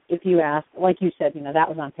if you ask, like you said, you know, that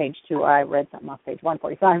was on page 2, or I read something off page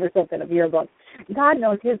 145 or something of your book. God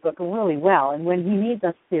knows his book really well, and when he needs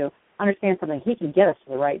us to understand something, he can get us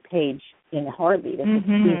to the right page in a heartbeat. It's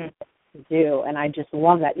easy to do, and I just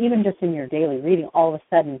love that. Even just in your daily reading, all of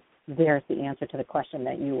a sudden there's the answer to the question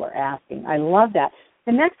that you were asking. I love that.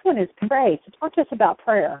 The next one is pray. So talk to us about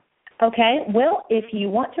prayer. Okay, well, if you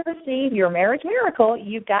want to receive your marriage miracle,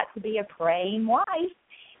 you've got to be a praying wife.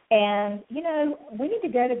 And, you know, we need to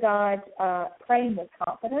go to God praying with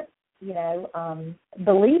confidence, you know,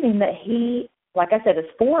 believing that he, like I said, is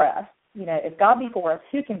for us. You know, if God be for us,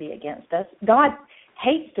 who can be against us? God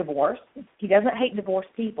hates divorce. He doesn't hate divorced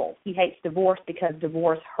people. He hates divorce because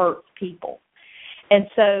divorce hurts people. And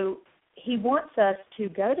so he wants us to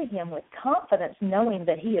go to him with confidence, knowing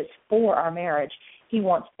that he is for our marriage. He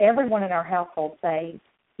wants everyone in our household saved.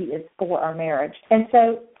 He is for our marriage. And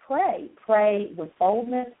so pray. Pray with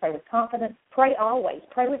boldness. Pray with confidence. Pray always.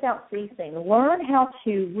 Pray without ceasing. Learn how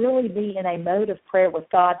to really be in a mode of prayer with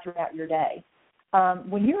God throughout your day.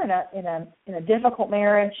 When you're in a difficult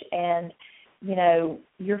marriage, and you know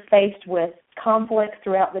you're faced with conflicts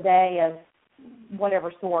throughout the day of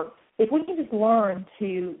whatever sort, if we can just learn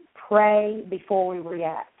to pray before we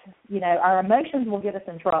react, you know, our emotions will get us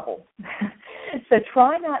in trouble. So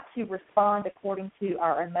try not to respond according to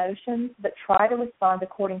our emotions, but try to respond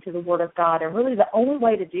according to the Word of God. And really the only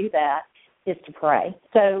way to do that is to pray.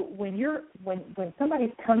 So when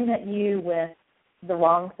somebody's coming at you with the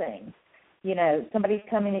wrong thing, you know, somebody's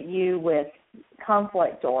coming at you with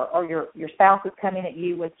conflict, or your spouse is coming at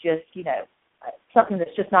you with just, you know, something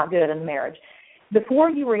that's just not good in the marriage, before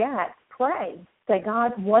you react, pray. Say,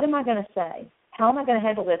 God, what am I going to say? How am I going to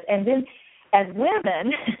handle this? And then as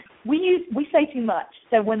women, we say too much.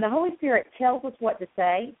 So when the Holy Spirit tells us what to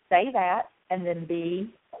say that, and then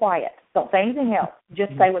be quiet. Don't say anything else.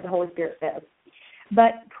 Just say what the Holy Spirit says.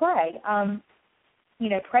 But pray. You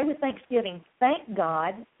know, pray with thanksgiving. Thank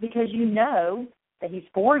God because you know that he's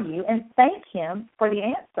for you, and thank him for the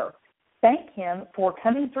answer. Thank him for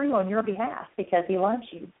coming through on your behalf because he loves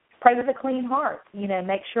you. Pray with a clean heart. You know,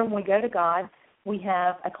 make sure when we go to God, we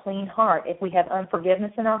have a clean heart. If we have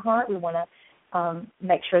unforgiveness in our heart, we want to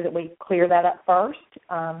make sure that we clear that up first.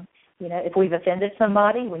 You know, if we've offended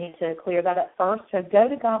somebody, we need to clear that up first. So go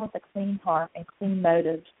to God with a clean heart and clean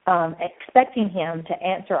motives, expecting him to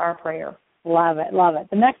answer our prayer. Love it, love it.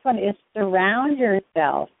 The next one is surround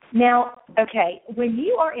yourself. Now, okay, when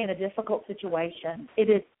you are in a difficult situation, it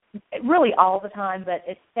is really all the time, but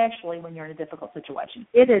especially when you're in a difficult situation,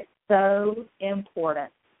 it is so important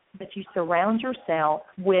that you surround yourself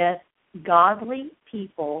with godly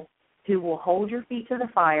people who will hold your feet to the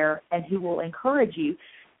fire and who will encourage you,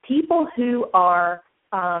 people who are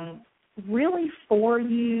really for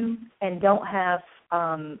you and don't have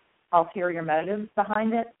ulterior motives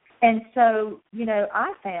behind it. And so, you know,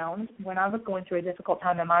 I found when I was going through a difficult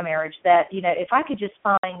time in my marriage that, you know, if I could just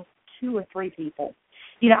find 2 or 3 people,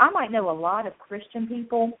 you know, I might know a lot of Christian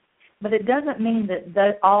people, but it doesn't mean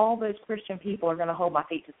that all those Christian people are going to hold my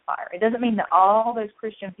feet to the fire. It doesn't mean that all those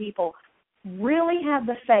Christian people really have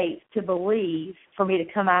the faith to believe for me to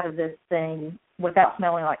come out of this thing without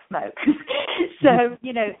smelling like smoke. So,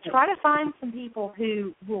 you know, try to find some people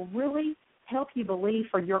who will really help you believe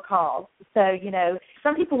for your cause. So, you know,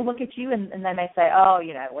 some people will look at you and they may say, oh,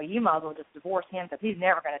 you know, well, you might as well just divorce him because he's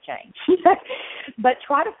never going to change. But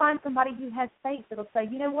try to find somebody who has faith that will say,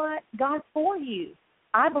 you know what, God's for you.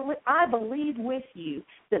 I believe with you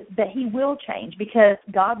that he will change because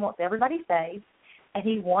God wants everybody saved and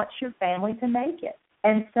he wants your family to make it.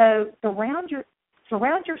 And so surround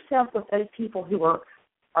yourself with those people who are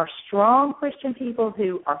strong Christian people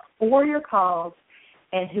who are for your cause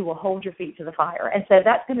and who will hold your feet to the fire. And so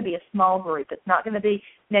that's going to be a small group. It's not going to be,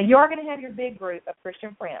 now you are going to have your big group of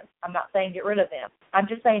Christian friends. I'm not saying get rid of them. I'm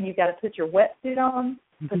just saying you've got to put your wetsuit on,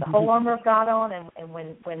 put the whole armor of God on, and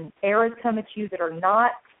when arrows come at you that are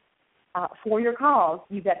not for your cause,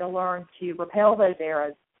 you've got to learn to repel those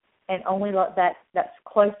arrows and only let that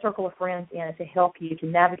close circle of friends in to help you to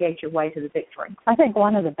navigate your way to the victory. I think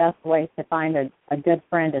one of the best ways to find a good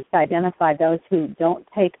friend is to identify those who don't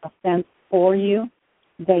take offense for you.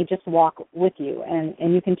 They just walk with you.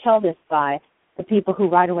 And you can tell this by the people who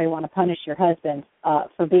right away want to punish your husband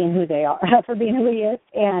for being who they are, for being who he is,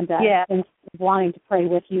 and wanting to pray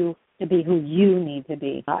with you to be who you need to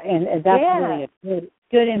be. And that's really a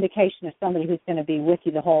good indication of somebody who's going to be with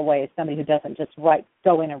you the whole way, is somebody who doesn't just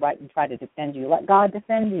go in and try to defend you. Let God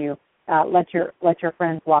defend you. Let your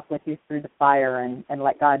friends walk with you through the fire and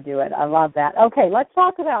let God do it. I love that. Okay, let's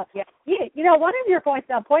talk about, one of your points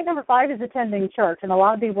now, point number 5 is attending church. And a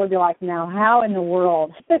lot of people will be like, now, how in the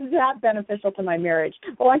world is that beneficial to my marriage?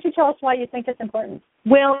 Well, why don't you tell us why you think it's important?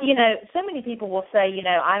 Well, so many people will say,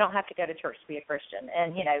 I don't have to go to church to be a Christian.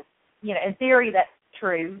 And, in theory, that's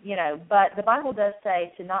true, but the Bible does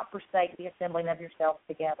say to not forsake the assembling of yourselves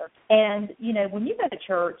together. And, when you go to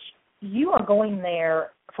church, you are going there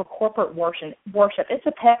for corporate worship. It's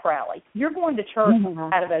a pep rally. You're going to church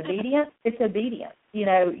out of obedience. It's obedience.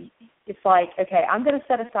 It's like, okay, I'm going to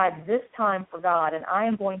set aside this time for God, and I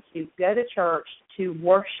am going to go to church to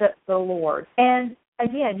worship the Lord. And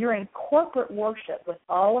again, you're in corporate worship with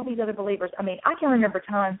all of these other believers. I mean, I can remember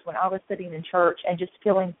times when I was sitting in church and just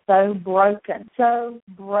feeling so broken,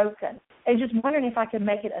 and just wondering if I could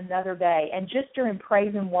make it another day. And just during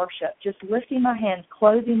praise and worship, just lifting my hands,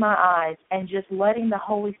 closing my eyes, and just letting the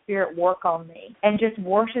Holy Spirit work on me, and just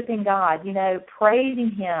worshiping God,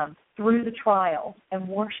 praising Him through the trial and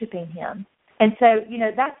worshiping Him. And so,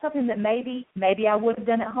 that's something that maybe I would have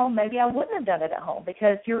done at home. Maybe I wouldn't have done it at home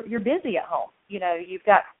because you're busy at home. You've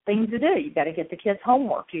got things to do. You've got to get the kids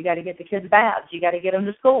homework. You got to get the kids baths. You got to get them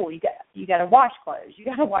to school. You got to wash clothes. You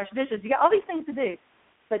got to wash dishes. You got all these things to do.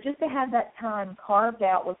 But just to have that time carved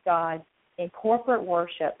out with God in corporate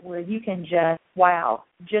worship where you can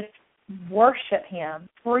just worship Him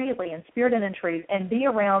freely in spirit and in truth and be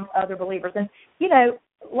around other believers. And,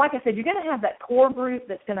 like I said, you're going to have that core group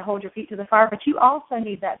that's going to hold your feet to the fire, but you also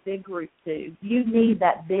need that big group too. You need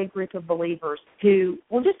that big group of believers who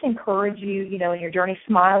will just encourage you, in your journey,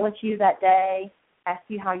 smile at you that day, ask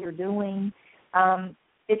you how you're doing.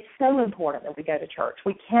 It's so important that we go to church.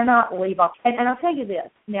 We cannot leave off. And I'll tell you this.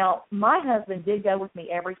 Now, my husband did go with me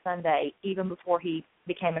every Sunday, even before he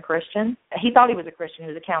became a Christian. He thought he was a Christian.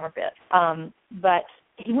 He was a counterfeit. But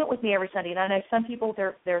he went with me every Sunday. And I know some people,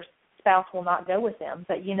 their spouse will not go with them.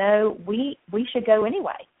 But, we should go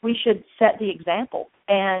anyway. We should set the example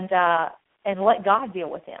and let God deal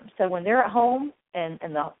with them. So when they're at home and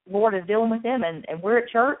the Lord is dealing with them and we're at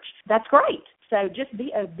church, that's great. So just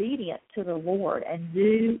be obedient to the Lord and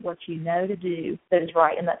do what you know to do that is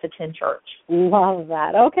right, and that's attend church. Love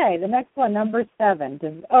that. Okay, the next one, number 7.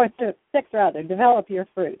 It's 6 rather. Develop your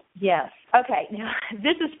fruit. Yes. Okay. Now,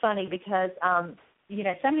 this is funny because,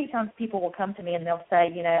 so many times people will come to me and they'll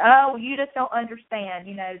say, oh, you just don't understand.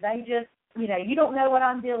 They just, you don't know what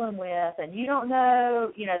I'm dealing with, and you don't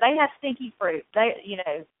know, they have stinky fruit. They,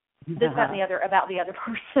 this, that, and the other about the other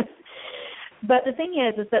person. But the thing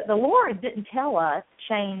is that the Lord didn't tell us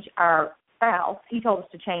change our spouse. He told us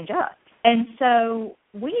to change us. And so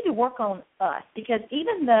we need to work on us because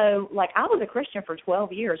even though, I was a Christian for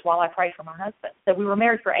 12 years while I prayed for my husband. So we were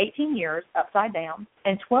married for 18 years, upside down,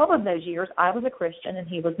 and 12 of those years I was a Christian and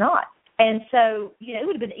he was not. And so, it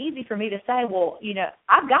would have been easy for me to say, well,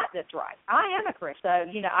 I've got this right. I am a Christian. So,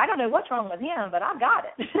 I don't know what's wrong with him, but I've got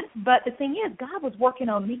it. But the thing is, God was working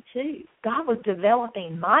on me too. God was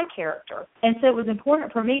developing my character. And so it was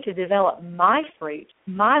important for me to develop my fruit,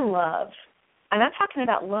 my love. And I'm talking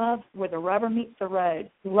about love where the rubber meets the road,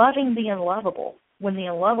 loving the unlovable when the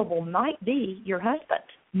unlovable might be your husband.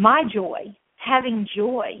 My joy, having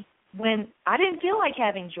joy when I didn't feel like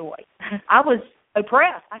having joy. I was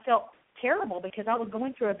oppressed. I felt terrible because I was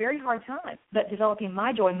going through a very hard time, but developing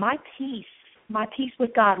my joy, my peace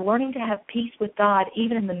with God, learning to have peace with God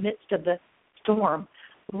even in the midst of the storm,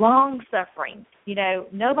 long suffering.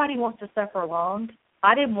 Nobody wants to suffer long.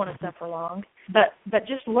 I didn't want to suffer long, but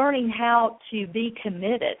just learning how to be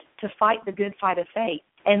committed to fight the good fight of faith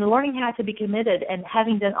and learning how to be committed and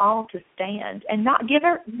having done all to stand and not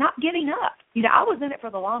giving up. I was in it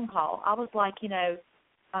for the long haul. I was like,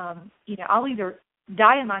 I'll either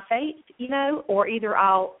die in my faith, or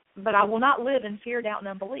but I will not live in fear, doubt, and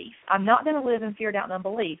unbelief. I'm not going to live in fear, doubt, and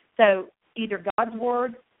unbelief. So either God's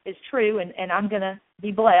word is true, and I'm going to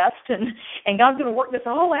be blessed, and God's going to work this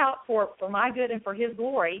all out for my good and for His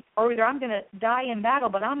glory, or either I'm going to die in battle,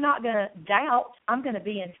 but I'm not going to doubt. I'm going to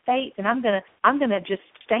be in faith, and I'm going to just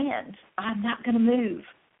stand. I'm not going to move.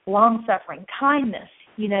 Long-suffering, kindness,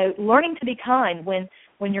 learning to be kind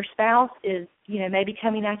when your spouse is, maybe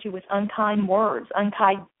coming at you with unkind words,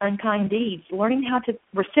 unkind deeds, learning how to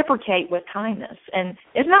reciprocate with kindness. And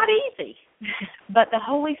it's not easy, but the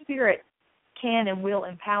Holy Spirit can and will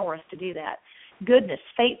empower us to do that. Goodness,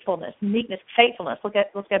 faithfulness, meekness, faithfulness.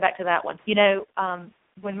 Let's go back to that one.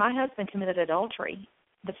 When my husband committed adultery,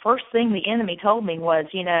 the first thing the enemy told me was,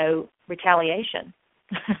 retaliation.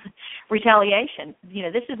 Retaliation.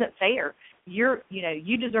 This isn't fair.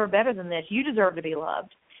 You deserve better than this. You deserve to be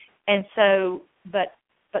loved. And so, but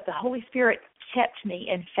the Holy Spirit kept me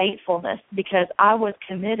in faithfulness because I was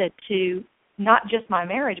committed to not just my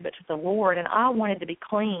marriage, but to the Lord, and I wanted to be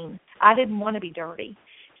clean. I didn't want to be dirty.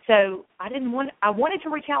 So I wanted to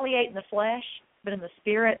retaliate in the flesh, but in the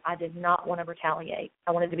spirit, I did not want to retaliate.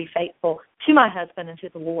 I wanted to be faithful to my husband and to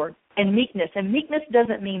the Lord. And meekness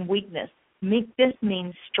doesn't mean weakness. Meekness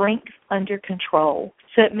means strength under control.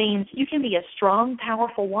 So it means you can be a strong,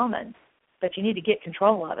 powerful woman, but you need to get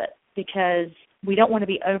control of it because we don't want to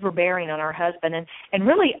be overbearing on our husband. And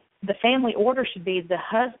really, the family order should be the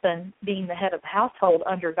husband being the head of the household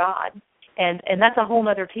under God. And that's a whole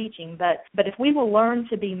other teaching. But if we will learn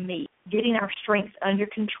to be meek, getting our strengths under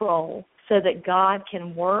control so that God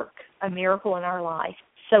can work a miracle in our life,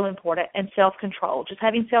 so important. And self-control, just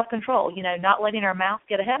having self-control, not letting our mouth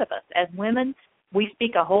get ahead of us. As women, we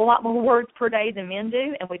speak a whole lot more words per day than men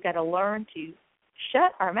do, and we've got to learn to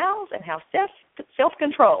shut our mouths and have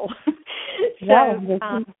self-control.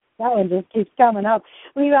 That one just keeps coming up.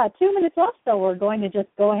 We've got 2 minutes left, so we're going to just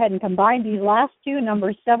go ahead and combine these last two,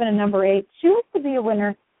 number 7 and number 8. Choose to be a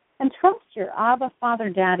winner and trust your Abba Father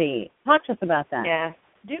Daddy. Talk to us about that. Yeah.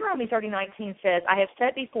 Deuteronomy 30:19 says, I have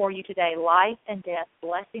set before you today life and death,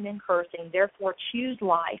 blessing and cursing. Therefore choose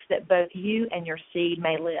life that both you and your seed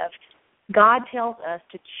may live. God tells us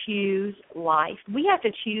to choose life. We have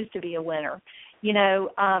to choose to be a winner.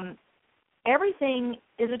 Everything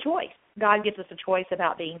is a choice. God gives us a choice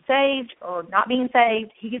about being saved or not being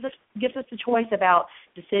saved. He gives us a choice about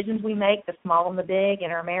decisions we make, the small and the big,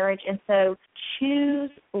 in our marriage. And so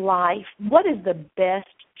choose life. What is the best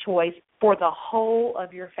choice for the whole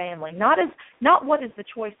of your family? Not what is the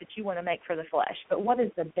choice that you want to make for the flesh, but what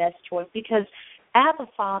is the best choice? Because Abba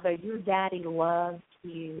Father, your daddy loves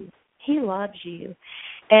you. He loves you.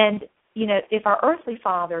 And if our earthly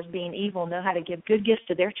fathers, being evil, know how to give good gifts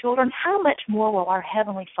to their children, how much more will our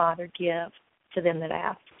Heavenly Father give to them that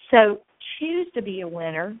ask? So choose to be a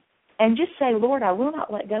winner and just say, Lord, I will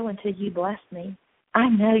not let go until you bless me. I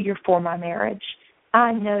know you're for my marriage.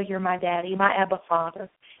 I know you're my daddy, my Abba Father,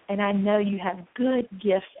 and I know you have good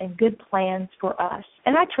gifts and good plans for us,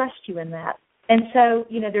 and I trust you in that. And so,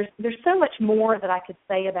 there's so much more that I could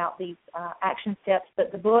say about these action steps,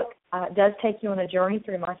 but the book does take you on a journey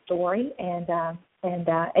through my story and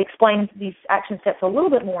explains these action steps a little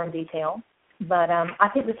bit more in detail. But I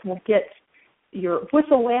think this will get your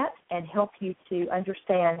whistle wet and help you to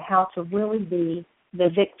understand how to really be the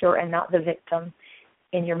victor and not the victim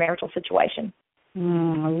in your marital situation. I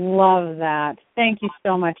love that. Thank you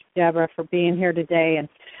so much, Deborah, for being here today. And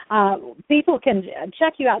people can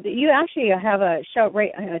check you out. You actually have a show,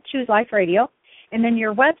 Choose Life Radio, and then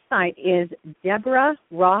your website is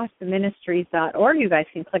DeborahRossMinistries.org. You guys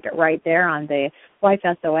can click it right there on the Wife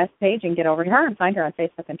SOS page and get over to her and find her on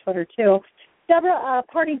Facebook and Twitter, too. Deborah,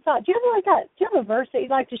 parting thought. Do you have a verse that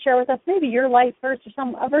you'd like to share with us? Maybe your life verse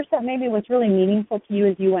or a verse that maybe was really meaningful to you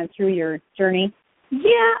as you went through your journey?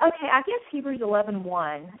 Yeah, okay, I guess Hebrews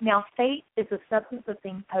 11:1. Now, faith is the substance of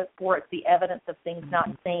things hoped for. It's the evidence of things not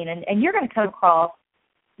seen. And you're going to come across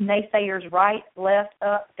naysayers right, left,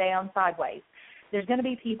 up, down, sideways. There's going to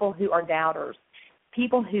be people who are doubters,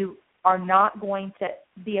 people who are not going to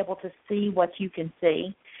be able to see what you can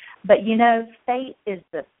see. But, faith is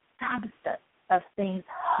the substance of things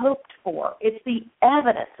hoped for. It's the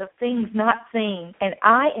evidence of things not seen. And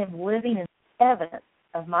I am living in evidence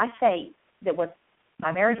of my faith that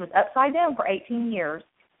my marriage was upside down for 18 years.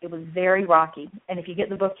 It was very rocky. And if you get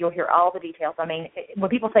the book, you'll hear all the details. I mean, when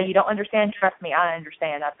people say you don't understand, trust me, I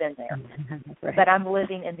understand. I've been there. Right. But I'm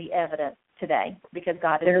living in the evidence today because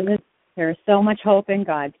God is. There's so much hope in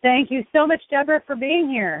God. Thank you so much, Deborah, for being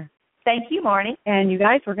here. Thank you, Marnie. And you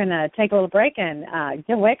guys, we're going to take a little break and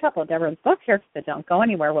give away a couple of Deborah's books here, so don't go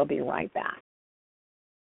anywhere. We'll be right back.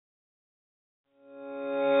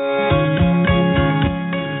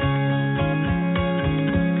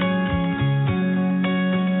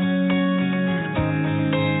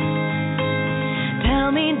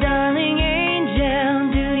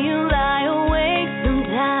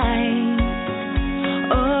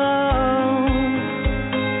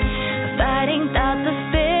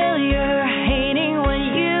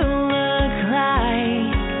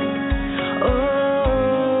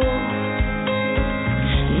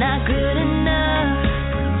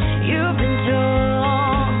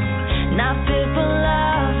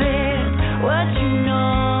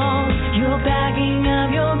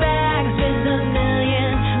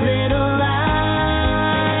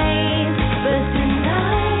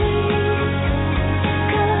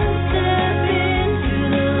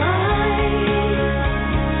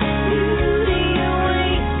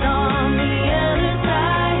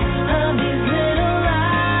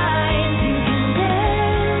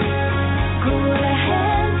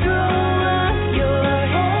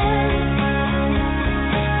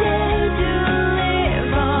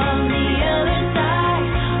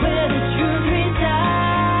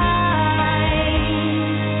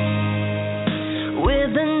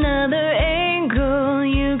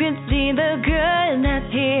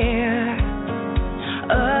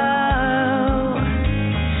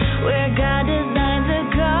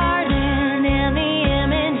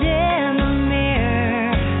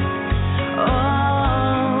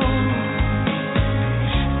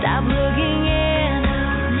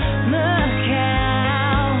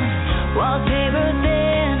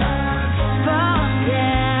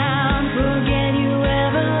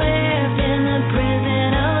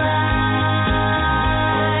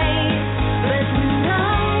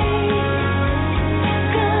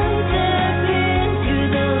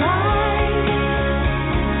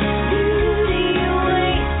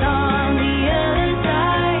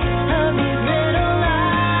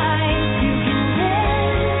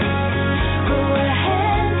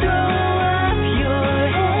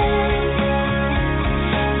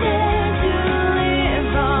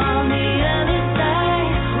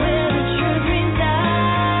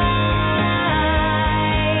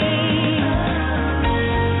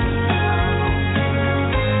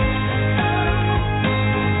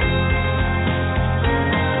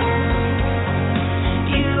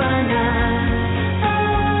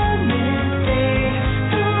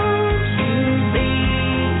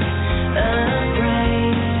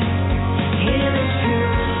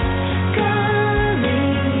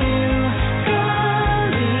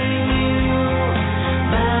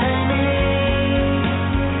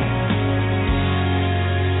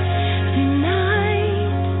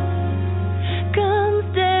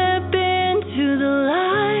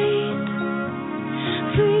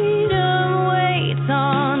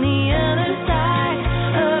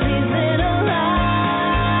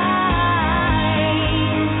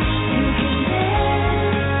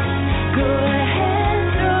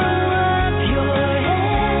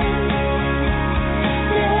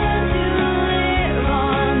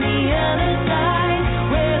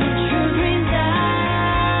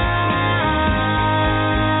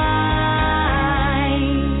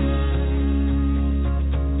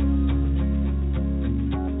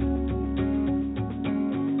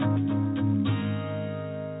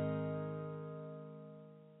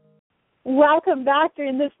 welcome back.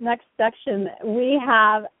 During this next section, we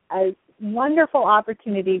have a wonderful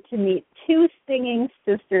opportunity to meet two singing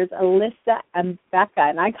sisters, Alyssa and Becca.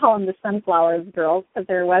 And I call them the Sunflowers Girls because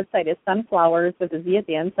their website is sunflowers with a Z at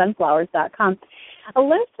the end, sunflowers.com.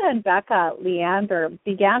 Alyssa and Becca Leander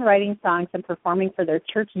began writing songs and performing for their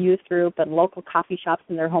church youth group and local coffee shops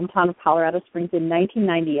in their hometown of Colorado Springs in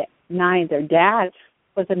 1999. Their dad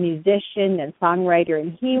was a musician and songwriter,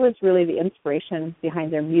 and he was really the inspiration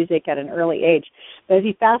behind their music at an early age. But as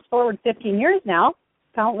you fast forward 15 years now,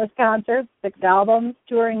 countless concerts, 6 albums,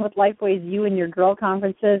 touring with Lifeway's You and Your Girl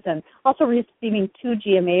conferences, and also receiving 2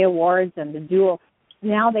 GMA awards, and the duo.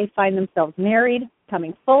 Now they find themselves married,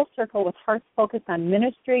 coming full circle with hearts focused on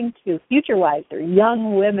ministering to future wives, or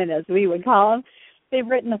young women as we would call them. They've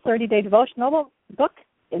written a 30-day devotional book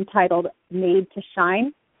entitled Made to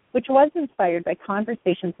Shine, which was inspired by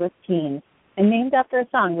conversations with teens and named after a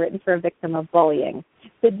song written for a victim of bullying.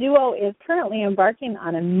 The duo is currently embarking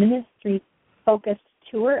on a ministry-focused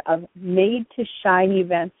tour of Made to Shine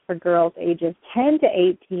events for girls ages 10 to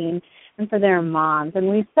 18 and for their moms. And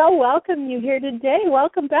we so welcome you here today.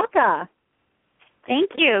 Welcome, Becca. Thank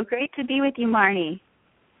you. Great to be with you, Marnie.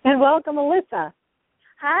 And welcome, Alyssa.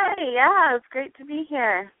 Hi. Yeah, it's great to be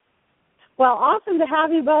here. Well, awesome to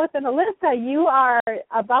have you both. And Alyssa, you are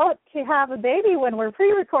about to have a baby when we're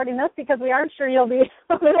pre-recording this because we aren't sure you'll be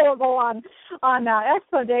available on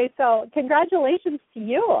Expo Day. So congratulations to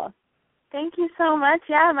you. Thank you so much.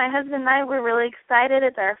 Yeah, my husband and I were really excited.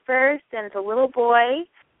 It's our first, and it's a little boy.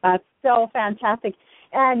 That's so fantastic.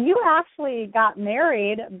 And you actually got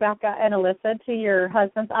married, Becca and Alyssa, to your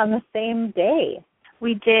husbands on the same day.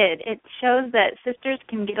 We did. It shows that sisters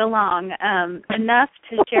can get along enough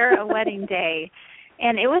to share a wedding day.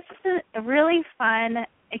 And it was a really fun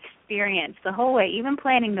experience the whole way. Even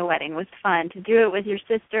planning the wedding was fun, to do it with your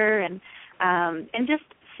sister and just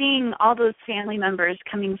seeing all those family members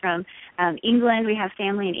coming from England. We have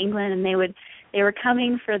family in England, and they were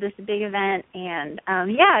coming for this big event. And,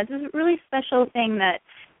 it's a really special thing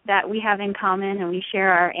that we have in common, and we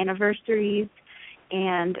share our anniversaries.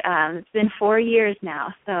 And it's been 4 years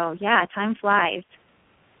now. So, yeah, time flies.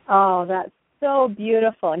 Oh, that's so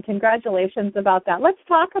beautiful. And congratulations about that. Let's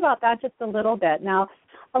talk about that just a little bit. Now,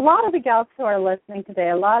 a lot of the gals who are listening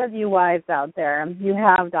today, a lot of you wives out there, you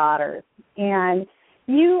have daughters. And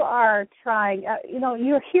you are trying,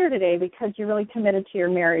 you're here today because you're really committed to your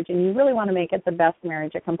marriage and you really want to make it the best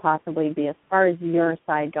marriage it can possibly be as far as your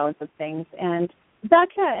side goes of things. And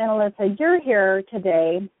Becca and Alyssa, you're here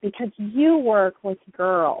today because you work with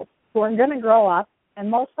girls who are going to grow up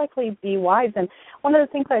and most likely be wives. And one of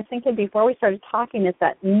the things I was thinking before we started talking is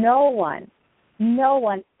that no one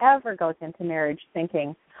ever goes into marriage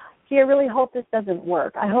thinking, gee, I really hope this doesn't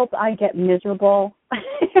work. I hope I get miserable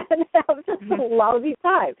and have just a lousy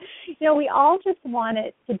time. We all just want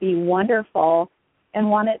it to be wonderful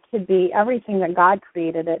and want it to be everything that God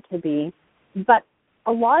created it to be. But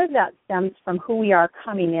a lot of that stems from who we are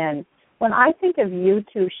coming in. When I think of you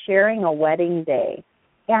two sharing a wedding day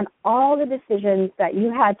and all the decisions that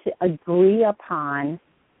you had to agree upon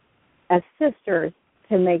as sisters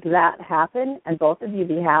to make that happen and both of you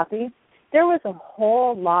be happy, there was a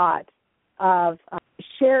whole lot of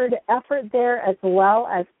shared effort there as well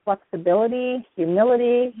as flexibility,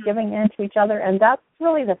 humility, giving in to each other, and that's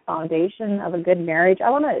really the foundation of a good marriage. I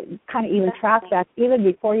want to kind of even track back even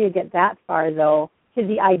before you get that far, though, to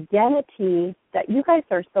the identity that you guys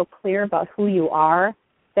are so clear about who you are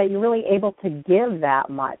that you're really able to give that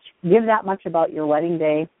much about your wedding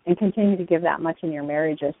day and continue to give that much in your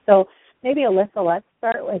marriages. So maybe, Alyssa, let's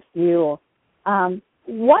start with you.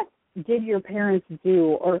 What did your parents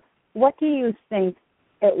do, or what do you think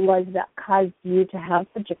it was that caused you to have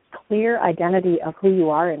such a clear identity of who you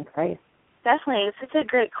are in Christ? Definitely. It's such a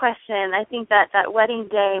great question. I think that wedding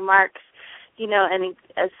day marks, and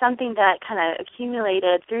something that kind of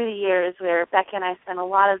accumulated through the years where Becca and I spent a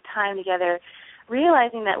lot of time together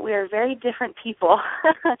realizing that we are very different people.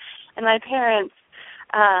 And my parents,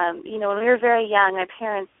 when we were very young, my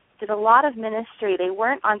parents did a lot of ministry. They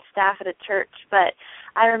weren't on staff at a church, but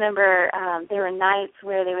I remember there were nights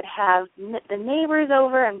where they would have the neighbors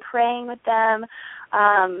over and praying with them.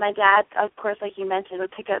 My dad, of course, like you mentioned,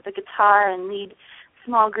 would pick up the guitar and lead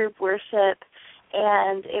small group worship.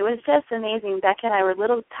 And it was just amazing. Becca and I were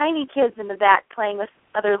little tiny kids in the back playing with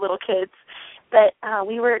other little kids. But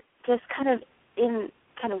we were just kind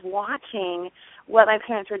of watching what my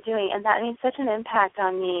parents were doing, and that made such an impact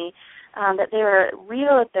on me, that they were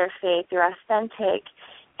real with their faith, they were authentic,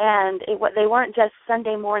 and they weren't just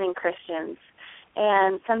Sunday morning Christians.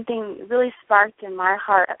 And something really sparked in my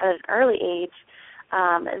heart at an early age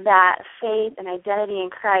that faith and identity in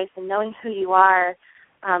Christ and knowing who you are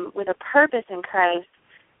with a purpose in Christ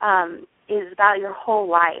is about your whole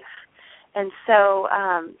life. And so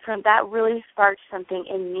from that really sparked something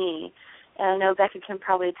in me. And I know Becca can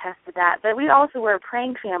probably attest to that. But we also were a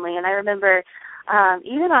praying family, and I remember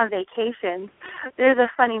even on vacation, there's a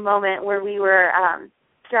funny moment where we were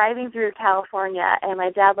driving through California, and my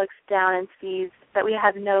dad looks down and sees that we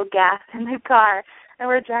have no gas in the car, and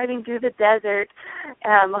we're driving through the desert,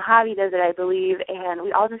 Mojave Desert, I believe, and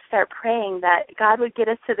we all just start praying that God would get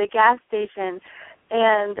us to the gas station.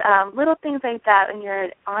 And little things like that when you're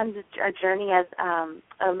on a journey as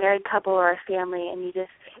a married couple or a family, and you just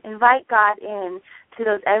invite God in to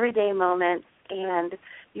those everyday moments, and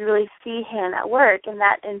you really see Him at work, and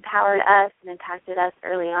that empowered us and impacted us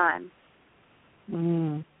early on.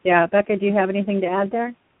 Yeah, Becca, do you have anything to add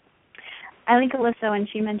there? I think Alyssa, when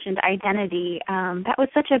she mentioned identity, that was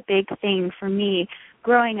such a big thing for me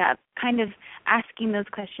growing up, kind of asking those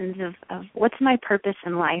questions of what's my purpose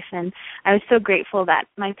in life. And I was so grateful that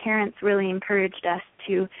my parents really encouraged us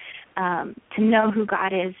to know who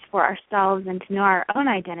God is for ourselves and to know our own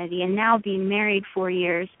identity. And now being married 4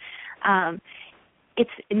 years, it's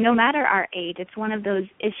no matter our age, it's one of those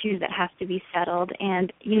issues that has to be settled.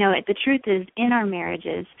 And, you know, the truth is in our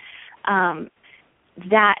marriages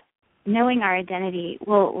that knowing our identity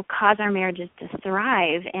will cause our marriages to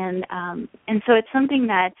thrive, and so it's something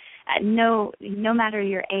that no matter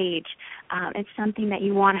your age, it's something that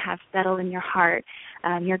you want to have settled in your heart,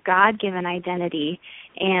 your God-given identity.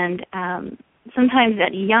 And sometimes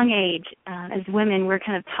at a young age, as women, we're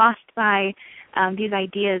kind of tossed by these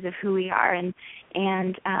ideas of who we are, and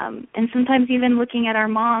sometimes even looking at our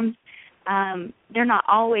moms. They're not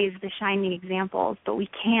always the shining examples, but we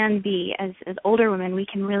can be, as older women, we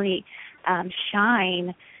can really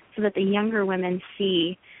shine so that the younger women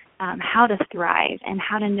see how to thrive and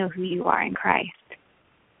how to know who you are in Christ.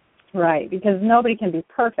 Right, because nobody can be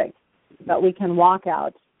perfect, but we can walk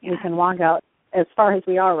out. Yeah. We can walk out as far as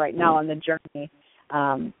we are right now on the journey,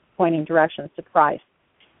 pointing directions to Christ.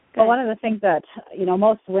 But one of the things that, you know,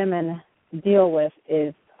 most women deal with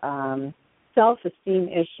is self-esteem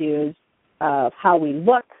issues of how we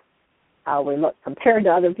look compared to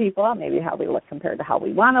other people, maybe how we look compared to how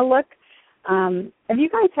we want to look. Have you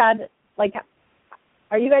guys had, like,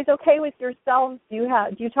 are you guys okay with yourselves? Do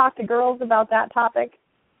you talk to girls about that topic?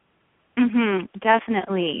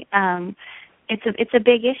 Definitely. It's a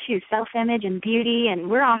big issue, self-image and beauty, and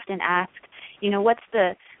we're often asked, you know, what's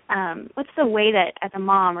the way that as a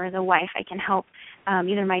mom or as a wife I can help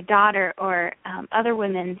either my daughter or other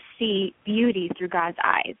women see beauty through God's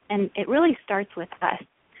eyes. And it really starts with us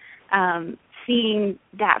seeing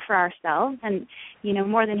that for ourselves. And, you know,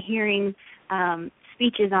 more than hearing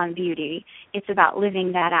speeches on beauty, it's about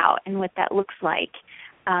living that out and what that looks like.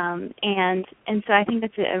 And so I think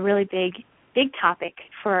that's a really big topic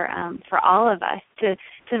for all of us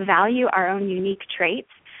to value our own unique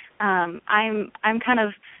traits. I'm kind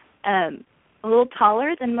of a little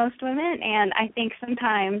taller than most women, and I think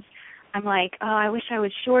sometimes I'm like, oh, I wish I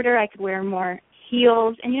was shorter. I could wear more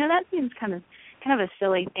heels, and you know that seems kind of a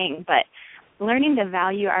silly thing, but learning to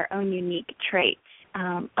value our own unique traits.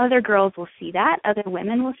 Other girls will see that, other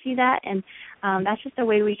women will see that, and that's just a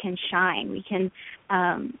way we can shine. We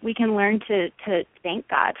can learn to thank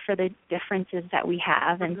God for the differences that we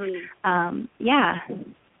have, and yeah,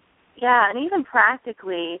 and even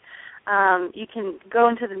practically. You can go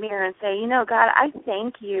into the mirror and say, you know, God, I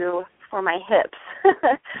thank you for my hips.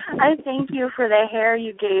 I thank you for the hair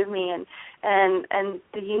you gave me and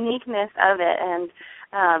the uniqueness of it. And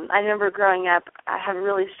I remember growing up, I have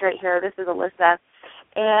really straight hair. This is Alyssa.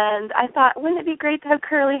 And I thought, wouldn't it be great to have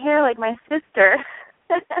curly hair like my sister?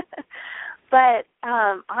 But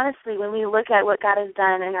honestly, when we look at what God has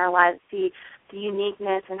done in our lives, see the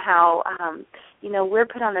uniqueness and how, you know, we're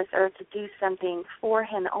put on this earth to do something for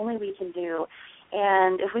Him that only we can do.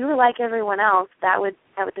 And if we were like everyone else, that would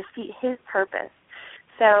defeat His purpose.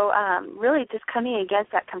 So really just coming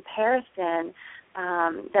against that comparison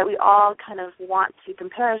that we all kind of want to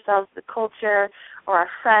compare ourselves to the culture or our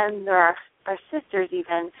friends or our sisters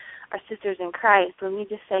even, our sisters in Christ, when we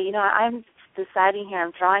just say, you know, I'm deciding here,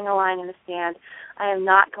 I'm drawing a line in the sand. I am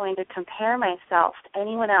not going to compare myself to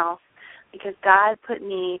anyone else because God put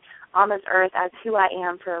me on this earth as who I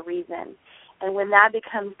am for a reason. And when that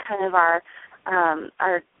becomes kind of our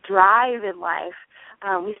drive in life,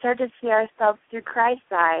 we start to see ourselves through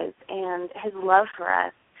Christ's eyes and His love for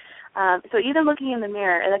us. So even looking in the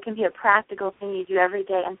mirror, that can be a practical thing you do every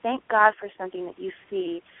day, and thank God for something that you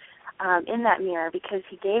see in that mirror because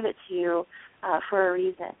He gave it to you for a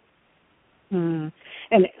reason. And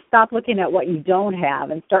stop looking at what you don't have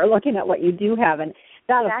and start looking at what you do have. And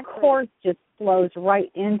that, Exactly. of course, just flows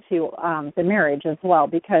right into the marriage as well,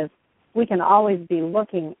 because we can always be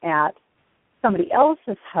looking at somebody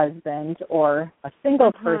else's husband or a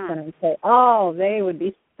single person and say, oh, they would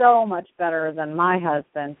be so much better than my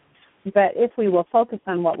husband. But if we will focus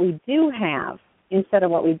on what we do have instead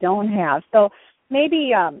of what we don't have. So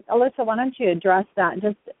maybe, Alyssa, why don't you address that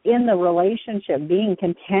just in the relationship, being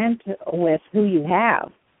content with who you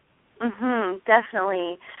have?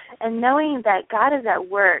 Definitely. And knowing that God is at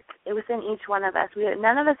work within each one of us.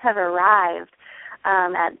 None of us have arrived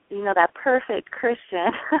at, that perfect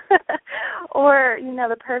Christian or,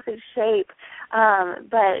 the perfect shape.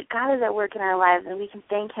 But God is at work in our lives, and we can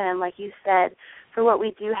thank him, like you said, for what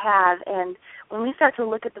we do have. And when we start to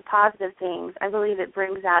look at the positive things, I believe it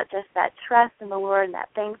brings out just that trust in the Lord and that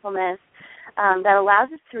thankfulness that allows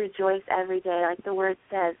us to rejoice every day. Like the word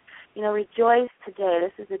says, rejoice today.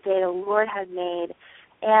 This is the day the Lord has made.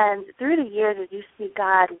 And through the years, as you see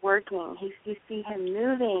God working, you see him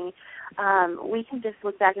moving, we can just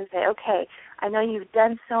look back and say, okay, I know you've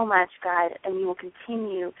done so much, God, and you will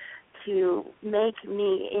continue to make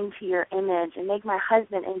me into your image and make my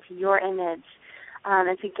husband into your image.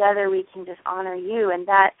 And together we can just honor you. And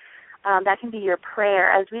that can be your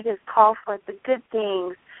prayer as we just call forth the good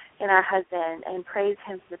things in our husband and praise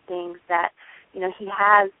him for the things that, he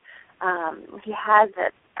has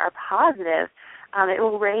that are positive. It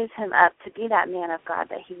will raise him up to be that man of God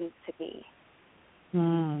that he needs to be.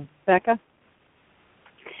 Becca?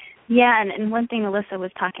 Yeah, and one thing Alyssa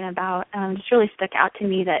was talking about just really stuck out to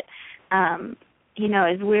me that,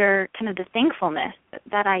 as we're kind of the thankfulness,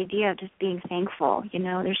 that idea of just being thankful.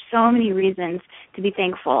 There's so many reasons to be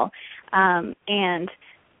thankful. And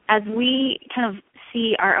as we kind of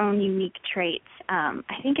see our own unique traits,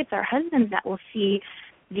 I think it's our husbands that will see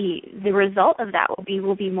the result of that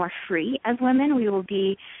will be more free as women. We will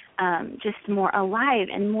be just more alive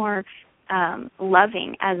and more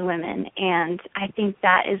loving as women. And I think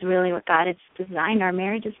that is really what God has designed our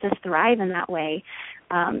marriages to thrive in that way.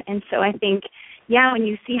 And so I think, when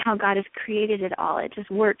you see how God has created it all, it just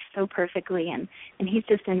works so perfectly. And he's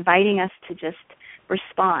just inviting us to just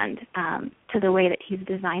respond to the way that he's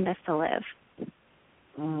designed us to live.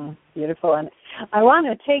 Beautiful. And I want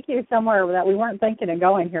to take you somewhere that we weren't thinking of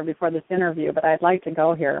going here before this interview, but I'd like to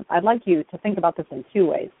go here. I'd like you to think about this in two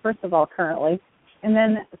ways. First of all, currently, and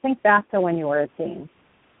then think back to when you were a teen.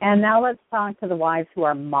 And now let's talk to the wives who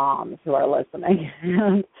are moms who are listening.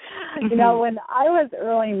 And, when I was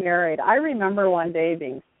early married, I remember one day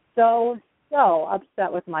being so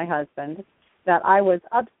upset with my husband that I was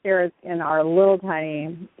upstairs in our little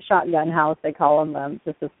tiny shotgun house, they call them,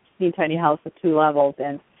 just this tiny house with 2 levels,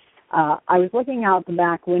 and I was looking out the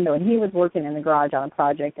back window, and he was working in the garage on a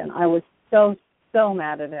project, and I was so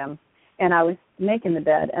mad at him, and I was making the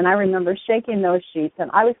bed, and I remember shaking those sheets,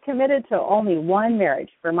 and I was committed to only one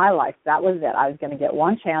marriage for my life. That was it. I was going to get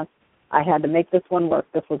one chance. I had to make this one work.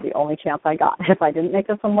 This was the only chance I got. If I didn't make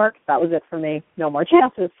this one work, that was it for me. No more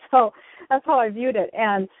chances. So that's how I viewed it,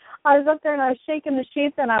 and I was up there and I was shaking the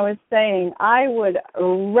sheets and I was saying I would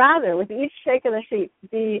rather, with each shake of the sheets,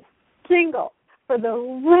 be single for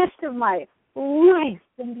the rest of my life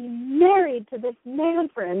than be married to this man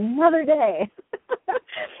for another day.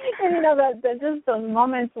 And that just those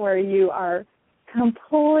moments where you are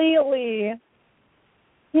completely,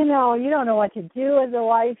 you don't know what to do as a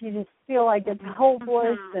wife. You just feel like it's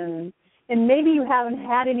hopeless, and maybe you haven't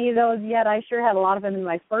had any of those yet. I sure had a lot of them in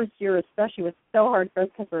my first year, especially with so hard for us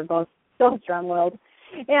because we were both so strong-willed.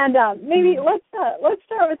 And maybe let's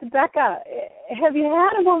start with Becca. Have you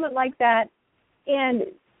had a moment like that? And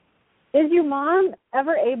is your mom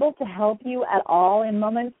ever able to help you at all in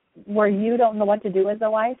moments where you don't know what to do as a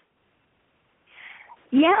wife?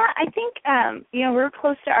 Yeah, I think, we're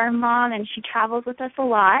close to our mom, and she travels with us a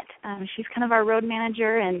lot. She's kind of our road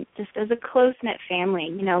manager, and just as a close-knit family,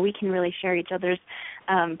 we can really share each other's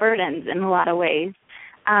burdens in a lot of ways.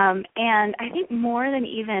 And I think more than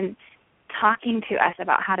even talking to us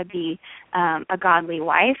about how to be a godly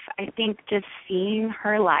wife, I think just seeing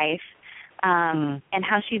her life and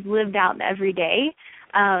how she's lived out every day.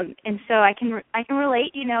 And so I can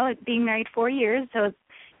relate, being married 4 years, so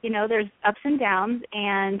there's ups and downs,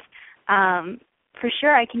 and for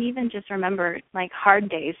sure I can even just remember like hard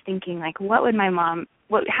days thinking like, what would my mom,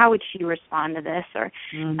 how would she respond to this? Or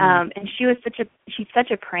and she's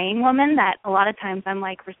such a praying woman that a lot of times I'm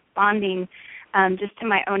like responding just to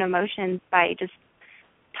my own emotions by just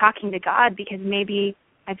talking to God, because maybe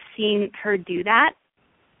I've seen her do that.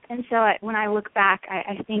 And so when I look back,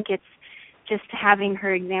 I think it's just having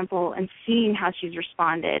her example and seeing how she's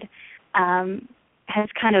responded has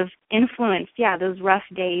kind of influenced, those rough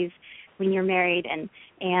days when you're married, and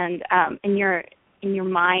in your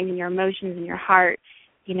mind and your emotions and your heart,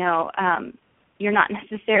 you're not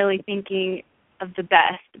necessarily thinking of the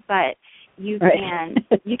best, but you can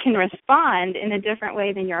you can respond in a different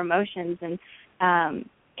way than your emotions, and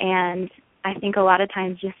I think a lot of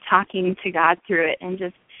times just talking to God through it, and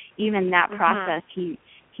just even that process, he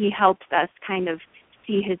helps us kind of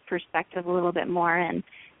see his perspective a little bit more, and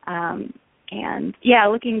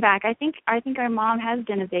looking back, I think our mom has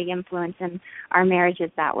been a big influence in our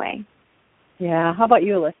marriages that way. Yeah. How about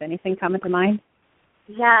you, Alyssa? Anything coming to mind?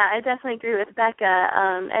 Yeah, I definitely agree with Becca.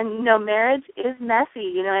 And marriage is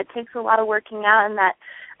messy. It takes a lot of working out, and that,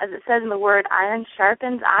 as it says in the word, iron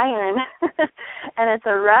sharpens iron. And it's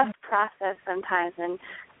a rough process sometimes, and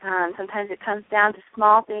sometimes it comes down to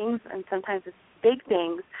small things, and sometimes it's big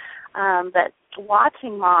things. But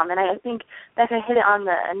watching Mom, and I think Becca hit it on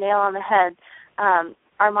a nail on the head.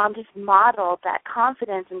 Our mom just modeled that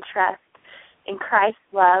confidence and trust in Christ's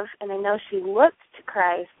love, and I know she looked to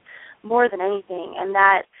Christ more than anything, and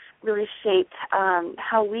that really shaped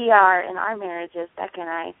how we are in our marriages, Becca and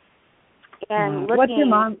I. And what's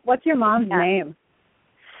your mom's name?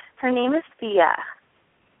 Her name is Thea.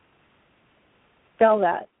 Spell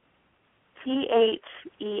that. Thea.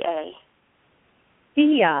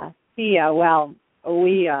 Thea. Well,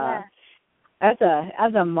 we as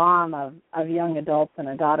a mom of young adults and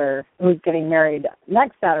a daughter who's getting married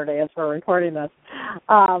next Saturday as we're recording this,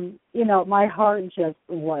 my heart just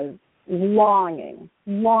was longing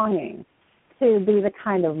to be the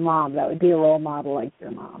kind of mom that would be a role model like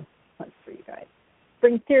your mom. That's for you guys.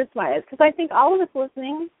 Brings tears to my eyes, because I think all of us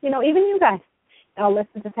listening, even you guys,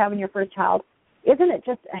 listen to having your first child, isn't it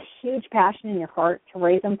just a huge passion in your heart to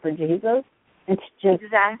raise them for Jesus and to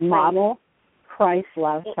just model Christ's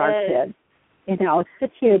love to our kids? It's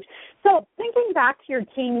just huge. So thinking back to your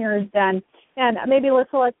teen years then, and maybe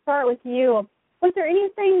Alyssa, let's start with you. Was there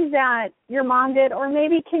anything that your mom did, or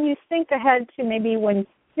maybe can you think ahead to maybe when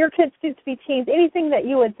your kids get to be teens, anything that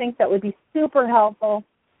you would think that would be super helpful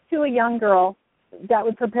to a young girl that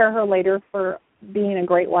would prepare her later for being a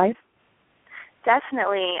great wife?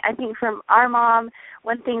 Definitely. I think from our mom,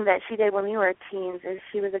 one thing that she did when we were teens is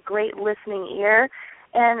she was a great listening ear,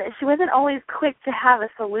 and she wasn't always quick to have a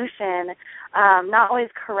solution, not always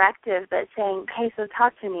corrective, but saying, hey, so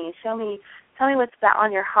talk to me, tell me what's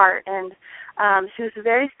on your heart. And she was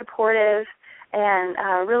very supportive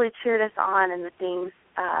and really cheered us on in the things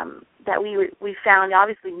that we found,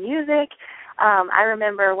 obviously music. I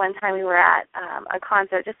remember one time we were at a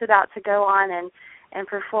concert just about to go on and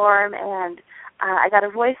perform, and I got a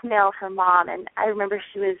voicemail from Mom, and I remember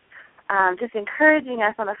she was just encouraging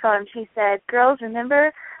us on the phone. She said, girls,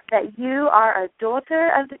 remember that you are a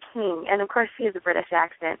daughter of the King. And, of course, she has a British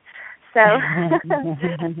accent. So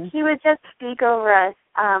she would just speak over us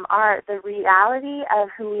the reality of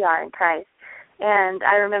who we are in Christ. And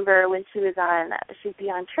I remember when she'd be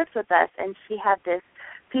on trips with us, and she had this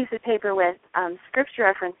piece of paper with scripture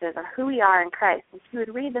references on who we are in Christ. And she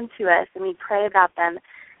would read them to us, and we'd pray about them.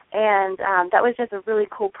 And that was just a really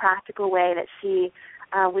cool, practical way that she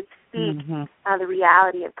would speak the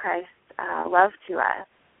reality of Christ's love to us.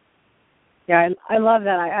 Yeah, I love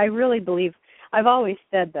that. I really believe, I've always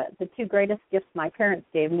said that the two greatest gifts my parents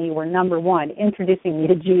gave me were, number one, introducing me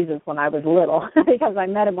to Jesus when I was little, because I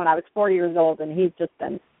met him when I was 4 years old, and he's just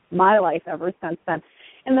been my life ever since then.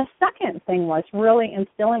 And the second thing was really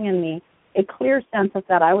instilling in me a clear sense of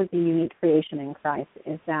that I was a unique creation in Christ,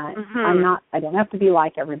 is that I don't have to be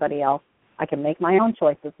like everybody else. I can make my own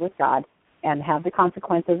choices with God and have the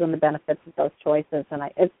consequences and the benefits of those choices. And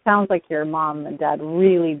it sounds like your mom and dad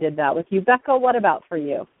really did that with you. Becca, what about for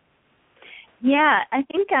you? Yeah, I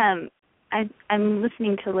think I'm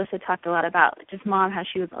listening to Alyssa talk a lot about just Mom, how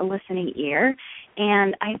she was a listening ear.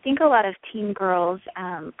 And I think a lot of teen girls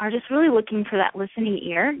are just really looking for that listening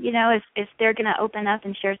ear. If they're going to open up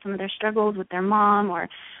and share some of their struggles with their mom, or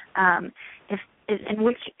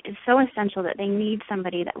which is so essential that they need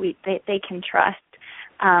somebody that they can trust,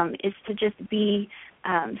 is to just be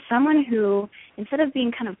someone who, instead of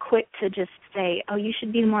being kind of quick to just say, oh, you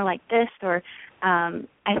should be more like this, or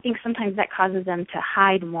I think sometimes that causes them to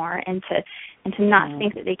hide more and to not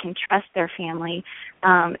think that they can trust their family.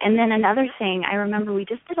 And then another thing, I remember we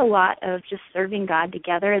just did a lot of just serving God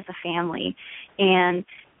together as a family, and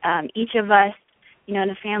each of us, in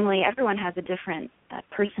a family, everyone has a different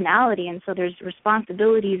personality, and so there's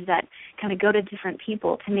responsibilities that kind of go to different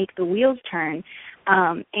people to make the wheels turn.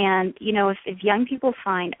 And, if young people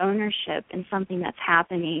find ownership in something that's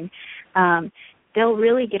happening, they'll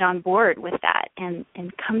really get on board with that and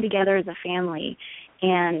come together as a family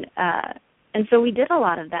And so we did a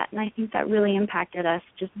lot of that, and I think that really impacted us,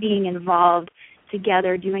 just being involved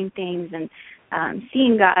together, doing things, and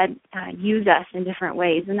seeing God use us in different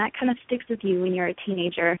ways. And that kind of sticks with you when you're a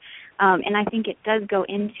teenager. And I think it does go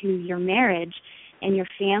into your marriage and your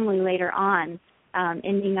family later on,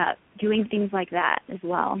 ending up doing things like that as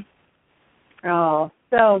well. Oh,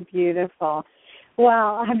 so beautiful.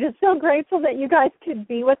 Well, I'm just so grateful that you guys could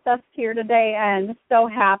be with us here today, and so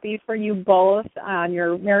happy for you both on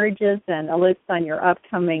your marriages, and Alyssa on your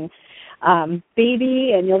upcoming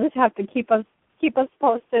baby. And you'll just have to keep us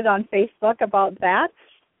posted on Facebook about that.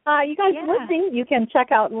 You guys listening, you can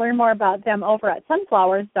check out and learn more about them over at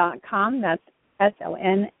sunflowers.com. That's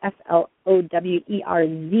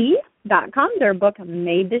SONFLOWERZ.com. Their book,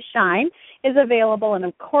 Made to Shine, is available. And,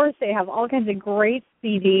 of course, they have all kinds of great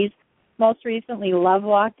CDs, most recently Love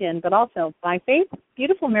Walked In, but also By Faith,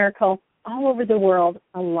 Beautiful Miracle, All Over the World,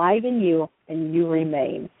 Alive in You, and You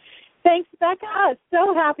Remain. Thanks, Becca.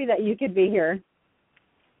 So happy that you could be here.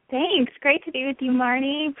 Thanks. Great to be with you,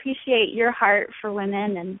 Marnie. Appreciate your heart for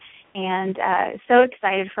women, and so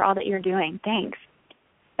excited for all that you're doing. Thanks.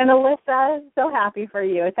 And Alyssa, so happy for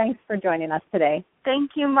you. Thanks for joining us today.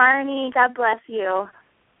 Thank you, Marnie. God bless you.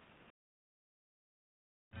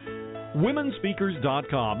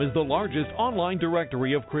 WomenSpeakers.com is the largest online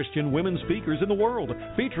directory of Christian women speakers in the world,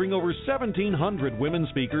 featuring over 1,700 women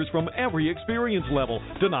speakers from every experience level,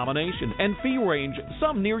 denomination, and fee range,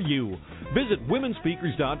 some near you. Visit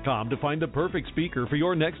WomenSpeakers.com to find the perfect speaker for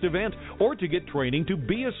your next event, or to get training to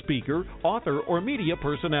be a speaker, author, or media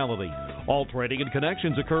personality. All training and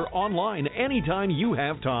connections occur online anytime you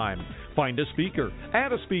have time. Find a speaker,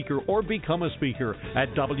 add a speaker, or become a speaker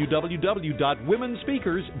at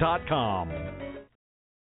www.womenspeakers.com.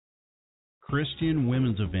 Christian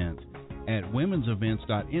Women's Events. At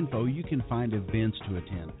womensevents.info, you can find events to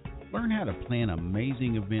attend. Learn how to plan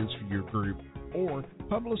amazing events for your group, or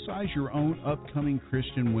publicize your own upcoming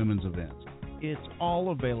Christian women's events. It's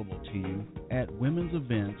all available to you at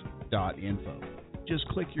womensevents.info. Just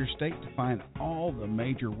click your state to find all the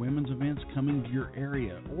major women's events coming to your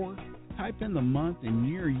area, or type in the month and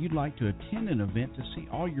year you'd like to attend an event to see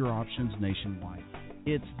all your options nationwide.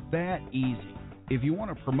 It's that easy. If you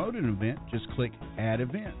want to promote an event, just click Add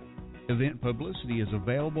Event. Event publicity is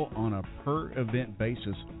available on a per-event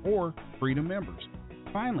basis or free to members.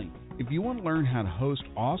 Finally, if you want to learn how to host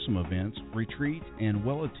awesome events, retreats, and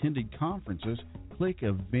well-attended conferences, click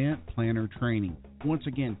Event Planner Training. Once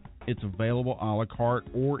again, it's available a la carte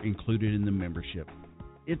or included in the membership.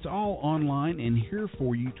 It's all online and here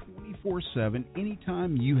for you 24/7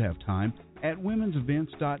 anytime you have time at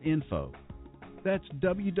womensevents.info. That's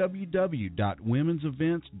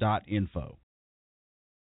www.womensevents.info.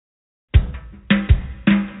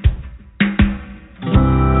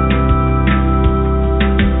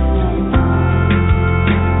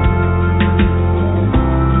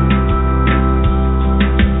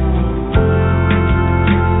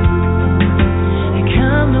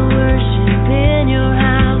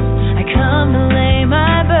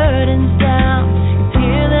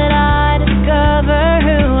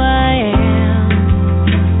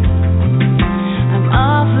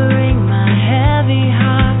 Offering my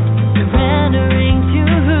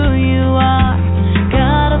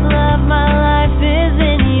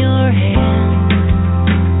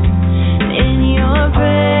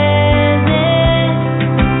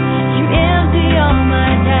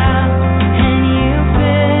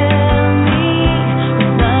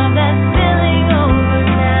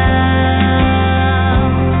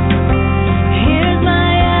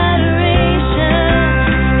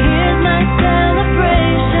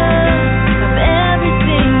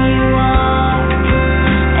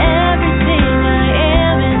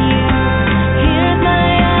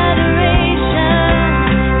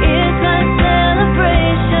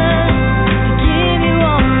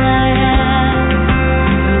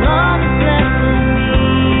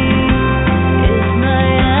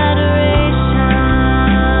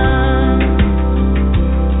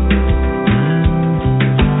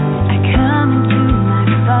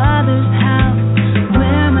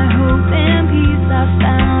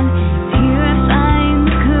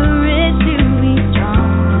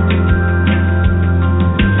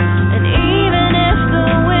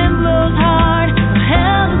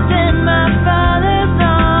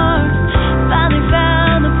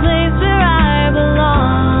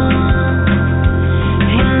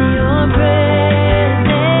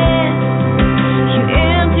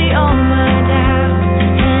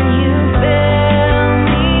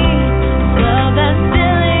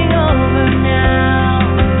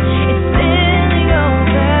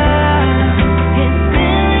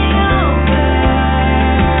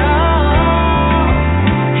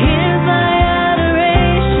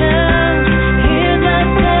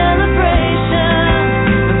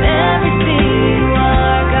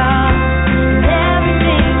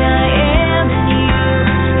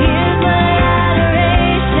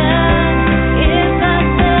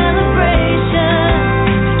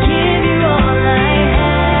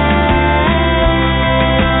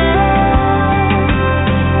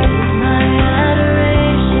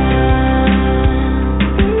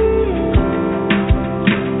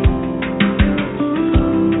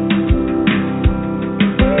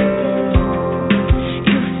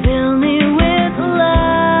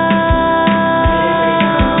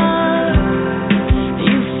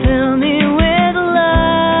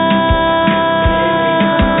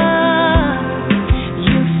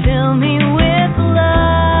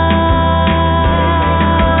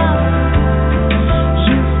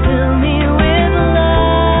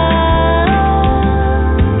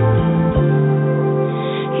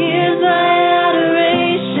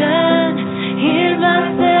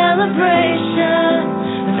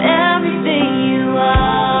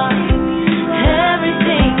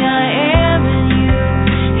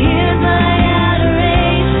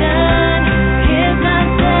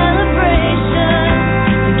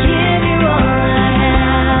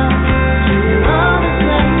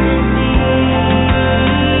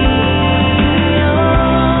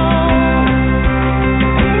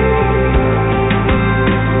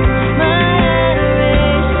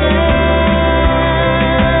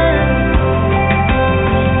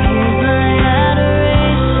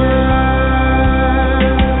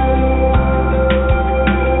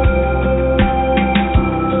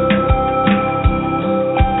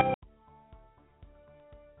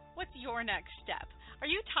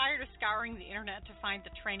tired of scouring the internet to find the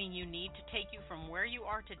training you need to take you from where you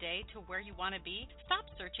are today to where you want to be? Stop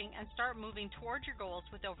searching and start moving towards your goals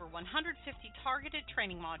with over 150 targeted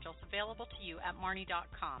training modules available to you at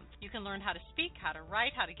Marnie.com. You can learn how to speak, how to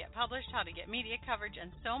write, how to get published, how to get media coverage, and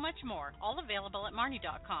so much more. All available at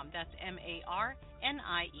Marnie.com. That's MARNIE.com.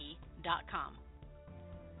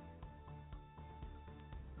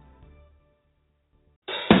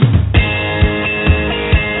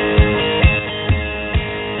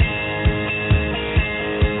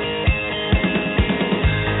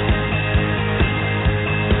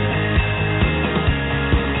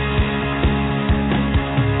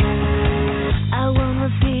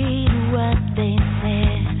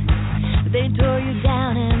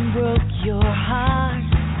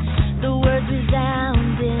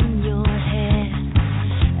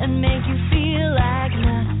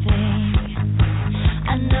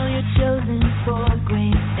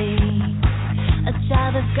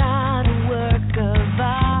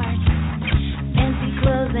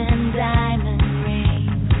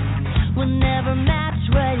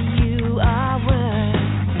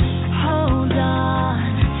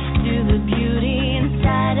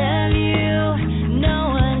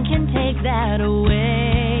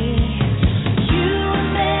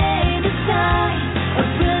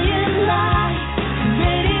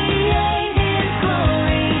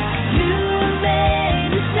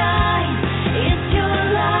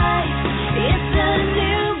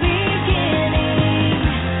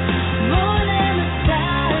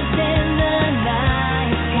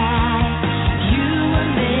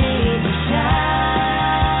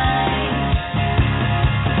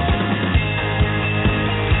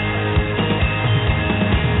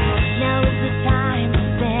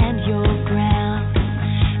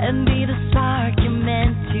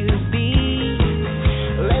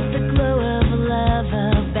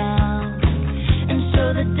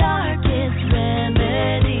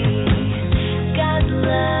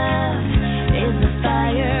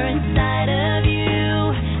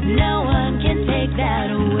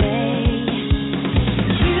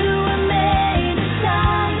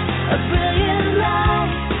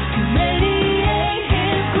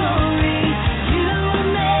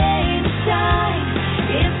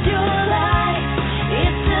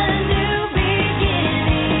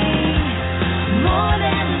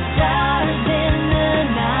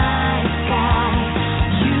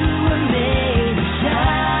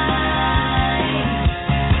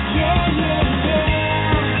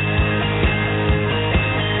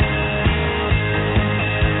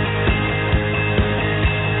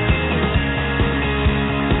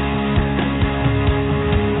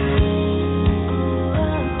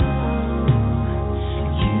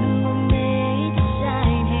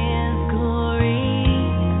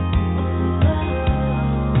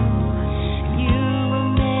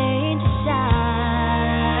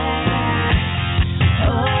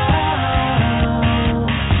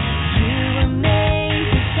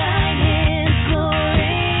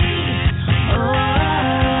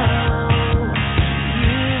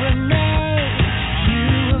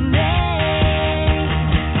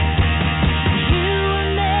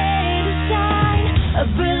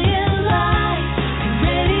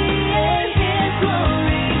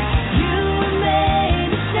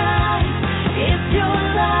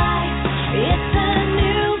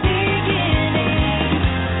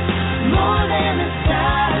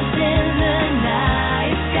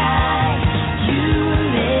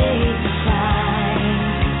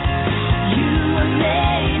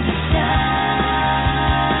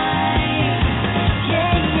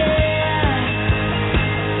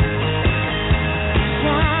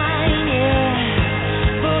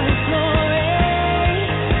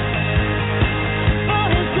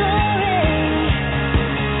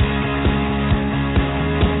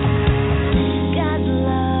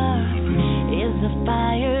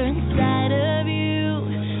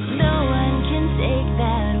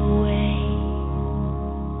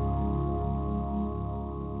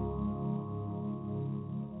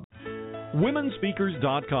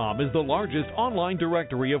 WomenSpeakers.com is the largest online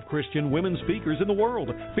directory of Christian women speakers in the world,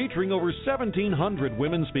 featuring over 1,700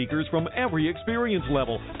 women speakers from every experience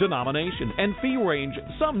level, denomination, and fee range,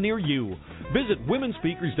 some near you. Visit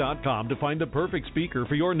WomenSpeakers.com to find the perfect speaker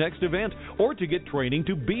for your next event or to get training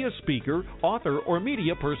to be a speaker, author, or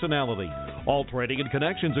media personality. All training and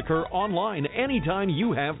connections occur online anytime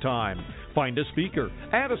you have time. Find a speaker,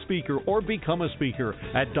 add a speaker, or become a speaker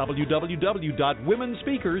at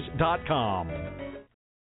www.womenspeakers.com.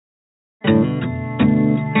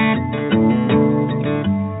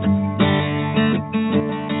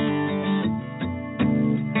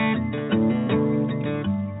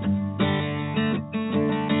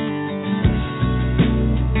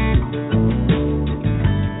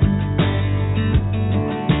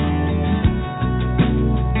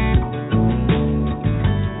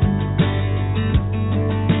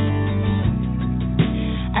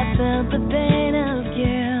 the pain of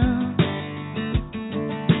guilt,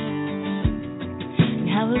 and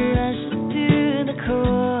how it rushes through the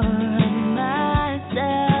core of my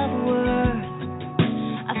self-worth.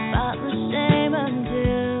 I fought the shame